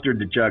mustard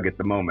to chug at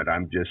the moment.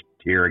 I'm just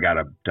here. I got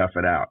to tough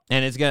it out.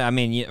 And it's gonna, I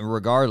mean,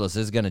 regardless,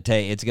 it's gonna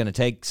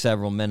take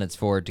several minutes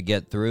for it to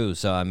get through.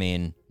 So I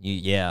mean,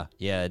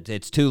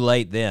 it's too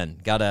late then.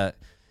 Gotta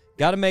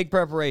make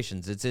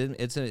preparations.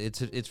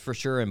 It's for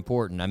sure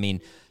important. I mean,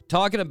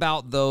 talking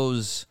about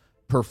those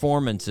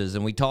performances,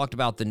 and we talked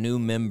about the new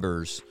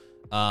members.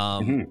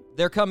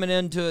 They're coming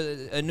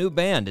into a new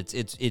band.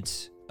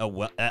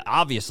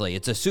 Obviously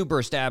it's a super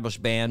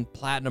established band,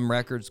 platinum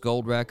records,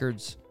 gold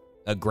records,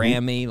 a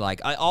Grammy,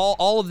 like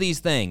all of these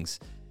things.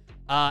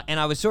 And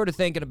I was sort of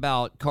thinking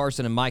about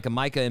Carson and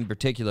Micah in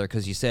particular,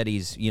 because you said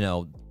he's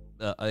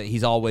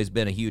always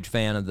been a huge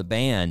fan of the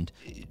band.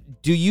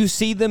 Do you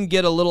see them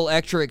get a little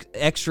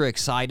extra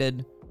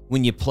excited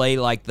when you play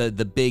like the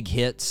big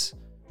hits?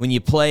 When you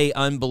play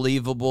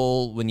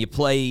Unbelievable, when you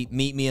play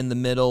Meet Me in the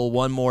Middle,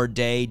 One More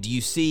Day, do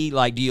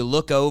you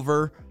look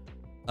over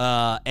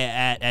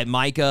at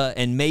Micah,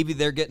 and maybe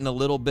they're getting a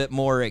little bit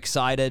more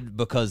excited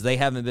because they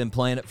haven't been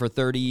playing it for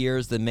 30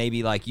 years than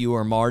maybe like you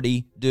or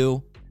Marty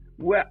do?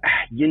 Well,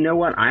 you know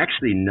what? I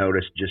actually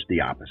noticed just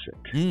the opposite.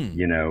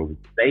 You know,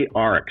 they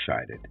are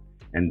excited,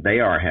 and they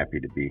are happy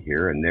to be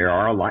here, and they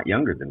are a lot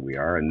younger than we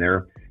are, and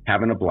they're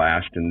having a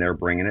blast, and they're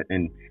bringing it.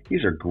 And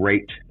these are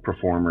great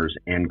performers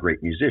and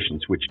great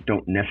musicians, which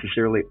don't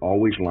necessarily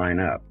always line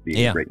up,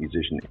 being a great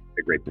musician and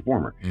a great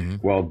performer.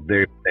 Well,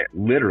 they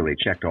literally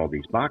checked all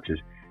these boxes.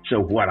 So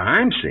what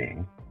I'm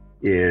seeing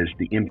is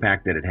the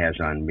impact that it has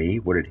on me,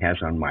 what it has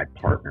on my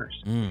partners.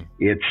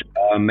 It's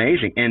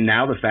amazing. And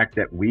now the fact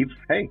that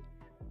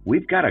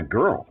we've got a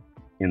girl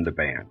in the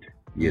band,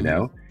 you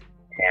know,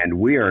 and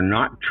we are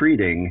not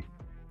treating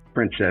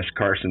Princess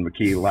Carson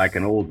McKee like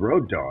an old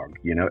road dog.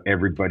 You know,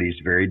 everybody's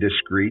very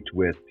discreet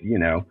with, you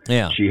know,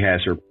 she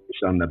has her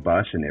place on the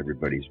bus, and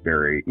everybody's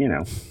very, you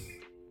know,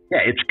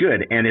 it's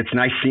good. And it's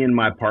nice seeing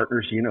my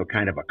partners, you know,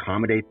 kind of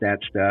accommodate that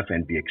stuff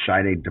and be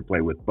excited to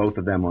play with both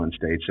of them on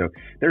stage. So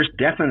there's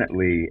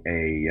definitely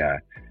a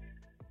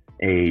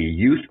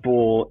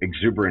youthful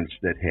exuberance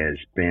that has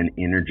been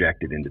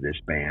interjected into this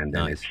band.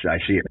 And I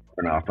see it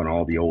ripping off on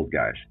all the old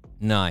guys.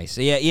 Nice.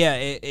 Yeah.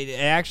 It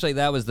actually,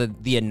 that was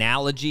the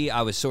analogy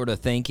I was sort of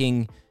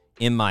thinking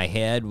in my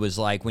head, was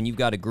like when you've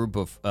got a group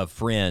of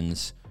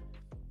friends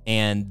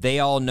and they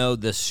all know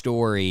the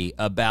story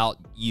about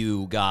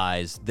you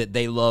guys that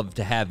they love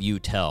to have you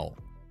tell.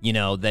 You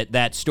know,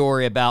 that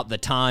story about the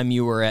time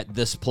you were at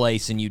this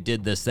place and you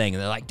did this thing.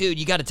 And they're like, dude,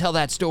 you got to tell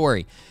that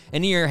story.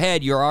 And in your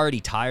head, you're already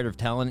tired of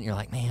telling it. You're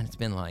like, man, it's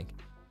been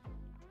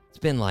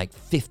like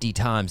 50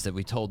 times that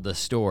we told this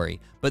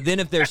story. But then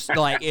if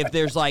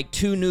there's like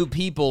two new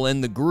people in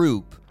the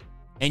group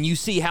and you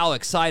see how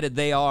excited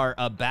they are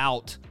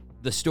about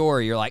the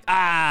story, you're like,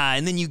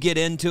 and then you get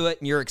into it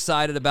and you're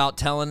excited about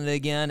telling it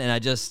again.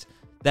 And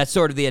that's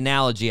sort of the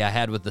analogy I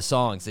had with the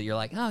songs, that you're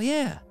like, oh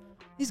yeah,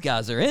 these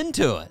guys are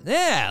into it.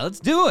 Yeah, let's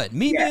do it.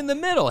 Meet me in the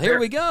middle. Here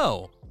we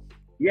go.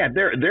 Yeah,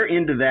 they're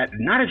into that,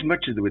 not as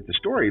much as with the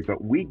story,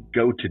 but we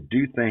go to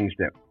do things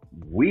that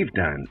we've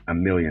done a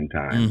million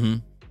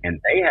times and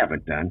they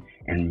haven't done.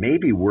 And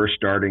maybe we're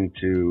starting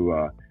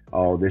to,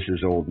 this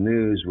is old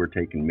news. We're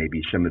taking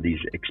maybe some of these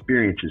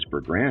experiences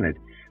for granted.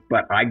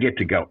 But I get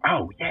to go,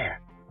 oh, yeah,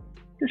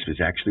 this was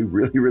actually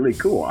really, really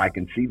cool. I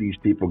can see these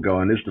people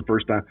going, this is the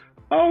first time.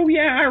 Oh,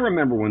 yeah, I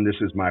remember when this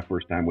was my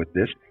first time with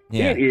this.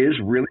 Yeah.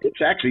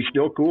 It's actually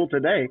still cool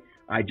today.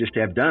 I just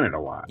have done it a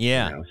lot.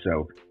 Yeah. You know?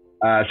 So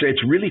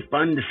it's really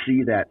fun to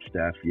see that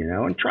stuff, you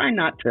know, and try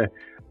not to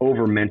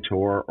over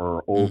mentor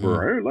or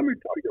hey, let me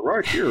tell you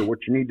right here what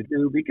you need to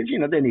do, because, you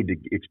know, they need to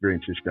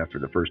experience this stuff for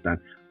the first time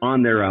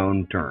on their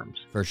own terms.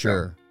 For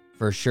sure.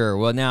 For sure.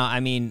 Well, now, I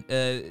mean,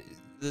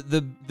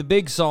 the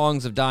big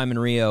songs of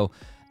Diamond Rio,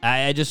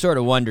 I just sort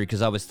of wondered,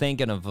 because I was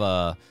thinking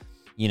of,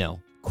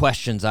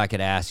 questions I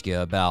could ask you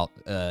about,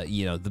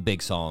 the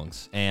big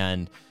songs.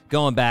 And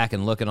going back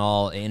and looking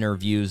all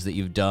interviews that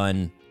you've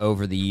done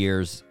over the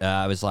years,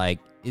 I was like,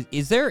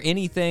 is there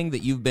anything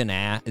that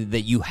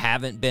that you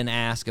haven't been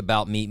asked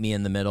about Meet Me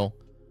in the Middle?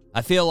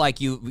 I feel like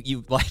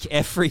you like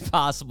every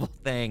possible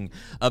thing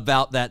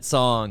about that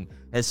song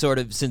has sort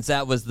of, since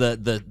that was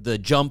the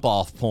jump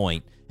off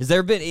point. Has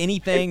there been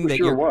anything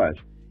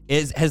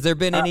has there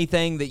been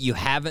anything that you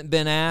haven't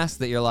been asked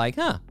that you're like,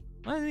 why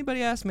didn't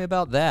anybody ask me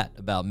about that,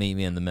 about Meet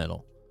Me in the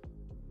Middle?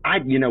 I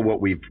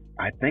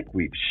think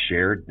we've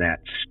shared that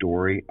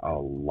story a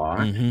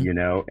lot, you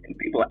know, and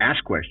people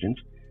ask questions,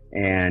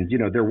 and, you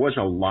know, there was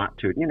a lot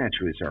to it. You know,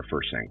 naturally, it's our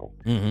first single,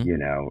 you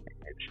know,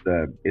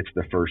 it's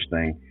the first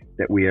thing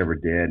that we ever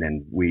did.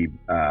 And we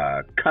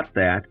cut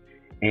that.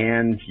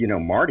 And, you know,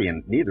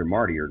 neither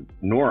Marty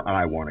nor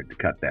I wanted to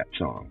cut that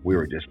song. We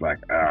were just like,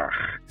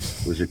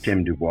 it was a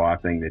Tim Dubois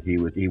thing that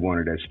he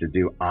wanted us to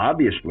do.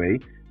 Obviously,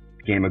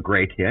 became a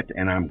great hit,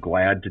 and I'm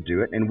glad to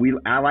do it. And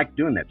I like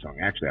doing that song.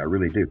 Actually, I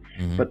really do.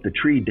 But the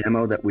Tree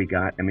demo that we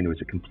got, I mean, it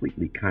was a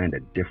completely kind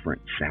of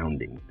different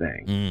sounding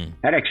thing.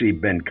 Had actually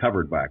been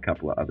covered by a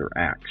couple of other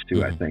acts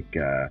too. I think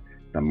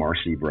the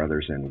Marcy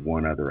Brothers and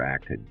one other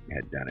act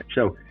had done it.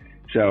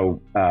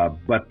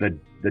 But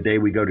the day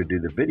we go to do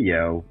the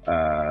video,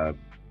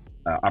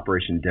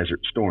 Operation Desert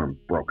Storm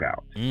broke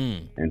out.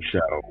 And so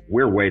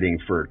we're waiting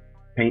for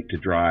paint to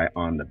dry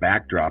on the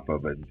backdrop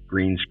of a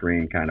green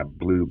screen kind of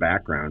blue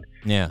background.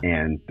 Yeah.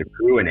 And the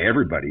crew and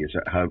everybody is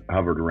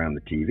hovered around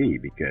the TV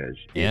because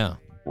it's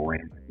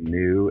brand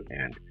new.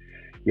 And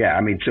yeah,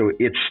 I mean, so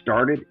it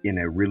started in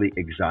a really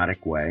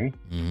exotic way.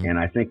 And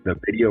I think the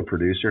video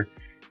producer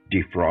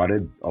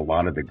defrauded a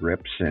lot of the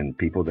grips and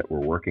people that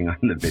were working on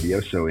the video.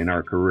 So in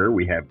our career,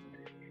 we have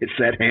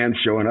set hands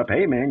showing up.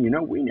 Hey man, you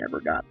know, we never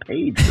got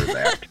paid for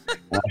that. And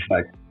I was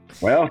like,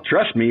 well,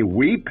 trust me,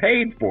 we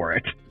paid for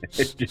it.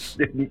 It just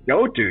didn't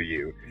go to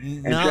you.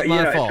 Not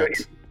my fault.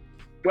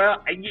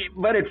 But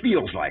it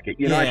feels like it.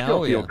 You know, I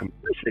still feel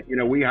complicit. You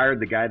know, we hired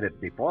the guy that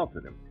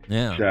defaulted him.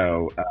 Yeah.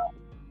 So,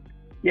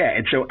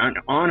 and so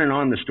on and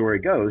on the story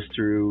goes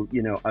through,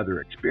 you know,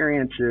 other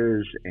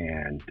experiences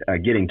and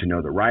getting to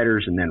know the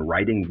writers, and then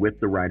writing with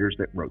the writers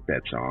that wrote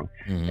that song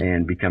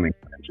and becoming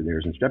friends of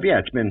theirs and stuff. Yeah,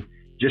 it's been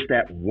just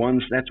that's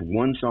one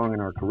song in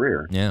our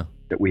career. Yeah.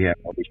 That we have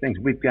all these things.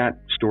 We've got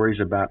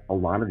stories about a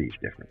lot of these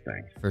different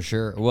things. For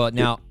sure. Well,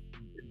 now,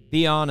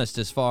 be honest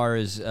as far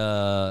as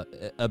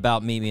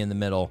about Meet Me in the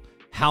Middle.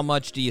 How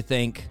much do you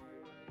think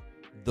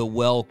the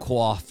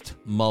well-coiffed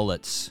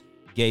mullets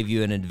gave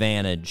you an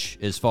advantage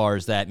as far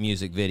as that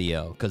music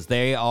video? Because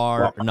they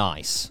are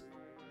nice.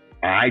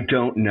 I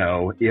don't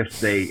know if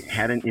they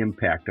had an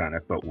impact on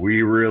it, but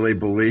we really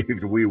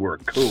believed we were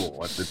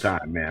cool at the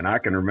time, man. I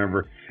can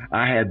remember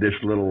I had this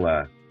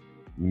little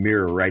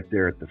mirror right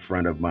there at the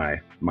front of my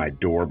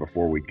door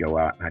before we'd go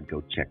out. I'd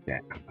go check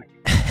that. I'm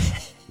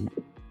like,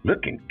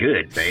 looking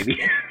good, baby.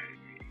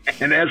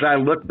 And as I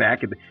look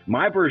back at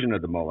my version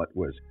of the mullet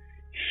was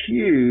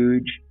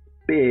huge,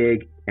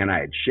 big, and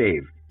I had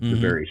shaved the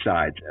very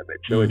sides of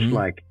it. So it's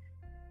like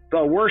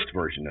the worst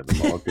version of the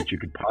mullet that you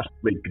could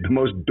possibly, the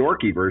most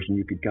dorky version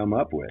you could come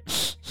up with.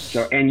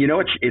 So, and you know,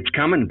 it's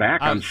coming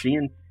back. I'm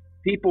seeing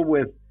people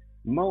with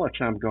mullets.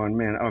 I'm going,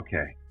 man,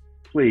 okay.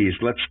 please,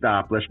 let's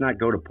stop. Let's not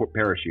go to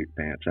parachute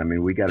pants. I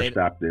mean, we got to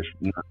stop this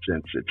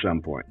nonsense at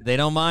some point. They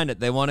don't mind it.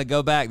 They want to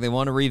go back. They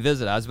want to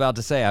revisit. I was about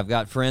to say, I've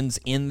got friends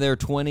in their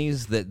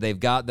 20s that they've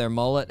got their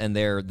mullet, and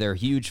they're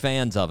huge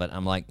fans of it.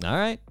 I'm like, all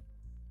right.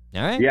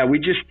 Yeah, we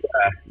just,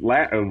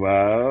 I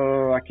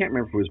can't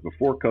remember if it was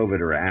before COVID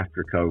or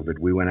after COVID,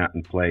 we went out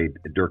and played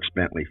the Dierks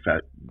Bentley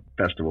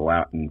Festival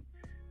out in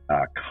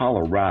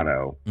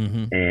Colorado,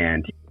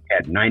 and he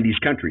had 90s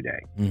Country Day,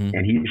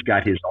 and he's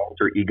got his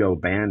alter ego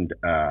band,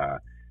 I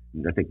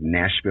think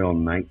Nashville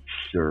Nights,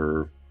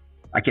 or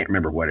I can't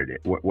remember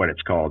what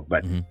it's called,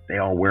 but they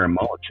all wear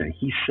mullets, and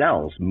he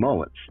sells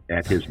mullets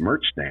at his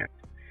merch stand.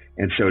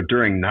 And so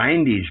during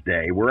 90s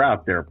Day, we're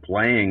out there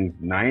playing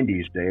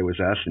 90s Day. It was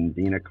us and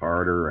Dina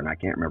Carter, and I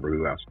can't remember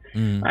who else.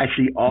 I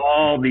see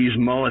all these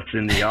mullets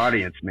in the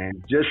audience,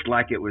 man, just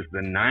like it was the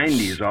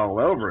 90s all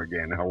over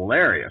again.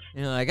 Hilarious.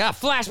 You know, I got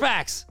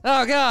flashbacks.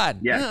 Oh, God.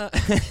 Yeah.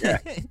 Yeah.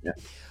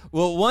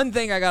 Well, one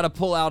thing I got to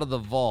pull out of the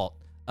vault,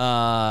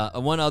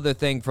 one other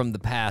thing from the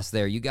past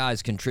there, you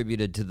guys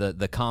contributed to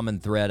the Common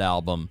Thread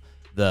album,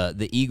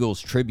 the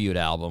Eagles tribute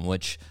album,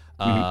 which...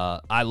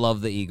 I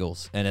love the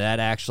Eagles, and that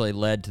actually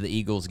led to the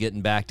Eagles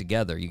getting back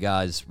together. You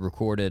guys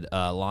recorded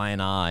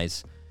Lion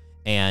Eyes,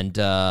 and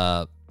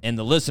the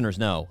listeners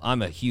know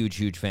I'm a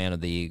huge fan of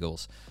the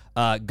Eagles.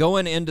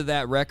 Going into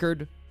that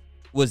record,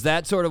 was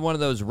that sort of one of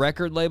those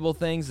record label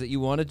things that you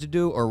wanted to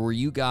do, or were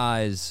you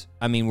guys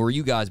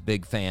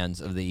big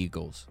fans of the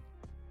Eagles?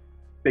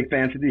 Big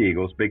fans of the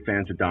Eagles, big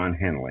fans of Don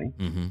Henley.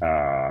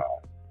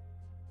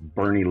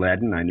 Bernie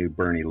Ledden, I knew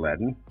Bernie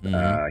Ledden.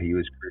 He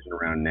was cruising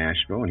around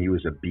Nashville, and he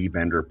was a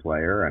B-Bender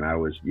player, and I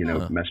was,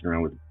 messing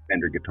around with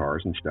Bender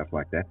guitars and stuff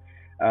like that.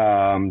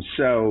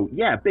 So,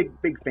 yeah,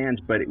 big fans,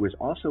 but it was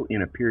also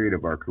in a period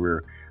of our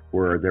career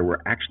where there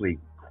were actually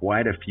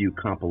quite a few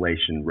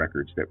compilation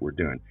records that we're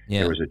doing.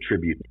 Yeah. There was a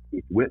tribute to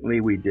Keith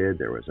Whitley we did.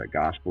 There was a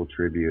gospel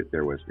tribute.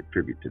 There was the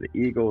tribute to the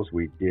Eagles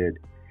we did.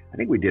 I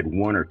think we did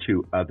one or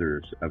two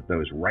others of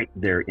those right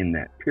there in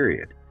that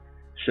period.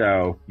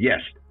 So,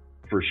 yes,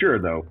 for sure,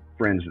 though,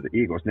 friends of the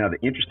Eagles. Now, the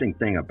interesting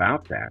thing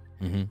about that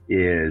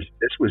is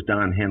this was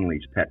Don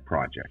Henley's pet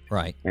project.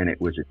 Right. And it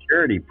was a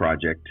charity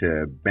project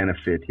to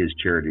benefit his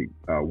charity,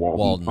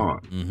 Walden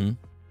Pond.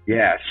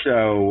 Yeah,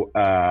 so,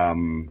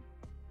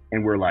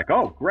 and we're like,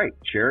 oh, great,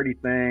 charity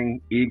thing,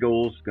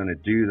 Eagles, going to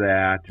do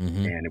that,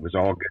 and it was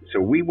all good. So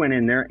we went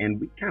in there, and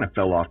we kind of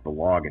fell off the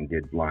log and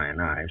did Lion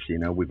Eyes.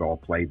 We've all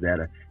played that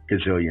a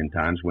gazillion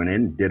times, went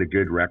in, did a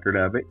good record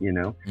of it,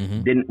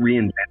 didn't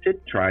reinvent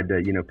it, tried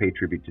to, pay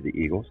tribute to the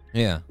Eagles.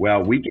 Yeah.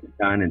 Well, we get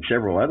done, and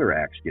several other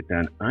acts get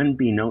done.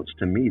 Unbeknownst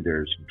to me,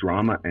 there's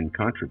drama and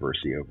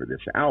controversy over this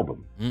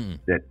album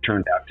that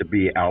turned out to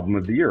be Album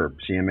of the Year,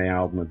 CMA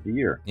Album of the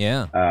Year.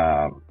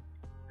 Yeah.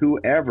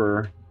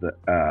 Whoever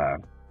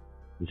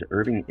is it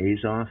Irving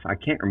Azoff? I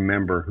can't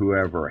remember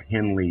whoever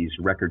Henley's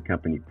record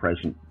company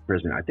president.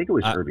 I think it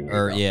was Irving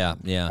Azoff.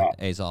 Yeah.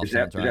 Azoff. Is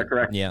that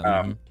correct?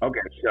 Yeah. Okay,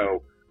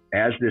 so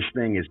as this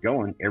thing is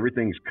going,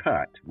 everything's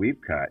cut. We've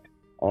cut.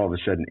 All of a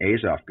sudden,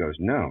 Azoff goes,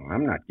 "No,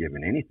 I'm not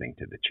giving anything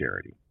to the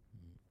charity."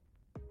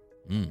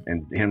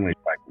 And Henley's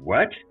like,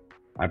 "What?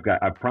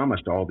 I've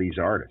promised all these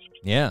artists."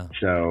 Yeah.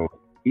 So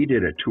he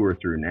did a tour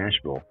through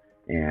Nashville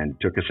and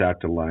took us out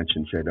to lunch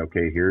and said,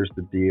 okay, here's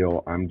the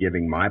deal. I'm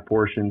giving my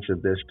portions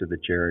of this to the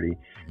charity.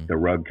 The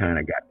rug kind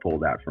of got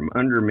pulled out from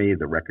under me.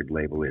 The record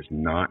label is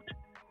not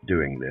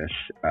doing this,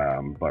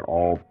 but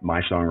all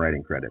my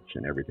songwriting credits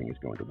and everything is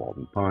going to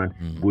Walden Pond.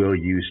 Will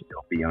you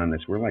still be on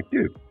this? We're like,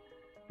 dude,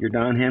 you're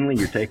Don Henley.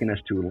 You're taking us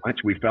to lunch.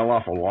 We fell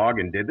off a log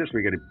and did this.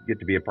 We got to get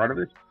to be a part of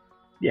this.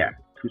 Yeah,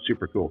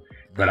 super cool.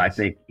 But I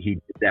think he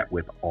did that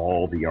with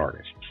all the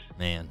artists.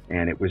 Man.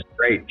 And it was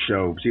great.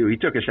 So he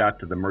took us out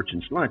to the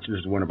Merchant's Lunch. This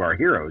is one of our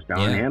heroes,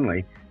 Don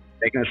Henley,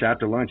 taking us out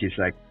to lunch. He's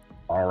like,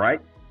 all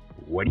right,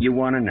 what do you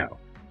want to know?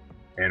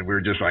 And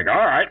we're just like,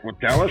 all right, well,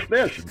 tell us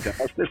this and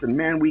tell us this. And,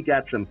 man, we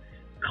got some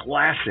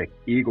classic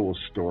Eagles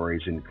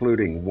stories,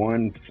 including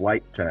one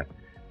flight to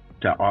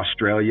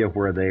Australia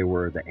where they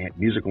were the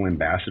musical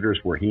ambassadors,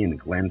 where he and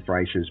Glenn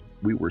Frices,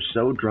 we were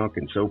so drunk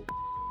and so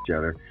each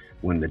other.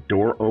 When the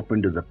door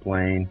opened to the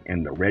plane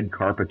and the red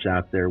carpet's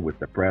out there with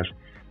the press,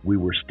 we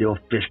were still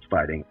fist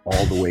fighting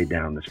all the way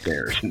down the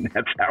stairs. And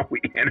that's how we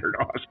entered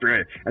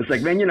Australia. I was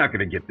like, man, you're not going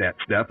to get that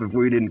stuff if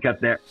we didn't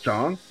cut that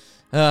song.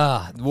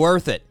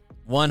 Worth it.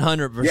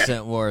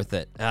 100% worth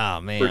it.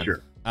 Oh, man. For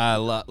sure. I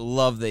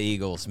love the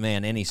Eagles.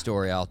 Man, any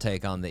story I'll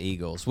take on the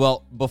Eagles.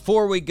 Well,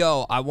 before we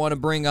go, I want to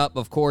bring up,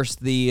 of course,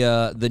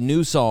 the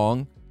new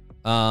song.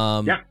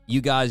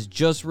 You guys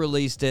just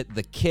released it,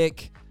 The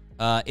Kick.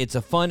 It's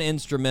a fun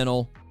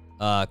instrumental.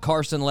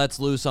 Carson lets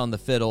loose on the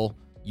fiddle.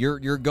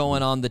 You're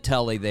going on the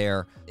telly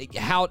there.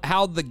 How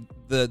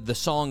the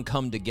song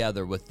come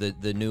together with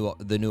the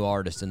new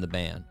artist in the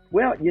band?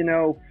 Well,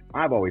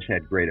 I've always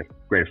had great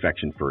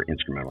affection for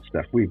instrumental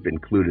stuff. We've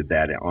included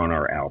that on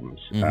our albums.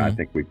 I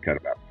think we've cut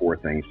about 4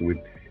 things, and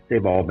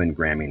they've all been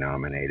Grammy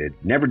nominated.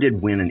 Never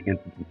did win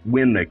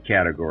the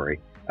category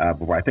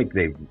before. I think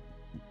they've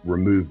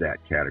removed that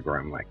category.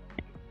 I'm like,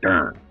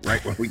 darn,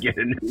 right when we get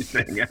a new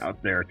thing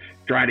out there,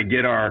 try to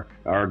get our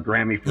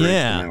Grammy for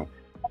instrumental.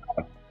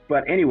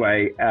 But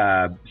anyway,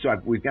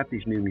 we've got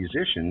these new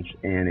musicians,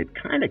 and it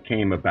kind of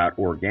came about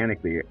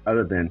organically,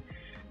 other than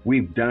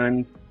we've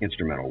done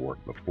instrumental work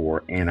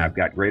before, and I've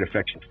got great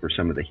affection for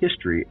some of the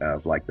history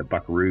of, like, the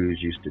Buckaroos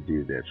used to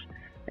do this,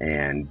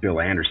 and Bill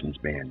Anderson's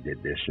band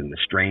did this, and the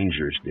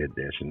Strangers did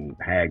this, and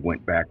Hag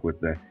went back with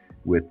the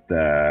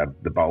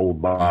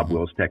old Bob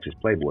Wills Texas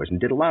Playboys and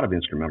did a lot of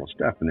instrumental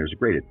stuff, and there's a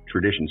great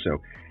tradition. So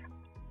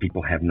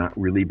people have not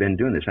really been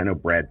doing this. I know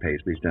Brad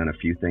Paisley's done a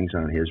few things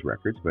on his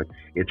records, but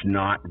it's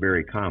not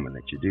very common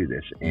that you do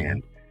this.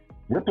 And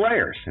we're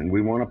players, and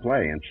we want to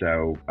play. And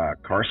so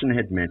Carson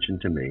had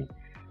mentioned to me,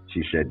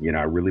 she said,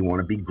 I really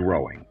want to be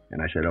growing.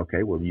 And I said,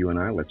 okay, well, you and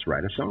I, let's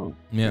write a song.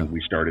 Yeah. And we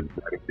started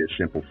writing this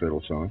simple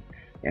fiddle song.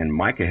 And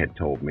Micah had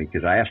told me,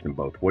 because I asked them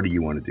both, what do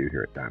you want to do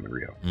here at Diamond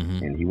Rio?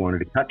 And he wanted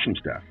to cut some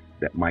stuff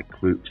that Mike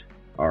Klute,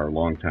 our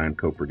longtime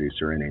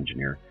co-producer and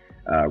engineer,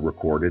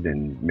 recorded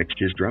and mixed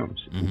his drums.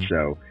 And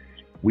so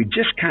we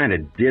just kind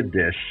of did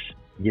this,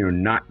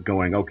 not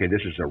going, okay,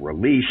 this is a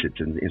release,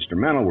 it's an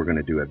instrumental, we're going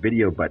to do a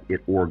video, but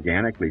it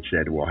organically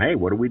said, well, hey,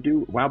 what do we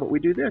do? How about we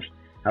do this?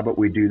 How about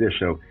we do this?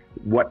 So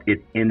what it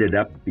ended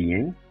up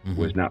being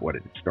was not what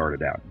it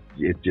started out.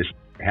 It just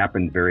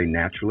happened very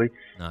naturally.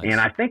 Nice. And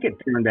I think it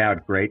turned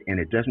out great, and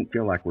it doesn't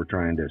feel like we're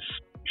trying to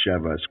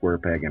shove a square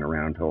peg in a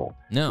round hole.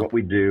 No. What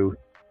we do,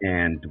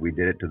 and we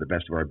did it to the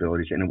best of our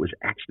abilities, and it was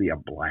actually a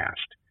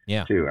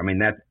blast, too. I mean,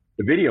 the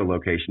video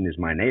location is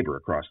my neighbor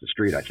across the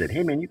street. I said,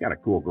 hey, man, you got a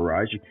cool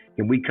garage.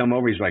 Can we come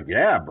over? He's like,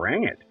 yeah,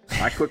 bring it.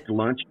 I cooked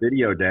lunch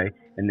video day.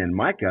 And then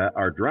Micah,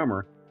 our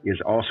drummer, is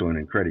also an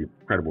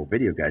incredible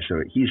video guy.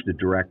 So he's the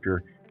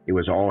director. It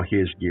was all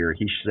his gear.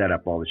 He set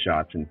up all the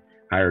shots and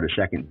hired a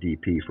second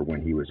DP for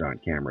when he was on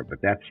camera. But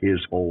that's his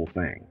whole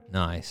thing.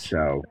 Nice.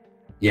 So,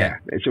 yeah.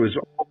 So it was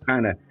all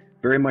kind of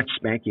very much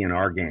Spanky and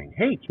our gang.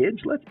 Hey, kids,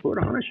 let's put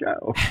on a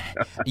show.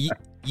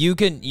 you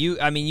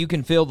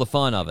can feel the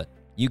fun of it.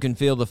 You can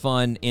feel the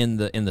fun in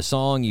the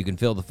song. You can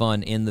feel the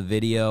fun in the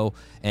video,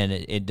 and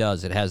it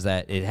does. It has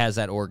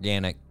that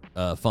organic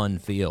fun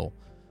feel.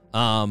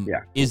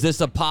 Is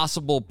this a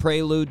possible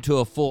prelude to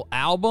a full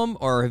album,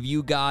 or have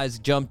you guys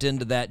jumped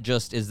into that?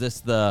 Is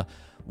this the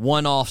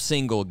one-off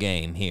single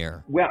game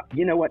here? Well,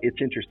 you know what?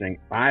 It's interesting.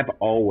 I've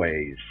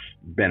always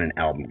been an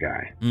album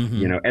guy.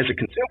 As a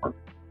consumer,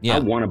 I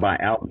want to buy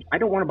albums. I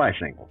don't want to buy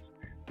singles.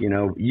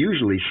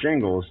 Usually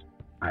singles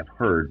I've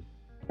heard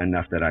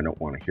enough that I don't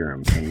want to hear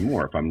them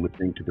anymore. If I'm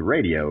listening to the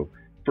radio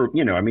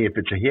if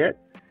it's a hit,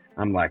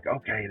 I'm like,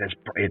 okay,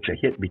 it's a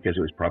hit because it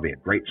was probably a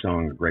great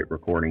song, a great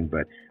recording,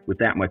 but with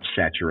that much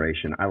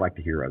saturation, I like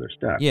to hear other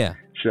stuff. Yeah.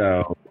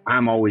 So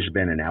I'm always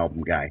been an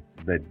album guy.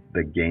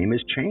 The game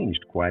has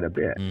changed quite a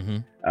bit.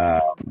 And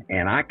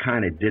I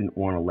kind of didn't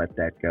want to let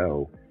that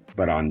go.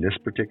 But on this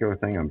particular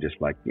thing, I'm just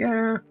like,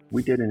 yeah,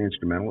 we did an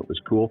instrumental. It was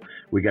cool.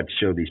 We got to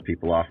show these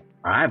people off.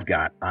 I've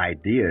got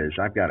ideas.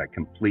 I've got a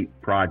complete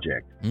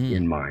project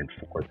in mind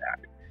for that.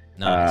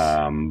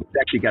 Nice. It's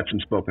actually got some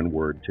spoken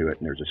word to it,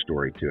 and there's a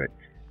story to it.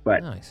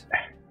 But nice.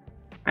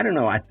 I don't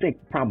know. I think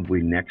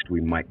probably next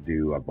we might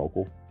do a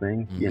vocal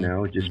thing,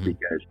 just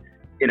because,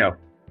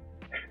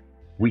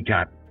 we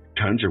got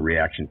tons of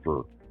reaction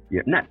for,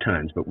 not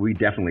tons, but we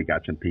definitely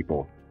got some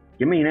people,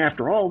 you mean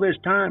after all this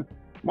time,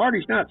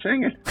 Marty's not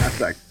singing? I was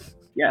like,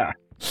 yeah,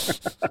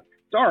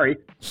 sorry.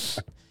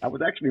 I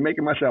was actually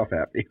making myself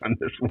happy on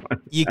this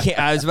one. You can't.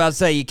 I was about to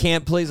say you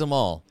can't please them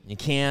all. You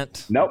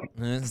can't. Nope.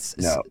 No.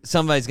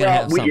 Somebody's gonna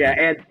have something.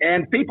 Yeah,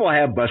 and people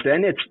have busted,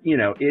 and it's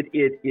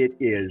it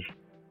is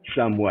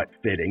somewhat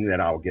fitting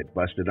that I'll get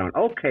busted on.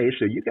 Okay,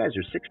 so you guys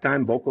are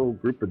 6-time vocal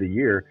group of the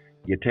year.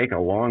 You take a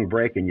long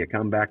break and you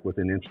come back with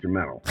an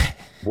instrumental.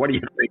 What are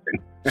you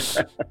thinking?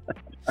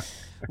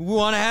 We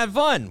want to have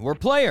fun. We're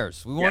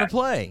players. We want to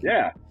play.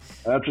 Yeah,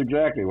 that's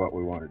exactly what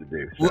we wanted to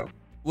do. So.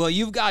 Well,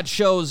 you've got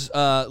shows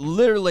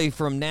literally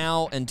from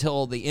now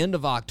until the end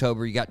of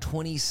October. You got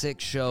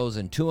 26 shows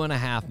in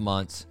 2.5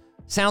 months.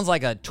 Sounds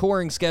like a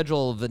touring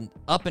schedule of an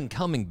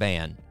up-and-coming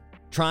band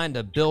trying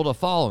to build a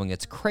following.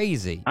 It's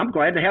crazy. I'm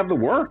glad to have the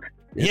work.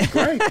 It's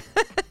great.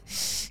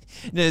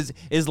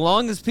 As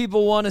long as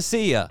people want to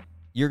see you,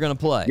 you're going to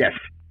play.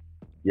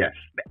 Yes.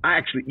 I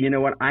actually, you know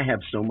what? I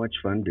have so much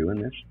fun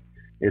doing this.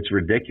 It's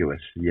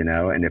ridiculous,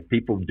 and if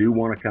people do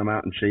want to come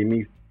out and see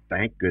me,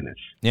 thank goodness.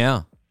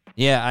 Yeah.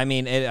 Yeah, I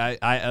mean,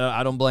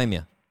 I don't blame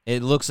you.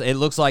 It looks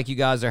like you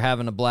guys are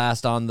having a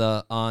blast on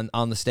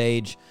the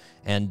stage,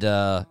 and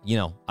I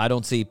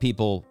don't see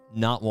people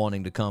not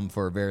wanting to come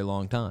for a very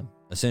long time,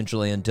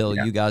 essentially until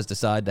you guys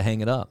decide to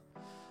hang it up.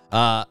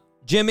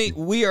 Jimmy,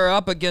 we are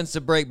up against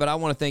a break, but I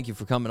want to thank you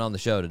for coming on the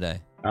show today.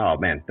 Oh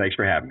man, thanks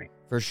for having me.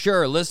 For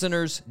sure,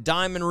 listeners,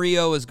 Diamond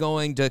Rio is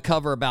going to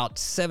cover about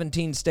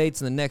 17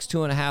 states in the next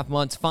 2.5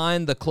 months.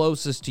 Find the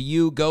closest to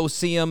you, go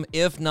see them.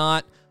 If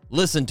not,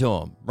 listen to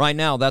them. Right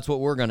now, that's what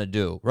we're going to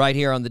do. Right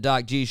here on the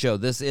Doc G Show.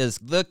 This is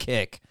The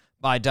Kick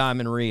by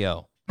Diamond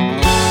Rio.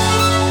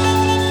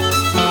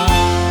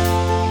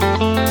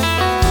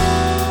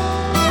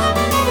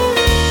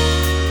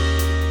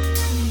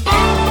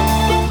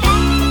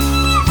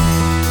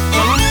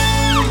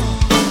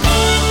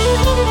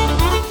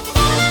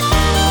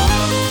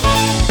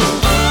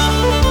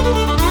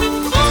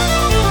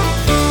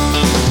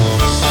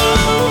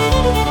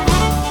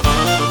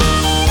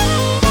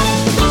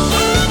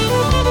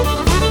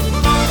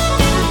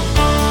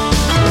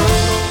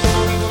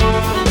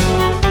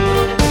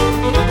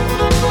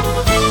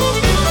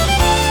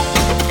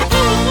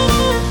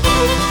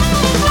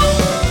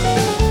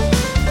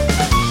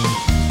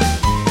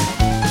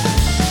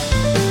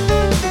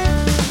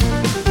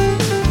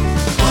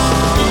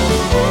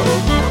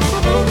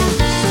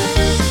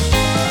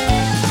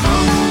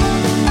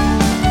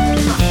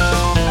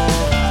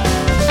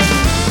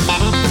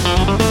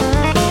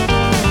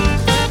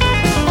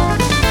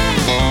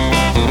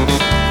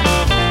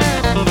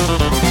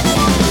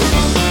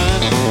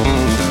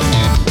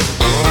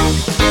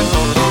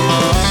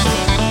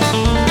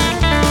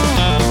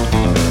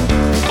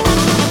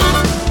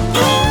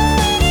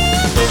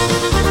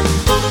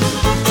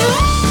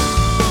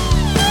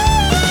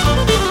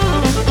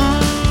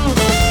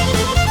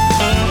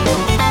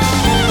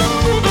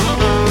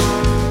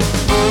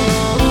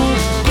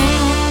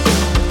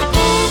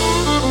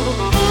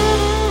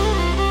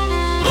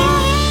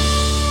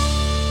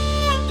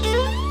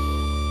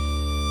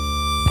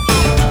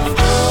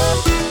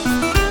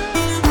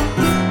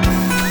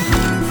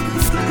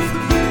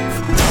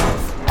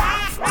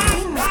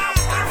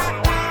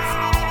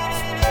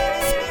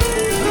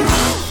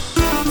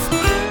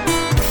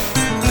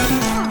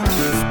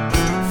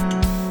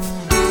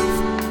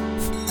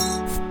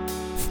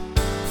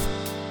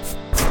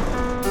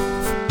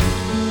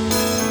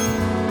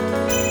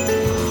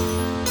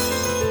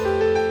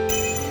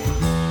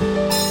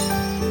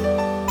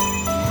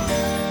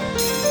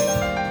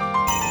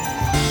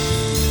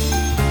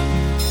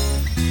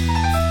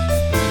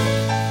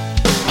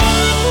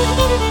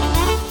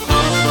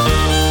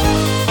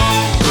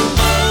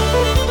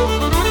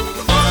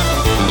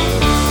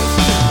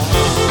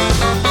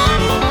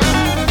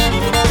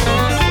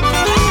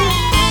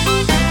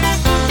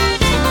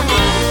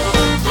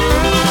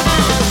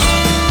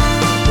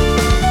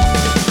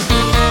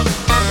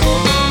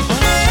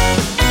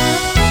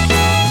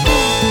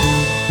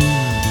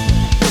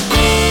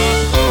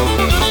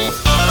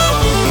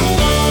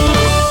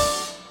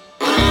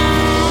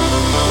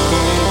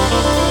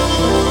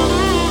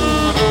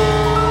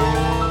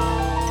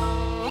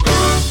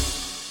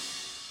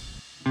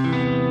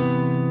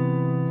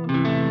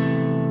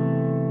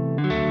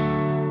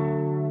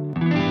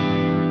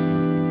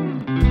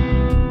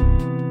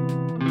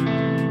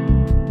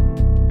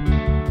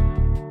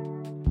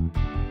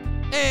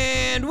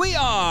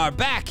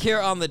 here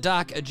on the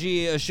Doc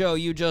G show.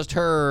 You just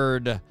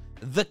heard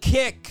The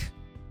Kick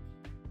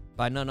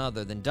by none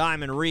other than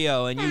Diamond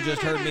Rio, and you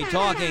just heard me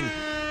talking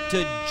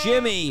to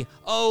Jimmy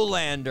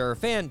Olander.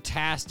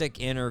 Fantastic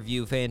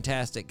interview,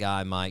 fantastic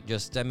guy, Mike.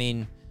 Just, I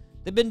mean,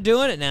 they've been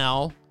doing it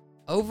now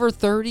over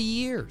 30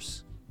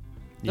 years.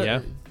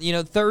 Yeah.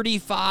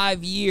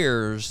 35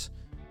 years.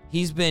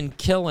 He's been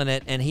killing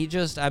it, and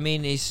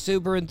he's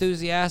super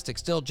enthusiastic,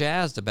 still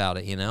jazzed about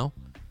it,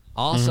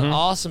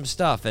 Awesome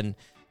stuff. And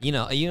you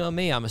know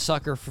me, I'm a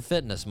sucker for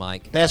fitness,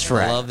 Mike. That's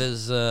right.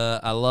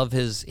 I love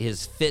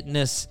his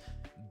fitness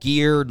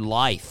geared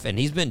life, and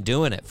he's been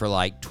doing it for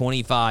like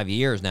 25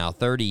 years now,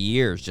 30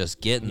 years,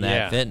 just getting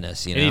that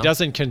fitness, And he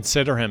doesn't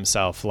consider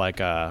himself like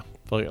a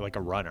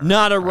runner.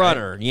 Not a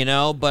runner,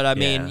 but I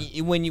mean,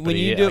 when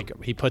you do,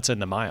 he puts in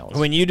the miles.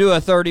 When you do a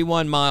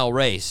 31-mile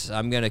race,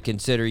 I'm going to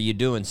consider you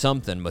doing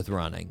something with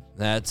running.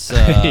 That's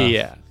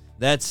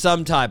that's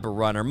some type of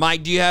runner.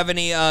 Mike, do you have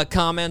any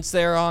comments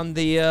there on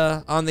the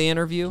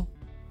interview?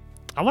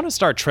 I want to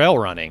start trail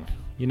running.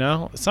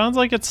 It sounds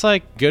like it's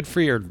like good for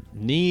your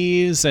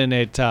knees, and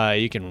it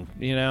you can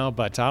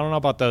but I don't know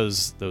about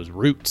those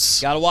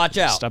roots. Gotta watch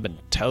out. Stubborn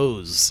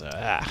toes.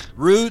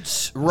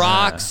 Roots,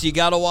 rocks. You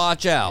gotta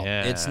watch out.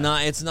 Yeah. It's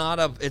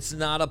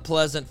not a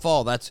pleasant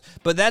fall. That's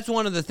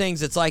one of the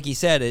things. It's like he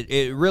said.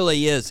 It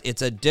really is.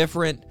 It's a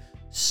different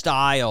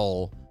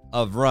style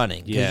of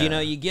running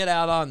because you get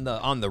out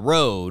on the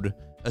road,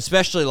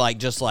 especially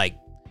just like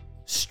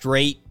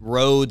straight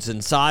roads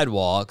and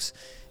sidewalks.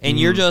 And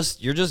you're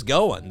just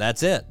going.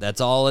 That's it.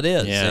 That's all it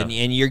is. Yeah.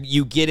 And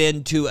you get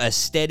into a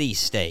steady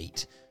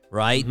state,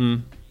 right?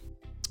 Mm-hmm.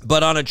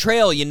 But on a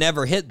trail, you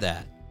never hit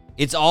that.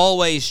 It's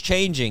always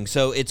changing,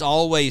 so it's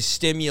always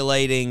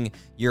stimulating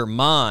your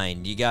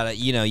mind. You gotta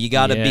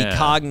be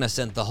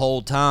cognizant the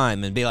whole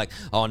time and be like,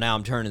 oh, now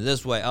I'm turning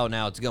this way. Oh,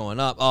 now it's going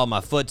up. Oh, my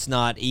foot's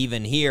not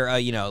even here.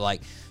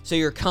 So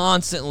you're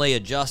constantly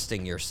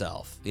adjusting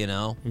yourself.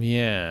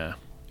 Yeah,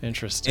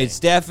 interesting. It's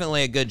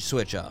definitely a good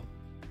switch up.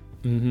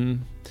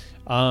 Mm-hmm.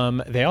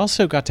 They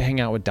also got to hang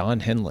out with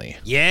Don Henley.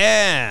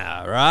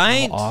 Yeah,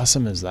 right? How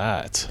awesome is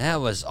that?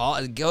 That was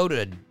go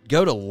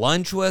to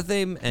lunch with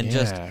him and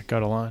go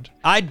to lunch.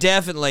 I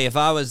definitely, if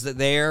I was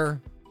there,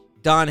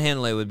 Don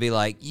Henley would be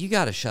like, you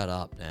got to shut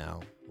up now.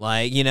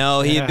 Like,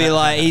 he'd be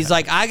like, he's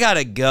like, I got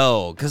to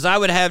go. Because I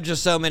would have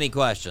just so many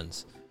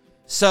questions.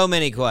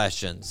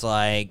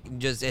 Like,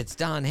 it's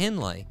Don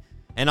Henley.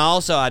 And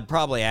also, I'd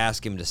probably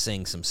ask him to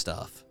sing some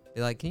stuff.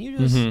 Be like, can you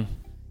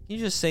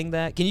just sing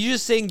that? Can you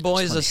just sing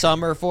Boys of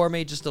Summer for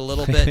me just a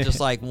little bit? Just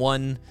like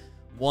one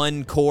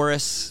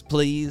chorus,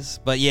 please?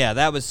 But yeah,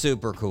 that was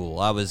super cool.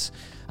 I was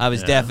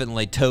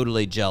definitely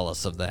totally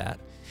jealous of that.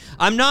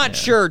 I'm not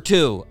sure,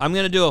 too. I'm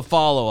going to do a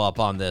follow-up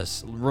on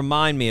this.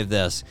 Remind me of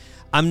this.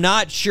 I'm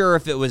not sure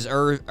if it was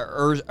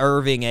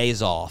Irving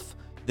Azoff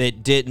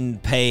that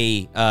didn't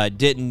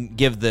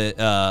give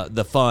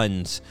the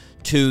funds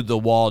to the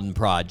Walden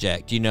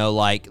Project,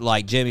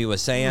 like Jimmy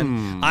was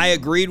saying. I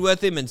agreed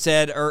with him and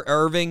said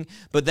Irving,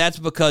 but that's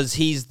because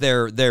he's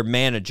their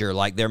manager,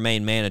 like their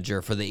main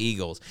manager for the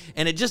Eagles.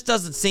 And it just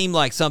doesn't seem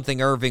like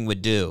something Irving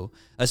would do,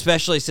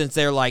 especially since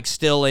they're like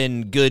still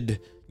in good,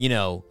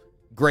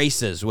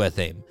 graces with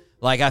him.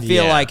 Like, I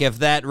feel like if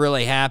that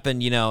really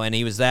happened, and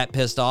he was that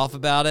pissed off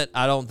about it,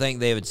 I don't think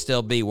they would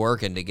still be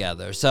working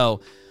together. So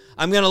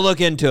I'm going to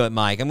look into it,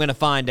 Mike. I'm going to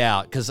find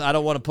out because I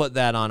don't want to put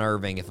that on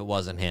Irving if it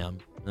wasn't him.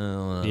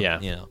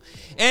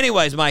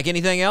 Anyways, Mike,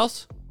 anything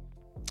else?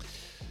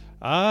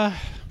 No.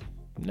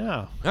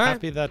 All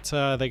Happy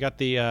that they got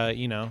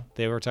the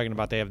they were talking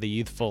about they have the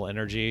youthful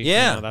energy.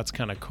 Yeah, that's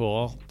kind of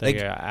cool.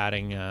 They're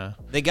adding.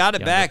 They got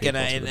it back, and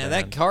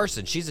that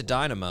Carson, she's a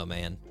dynamo,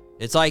 man.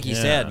 It's like he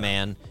said,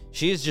 man.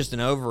 She is just an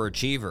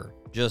overachiever.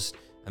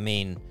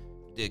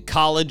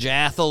 College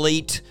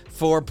athlete,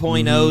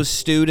 4.0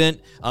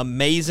 student,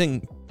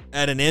 amazing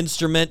at an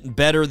instrument,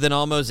 better than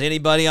almost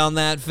anybody on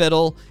that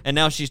fiddle, and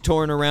now she's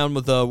touring around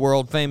with a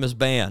world-famous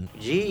band.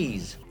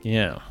 Jeez.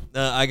 Yeah.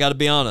 I got to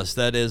be honest,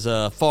 that is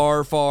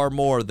far, far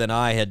more than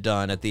I had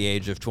done at the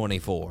age of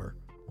 24.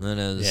 That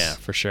is, yeah,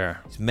 for sure.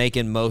 It's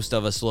making most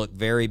of us look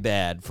very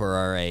bad for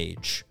our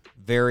age.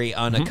 Very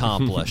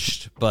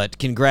unaccomplished, but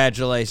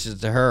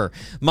congratulations to her.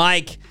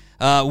 Mike,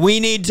 we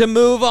need to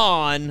move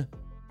on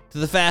to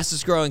the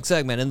fastest-growing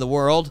segment in the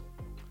world.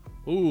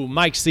 Ooh,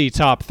 Mike C.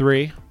 Top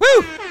 3.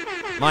 Woo!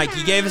 Mike,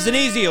 you gave us an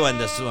easy one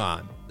this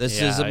time.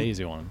 This is an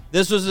easy one.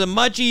 This was a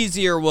much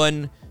easier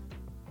one.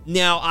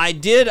 Now,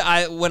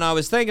 when I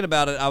was thinking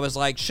about it, I was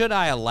like, should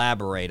I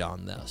elaborate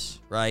on this,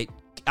 right?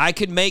 I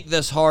could make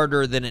this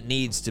harder than it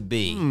needs to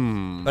be,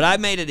 but I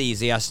made it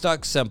easy. I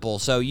stuck simple.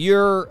 So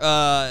your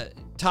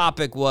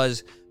topic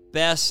was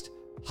best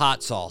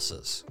hot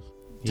sauces.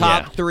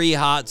 Top 3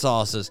 hot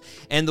sauces.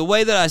 And the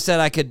way that I said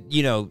I could,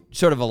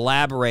 sort of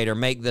elaborate or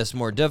make this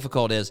more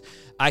difficult is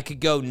I could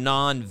go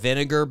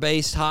non-vinegar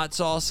based hot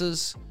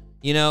sauces,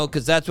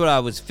 because that's what I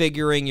was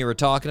figuring you were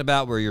talking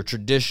about, were your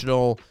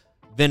traditional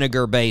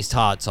vinegar based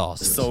hot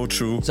sauces. So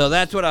true. So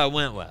that's what I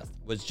went with,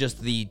 was just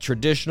the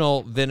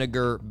traditional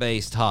vinegar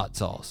based hot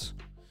sauce.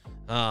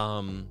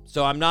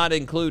 So I'm not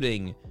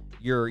including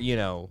your,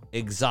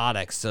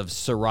 exotics of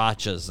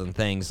srirachas and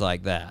things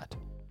like that.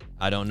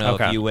 I don't know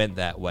if you went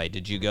that way.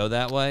 Did you go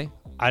that way?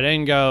 I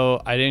didn't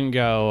go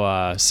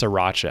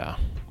sriracha.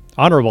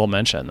 Honorable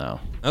mention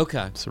though.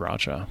 Okay.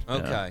 Sriracha.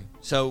 Okay. Yeah.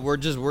 So we're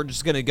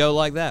just gonna go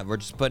like that. We're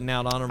just putting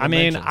out honorable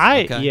mentions.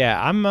 I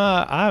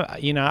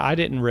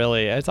didn't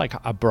really. It's like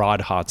a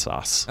broad hot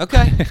sauce.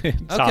 Okay.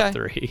 Top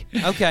 3.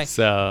 Okay.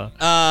 So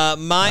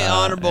my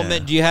honorable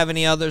mention. Do you have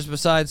any others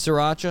besides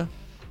sriracha?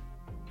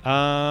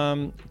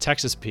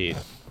 Texas Pete.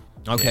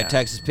 Okay, Yeah.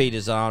 Texas Pete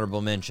is an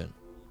honorable mention.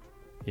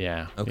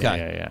 Yeah.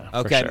 Okay. Yeah.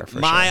 Okay. For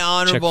my sure.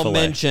 honorable Chick-fil-A.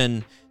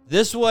 mention.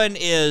 This one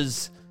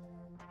is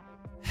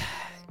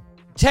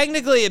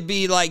technically it'd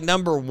be like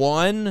number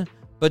 1,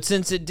 but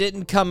since it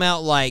didn't come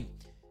out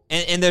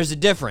and there's a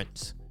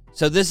difference.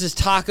 So this is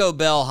Taco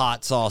Bell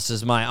hot sauce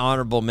is my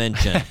honorable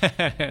mention.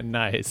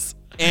 Nice.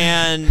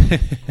 And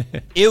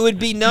it would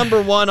be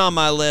number 1 on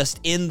my list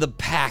in the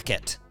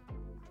packet.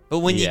 But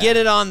when you get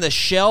it on the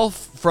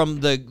shelf from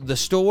the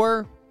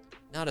store,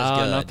 not as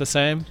good. Not the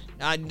same?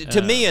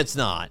 To me, it's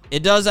not.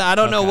 It does. I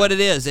don't know what it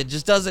is. It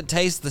just doesn't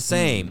taste the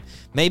same.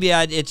 Maybe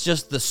it's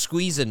just the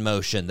squeezing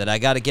motion that I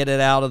got to get it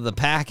out of the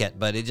packet.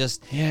 But it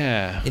just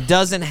it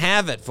doesn't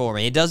have it for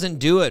me. It doesn't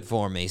do it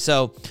for me.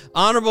 So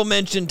honorable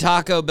mention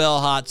Taco Bell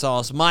hot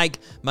sauce. Mike,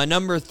 my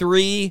number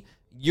 3.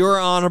 Your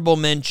honorable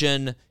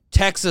mention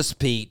Texas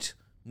Pete.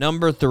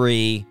 Number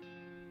 3.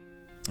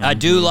 I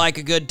do like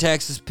a good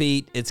Texas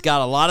Pete. It's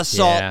got a lot of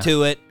salt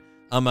to it.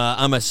 I'm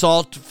a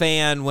salt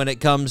fan when it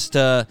comes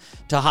to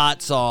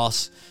hot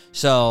sauce,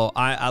 so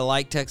I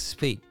like Texas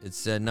Pete.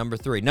 It's number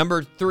 3.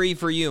 Number 3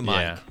 for you, Mike.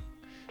 Yeah.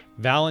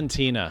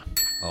 Valentina.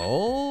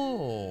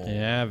 Oh.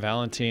 Yeah,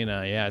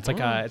 Valentina. Yeah, it's like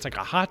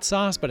a hot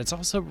sauce, but it's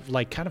also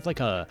kind of like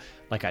a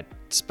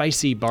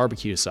spicy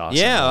barbecue sauce.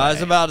 Yeah, I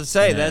was about to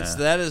say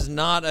that is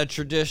not a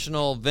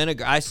traditional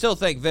vinegar. I still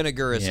think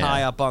vinegar is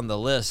high up on the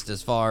list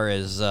as far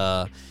as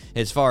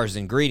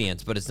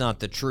ingredients, but it's not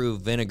the true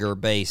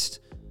vinegar-based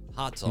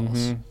hot sauce.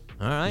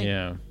 Mm-hmm. All right.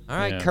 Yeah. All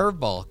right. Yeah.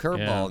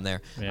 Curveball in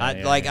there.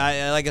 Yeah, like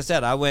I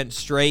said, I went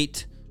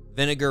straight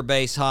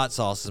vinegar-based hot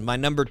sauces. My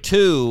number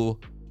 2,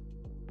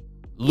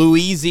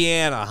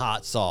 Louisiana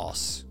hot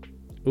sauce.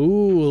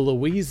 Ooh,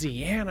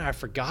 Louisiana! I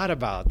forgot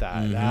about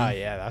that. Mm-hmm.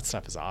 Yeah, that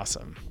stuff is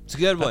awesome. It's a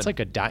good one. That's like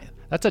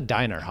that's a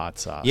diner hot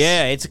sauce.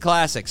 Yeah, it's a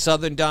classic.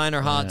 Southern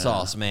Diner hot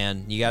sauce,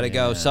 man. You got to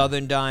go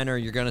Southern Diner.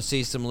 You're going to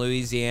see some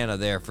Louisiana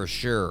there for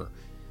sure.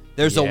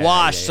 There's a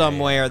wash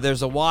somewhere.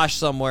 There's a wash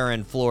somewhere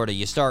in Florida.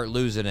 You start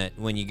losing it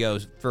when you go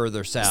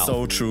further south.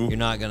 So true. You're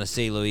not going to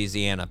see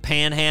Louisiana.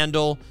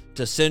 Panhandle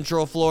to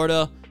Central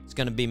Florida, it's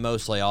going to be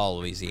mostly all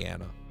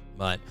Louisiana.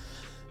 But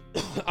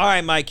all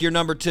right, Mike, you're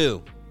number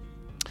 2.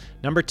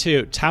 Number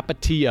 2,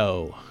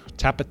 Tapatio.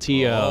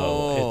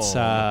 Oh. It's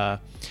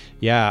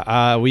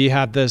we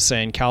had this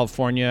in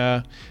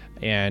California,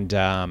 and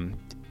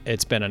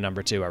it's been a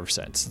number 2 ever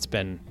since. It's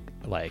been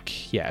we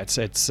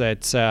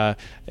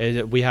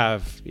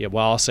have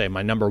I'll say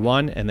my number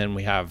 1, and then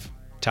we have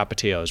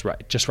Tapatio's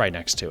right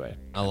next to it.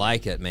 I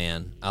like it,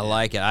 man. I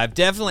like it. I've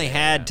definitely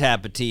had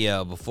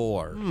Tapatio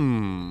before.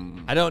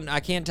 I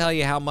can't tell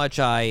you how much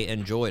I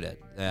enjoyed it.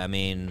 I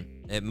mean,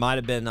 it might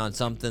have been on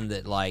something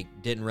that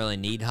didn't really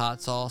need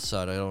hot sauce,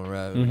 so I don't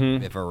know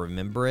if I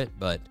remember it,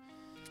 but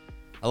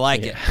I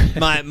like it.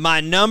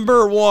 My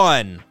number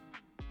 1,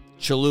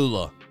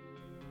 Cholula.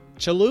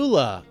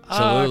 Cholula.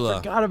 I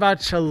forgot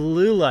about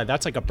Cholula.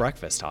 That's like a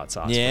breakfast hot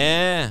sauce.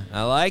 Yeah,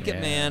 I like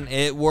it, man.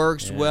 It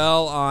works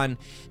well on.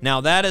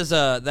 Now I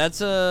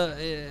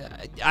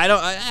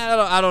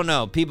don't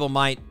know. People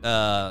might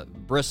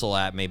bristle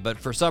at me, but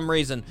for some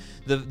reason,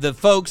 the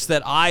folks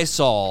that I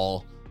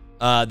saw,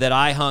 that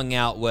I hung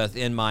out with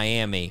in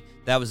Miami,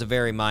 that was a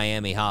very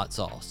Miami hot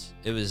sauce.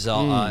 It was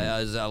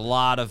a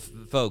lot of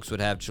folks would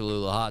have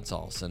Cholula hot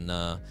sauce, and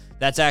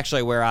that's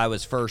actually where I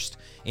was first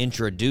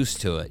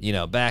introduced to it.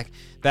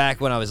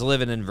 Back when I was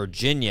living in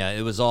Virginia,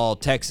 it was all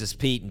Texas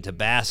Pete and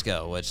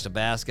Tabasco, which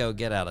Tabasco,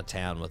 get out of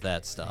town with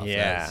that stuff.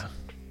 Yeah.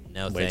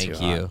 No, Way thank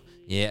too you. hot.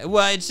 Yeah.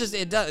 Well,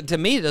 to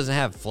me, it doesn't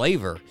have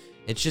flavor.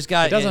 It's just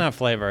got. It doesn't have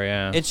flavor,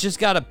 yeah. It's just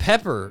got a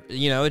pepper.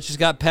 It's just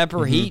got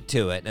pepper heat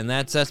to it, and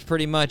that's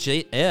pretty much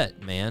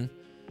it, man.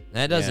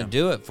 That doesn't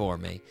do it for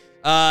me.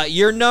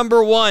 You're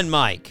number 1,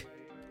 Mike.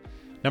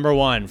 Number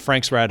 1,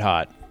 Frank's Red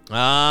Hot.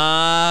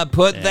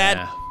 Put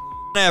that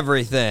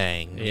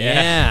everything.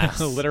 Yeah.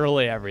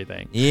 Literally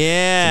everything.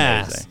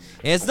 Yeah. It's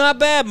It's not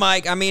bad,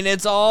 Mike. I mean,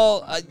 it's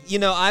all,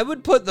 I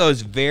would put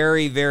those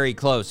very, very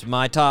close.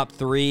 My top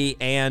 3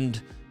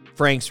 and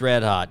Frank's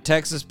Red Hot.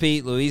 Texas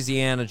Pete,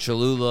 Louisiana,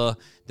 Cholula.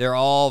 They're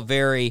all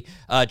very,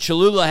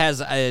 Cholula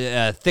has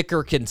a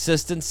thicker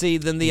consistency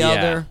than the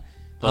other.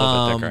 A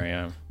little bit thicker,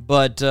 yeah.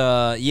 But,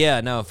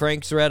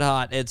 Frank's Red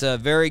Hot, it's a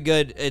very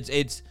good,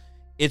 it's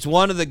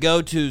one of the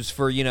go-tos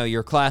for,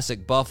 your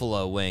classic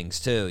buffalo wings,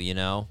 too,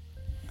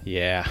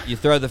 Yeah. You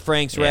throw the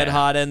Frank's Red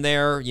Hot in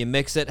there, you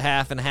mix it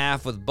half and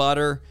half with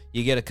butter,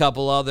 you get a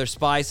couple other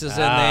spices in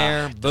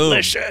there. Boom.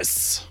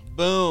 Delicious.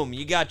 Boom.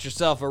 You got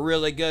yourself a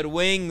really good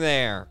wing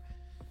there.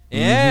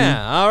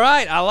 Yeah. All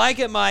right. I like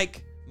it,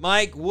 Mike.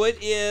 Mike, what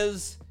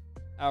is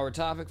our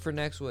topic for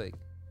next week?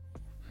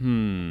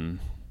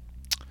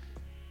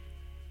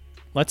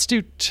 Let's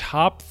do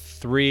top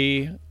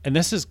 3, and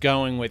this is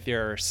going with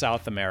your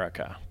South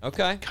America.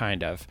 Okay.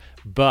 Kind of.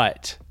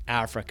 But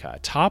Africa.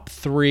 Top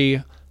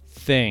 3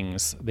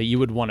 things that you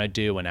would want to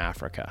do in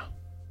Africa.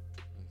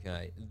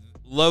 Okay.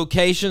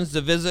 Locations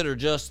to visit or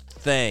just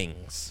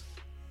things?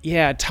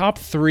 Yeah, top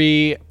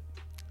 3.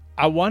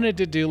 I wanted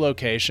to do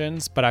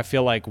locations, but I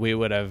feel like we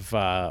would have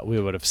had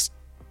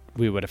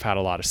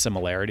a lot of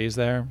similarities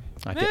there.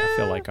 I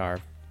feel like I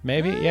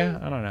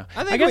don't know.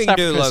 I think guess we can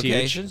do Africa's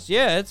locations. huge.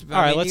 Yeah, it's All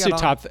right, let's do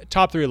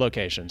top 3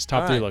 locations.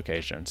 Top 3 right.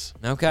 locations.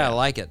 Okay, I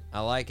like it.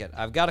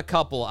 I've got a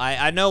couple.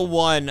 I know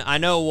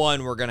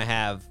one we're gonna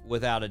have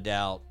without a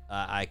doubt.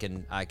 I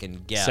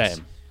can guess.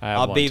 Same. I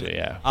have one too,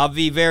 yeah. I'll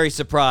be very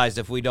surprised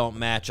if we don't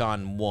match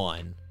on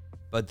one,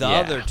 but the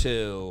other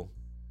two.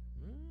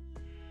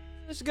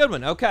 It's a good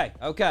one. Okay.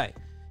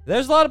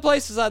 There's a lot of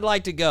places I'd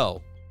like to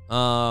go,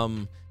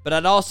 but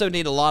I'd also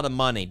need a lot of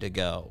money to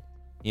go.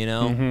 You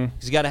know,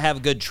 because you got to have a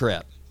good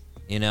trip.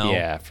 You know.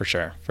 Yeah, for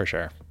sure.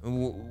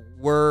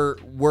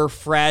 We're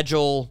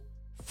fragile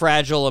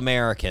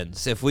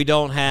Americans. If we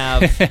don't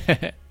have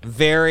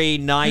very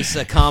nice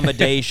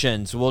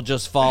accommodations, we'll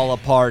just fall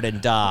apart and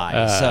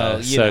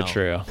die. So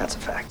true. That's a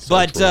fact.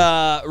 But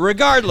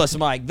regardless,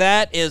 Mike,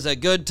 that is a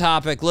good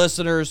topic.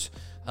 Listeners,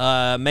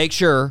 make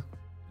sure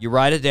you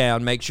write it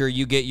down. Make sure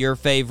you get your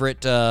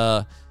favorite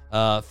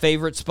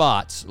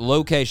spots,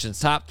 locations,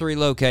 top 3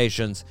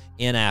 locations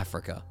in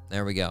Africa.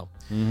 There we go.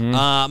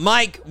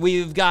 Mike,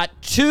 we've got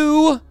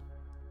 2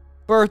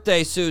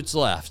 birthday suits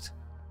left.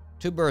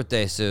 2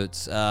 birthday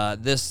suits.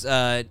 This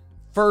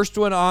first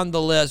one on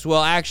the list,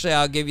 well, actually,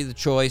 I'll give you the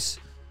choice.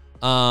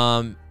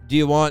 Do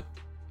you want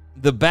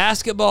the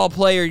basketball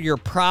player you're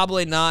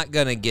probably not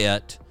going to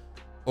get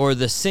or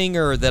the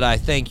singer that I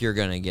think you're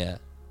going to get?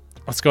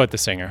 Let's go with the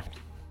singer.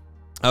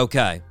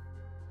 Okay.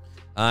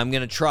 I'm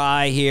going to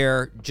try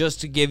here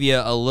just to give you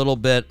a little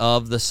bit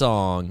of the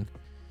song.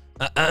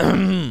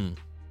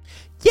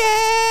 Yeah,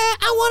 I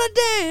want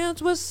to dance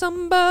with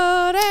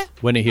somebody.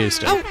 Whitney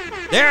Houston. Oh,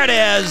 there it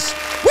is.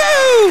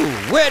 Woo!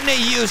 Whitney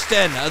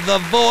Houston, The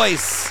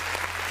Voice.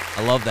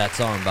 I love that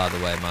song, by the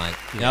way, Mike.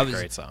 Yeah,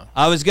 great song.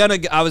 I was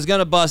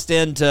gonna bust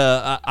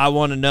into I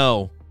Want to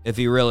Know If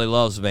He Really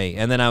Loves Me,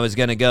 and then I was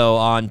gonna go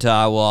on to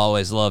I Will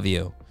Always Love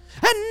You.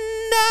 And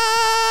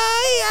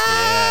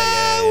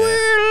I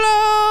will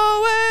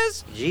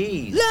always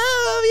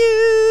love you.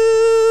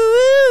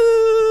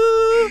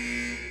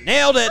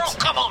 Nailed it. Oh,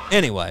 come on.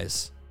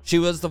 Anyways, she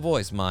was The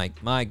Voice,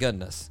 Mike. My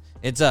goodness.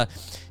 It's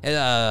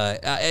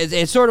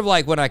sort of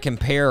like when I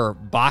compare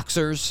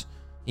boxers,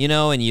 you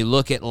know, and you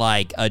look at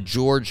like a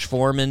George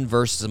Foreman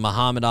versus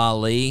Muhammad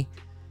Ali,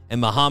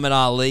 and Muhammad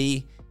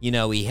Ali, you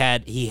know, he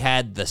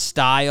had the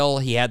style,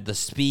 he had the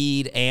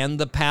speed and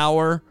the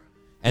power,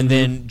 and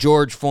then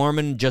George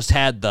Foreman just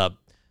had the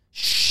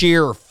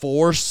sheer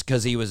force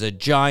because he was a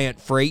giant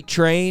freight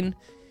train.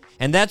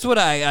 And that's what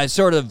I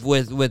sort of,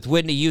 with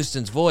Whitney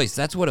Houston's voice,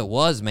 that's what it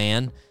was,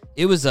 man.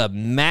 It was a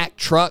Mack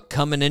truck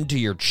coming into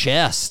your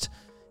chest.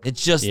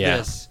 It's just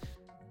this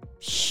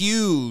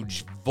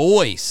huge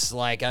voice.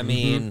 Like, I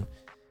mean,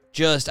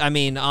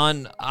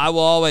 on I Will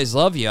Always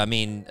Love You, I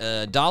mean,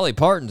 Dolly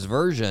Parton's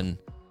version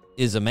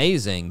is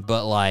amazing,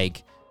 but,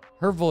 like,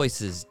 her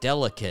voice is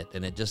delicate,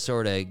 and it just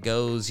sort of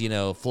goes, you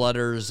know,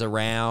 flutters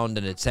around,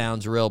 and it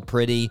sounds real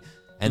pretty.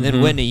 And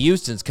then Whitney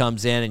Houston's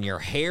comes in, and your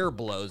hair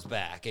blows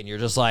back, and you're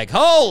just like,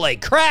 holy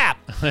crap!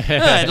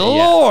 Good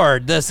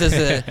Lord, this is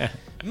a...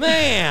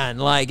 Man,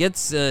 like,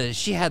 it's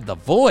she had the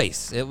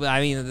voice.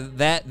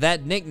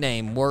 That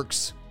nickname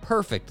works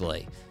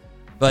perfectly.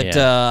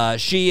 But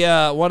she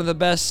one of the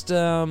best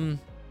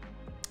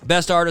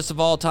artists of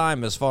all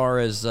time as far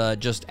as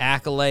just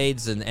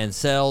accolades and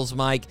sales,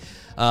 Mike.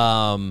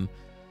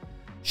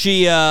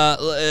 She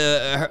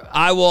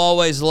I Will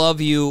Always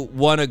Love You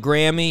won a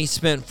Grammy,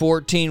 spent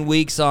 14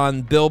 weeks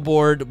on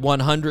Billboard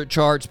 100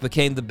 charts,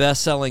 became the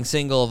best-selling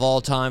single of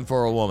all time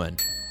for a woman.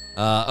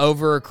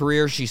 Over her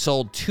career, she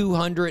sold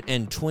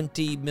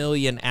 220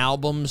 million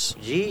albums.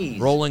 Jeez.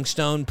 Rolling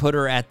Stone put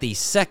her at the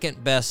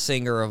second best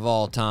singer of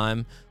all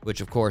time,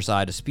 which, of course,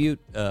 I dispute.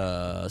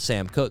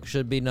 Sam Cooke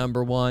should be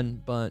number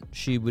 1, but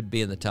she would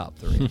be in the top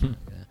 3.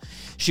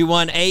 She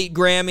won 8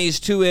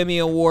 Grammys, 2 Emmy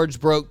Awards,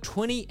 broke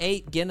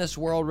 28 Guinness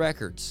World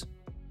Records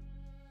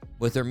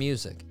with her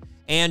music.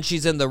 And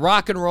she's in the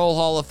Rock and Roll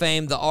Hall of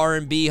Fame, the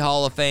R&B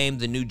Hall of Fame,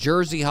 the New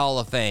Jersey Hall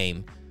of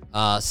Fame.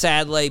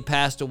 Sadly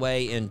passed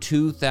away in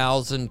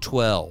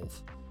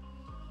 2012.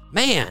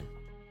 Man,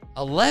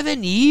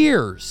 11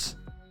 years.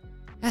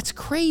 That's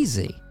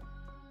crazy.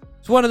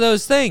 It's one of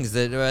those things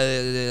that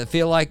I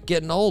feel like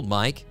getting old,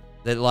 Mike.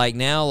 That like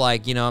now,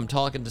 like, you know, I'm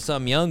talking to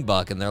some young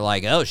buck and they're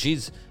like, oh,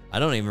 I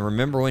don't even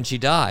remember when she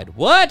died.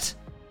 What?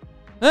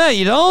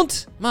 You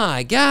don't?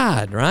 My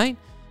God, right?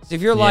 So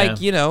if you're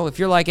like, you know, if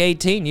you're like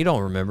 18, you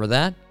don't remember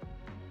that.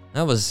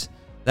 That was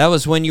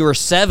when you were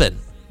 7.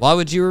 Why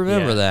would you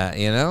remember that,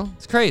 you know?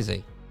 It's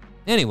crazy.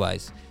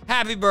 Anyways,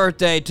 Happy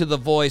birthday to the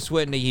voice,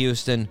 Whitney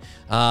Houston.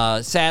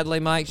 Sadly,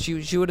 Mike, she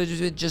would have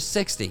just been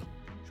 60. She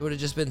would have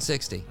just been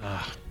 60.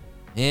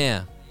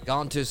 Yeah,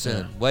 gone too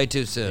soon. Yeah. Way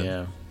too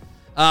soon.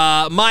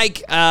 Yeah.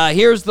 Mike,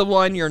 here's the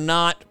one you're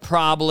not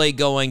probably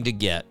going to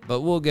get,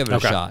 but we'll give it a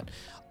shot.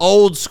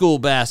 Old school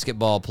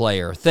basketball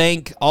player.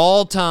 Think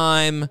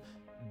all-time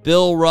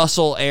Bill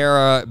Russell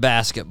era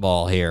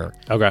basketball here.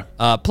 Okay.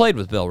 Played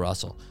with Bill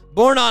Russell.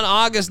 Born on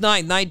August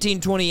 9th,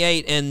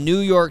 1928 in New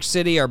York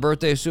City, our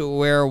birthday suit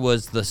wearer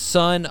was the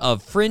son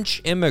of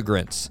French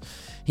immigrants.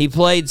 He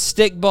played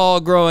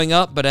stickball growing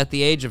up, but at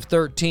the age of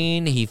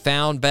 13, he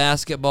found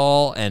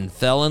basketball and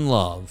fell in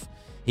love.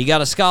 He got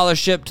a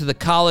scholarship to the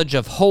College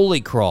of Holy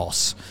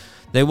Cross.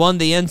 They won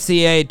the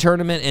NCAA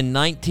tournament in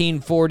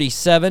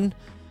 1947.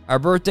 Our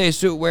birthday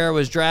suit wearer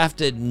was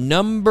drafted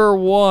number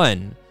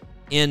 1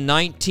 in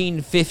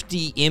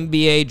 1950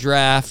 NBA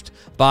draft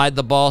by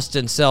the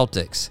Boston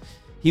Celtics.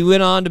 He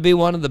went on to be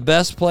one of the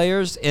best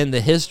players in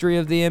the history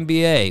of the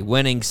NBA,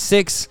 winning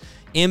 6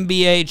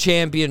 NBA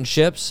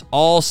championships,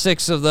 all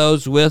 6 of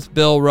those with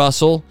Bill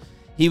Russell.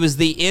 He was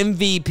the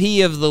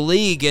MVP of the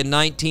league in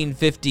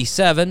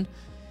 1957.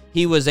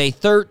 He was a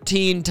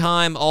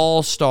 13-time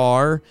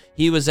All-Star.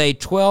 He was a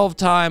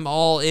 12-time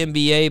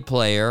All-NBA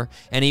player,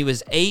 and he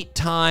was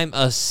 8-time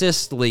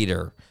assist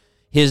leader.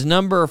 His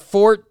number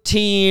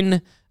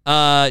 14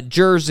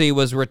 jersey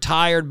was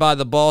retired by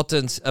the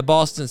Boston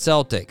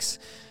Celtics.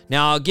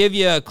 Now, I'll give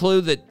you a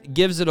clue that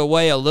gives it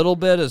away a little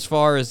bit as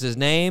far as his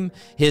name.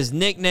 His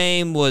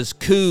nickname was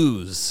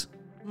Coos.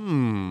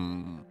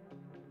 Name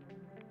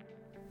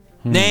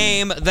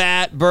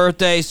that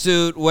birthday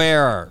suit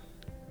wearer.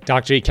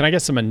 Doc G, can I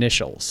get some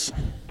initials?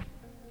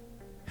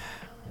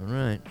 All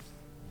right.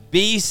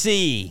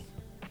 BC.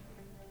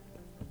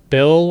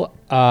 Bill,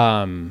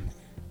 no.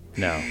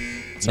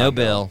 No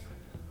Bill.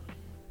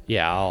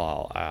 Yeah,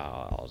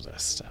 I'll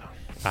just,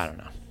 I don't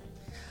know.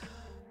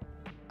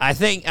 I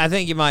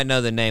think you might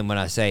know the name when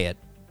I say it.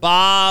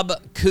 Bob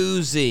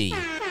Cousy.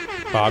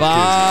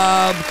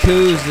 Bob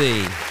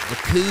Cousy. The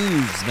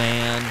Coos,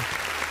 man.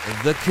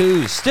 The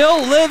Coos.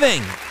 Still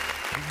living.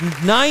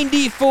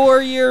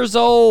 94 years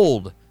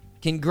old.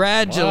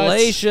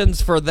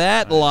 Congratulations for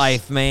that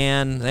life,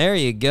 man. There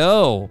you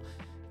go.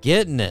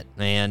 Getting it,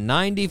 man.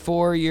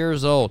 94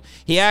 years old.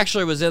 He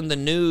actually was in the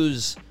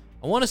news,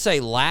 I want to say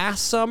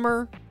last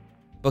summer,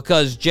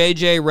 because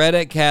J.J.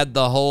 Redick had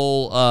the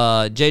whole,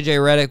 J.J.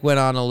 Redick went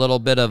on a little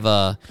bit of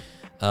a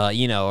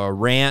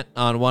rant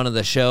on one of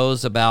the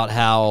shows about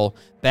how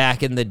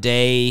back in the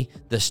day,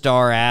 the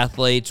star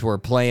athletes were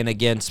playing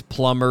against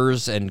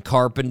plumbers and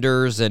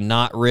carpenters and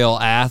not real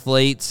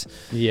athletes.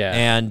 Yeah.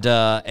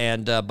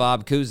 And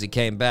Bob Cousy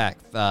came back,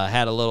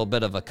 had a little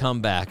bit of a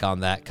comeback on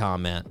that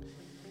comment.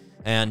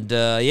 And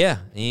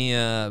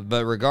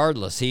but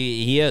regardless,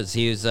 he was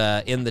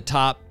in the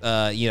top.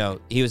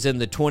 He was in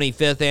the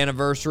 25th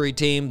anniversary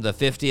team, the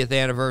 50th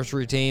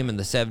anniversary team, and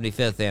the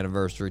 75th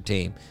anniversary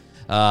team.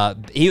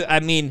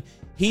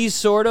 He's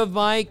sort of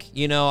Mike.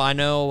 I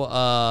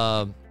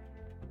know.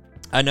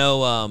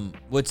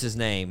 What's his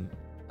name?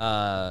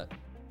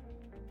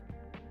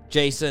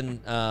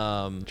 Jason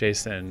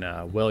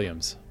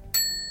Williams.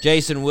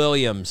 Jason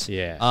Williams.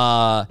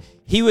 Yeah.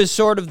 He was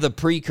sort of the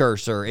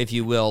precursor, if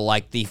you will,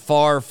 like the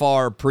far,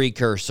 far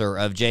precursor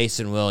of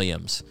Jason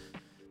Williams.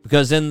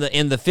 Because in the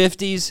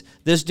 50s,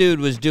 this dude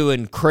was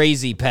doing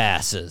crazy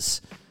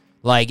passes.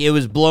 Like, it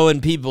was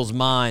blowing people's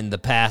mind, the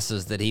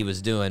passes that he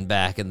was doing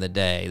back in the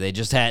day. They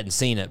just hadn't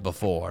seen it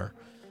before.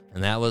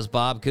 And that was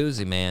Bob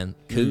Cousy, man.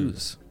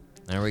 Coos.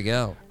 There we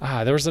go.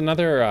 There was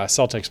another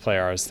Celtics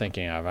player I was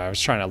thinking of. I was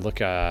trying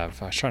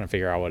to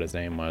figure out what his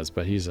name was,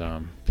 but he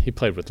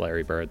played with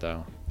Larry Bird,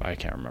 though. I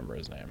can't remember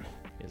his name.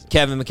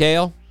 Kevin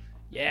McHale?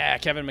 Yeah,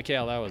 Kevin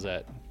McHale, that was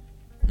it.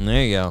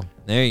 There you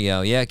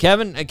go. Yeah,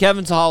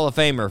 Kevin's a Hall of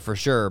Famer for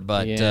sure,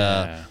 but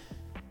yeah.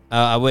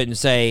 I wouldn't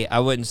say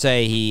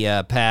he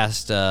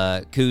passed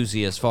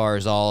Cousy as far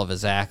as all of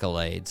his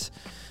accolades.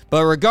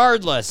 But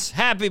regardless,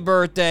 happy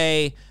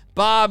birthday,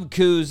 Bob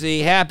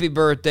Cousy. Happy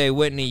birthday,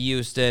 Whitney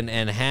Houston,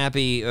 and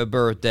happy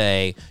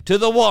birthday to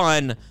the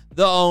one,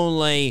 the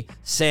only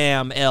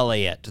Sam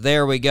Elliott.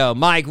 There we go.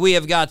 Mike, we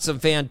have got some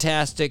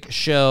fantastic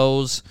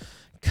shows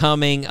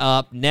coming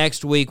up.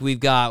 Next week, we've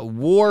got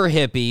War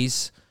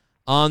Hippies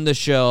on the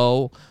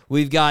show.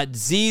 We've got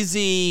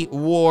ZZ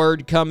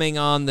Ward coming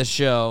on the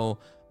show.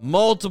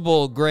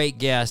 Multiple great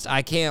guests.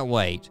 I can't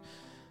wait.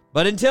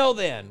 But until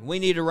then, we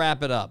need to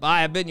wrap it up.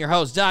 I have been your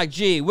host, Doc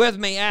G. With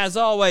me, as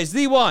always,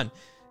 the one,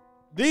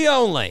 the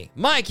only,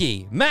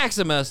 Mikey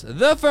Maximus,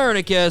 the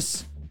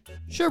Furnicus,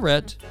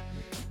 Charette.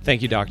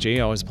 Thank you, Doc G.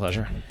 Always a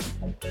pleasure.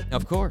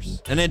 Of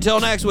course. And until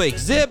next week,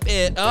 zip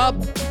it up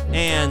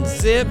and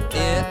zip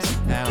it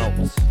out.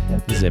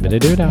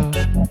 Zippity-doo-dah.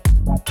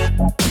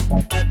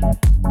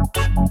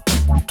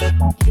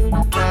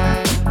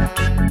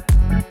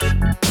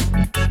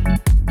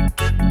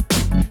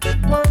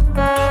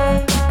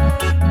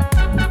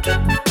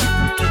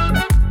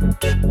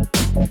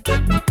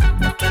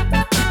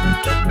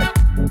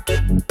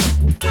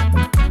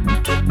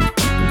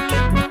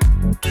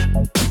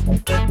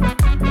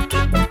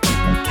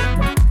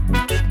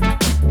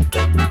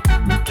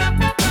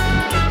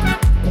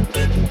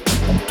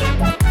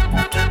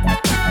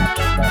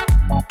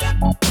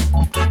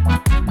 Show.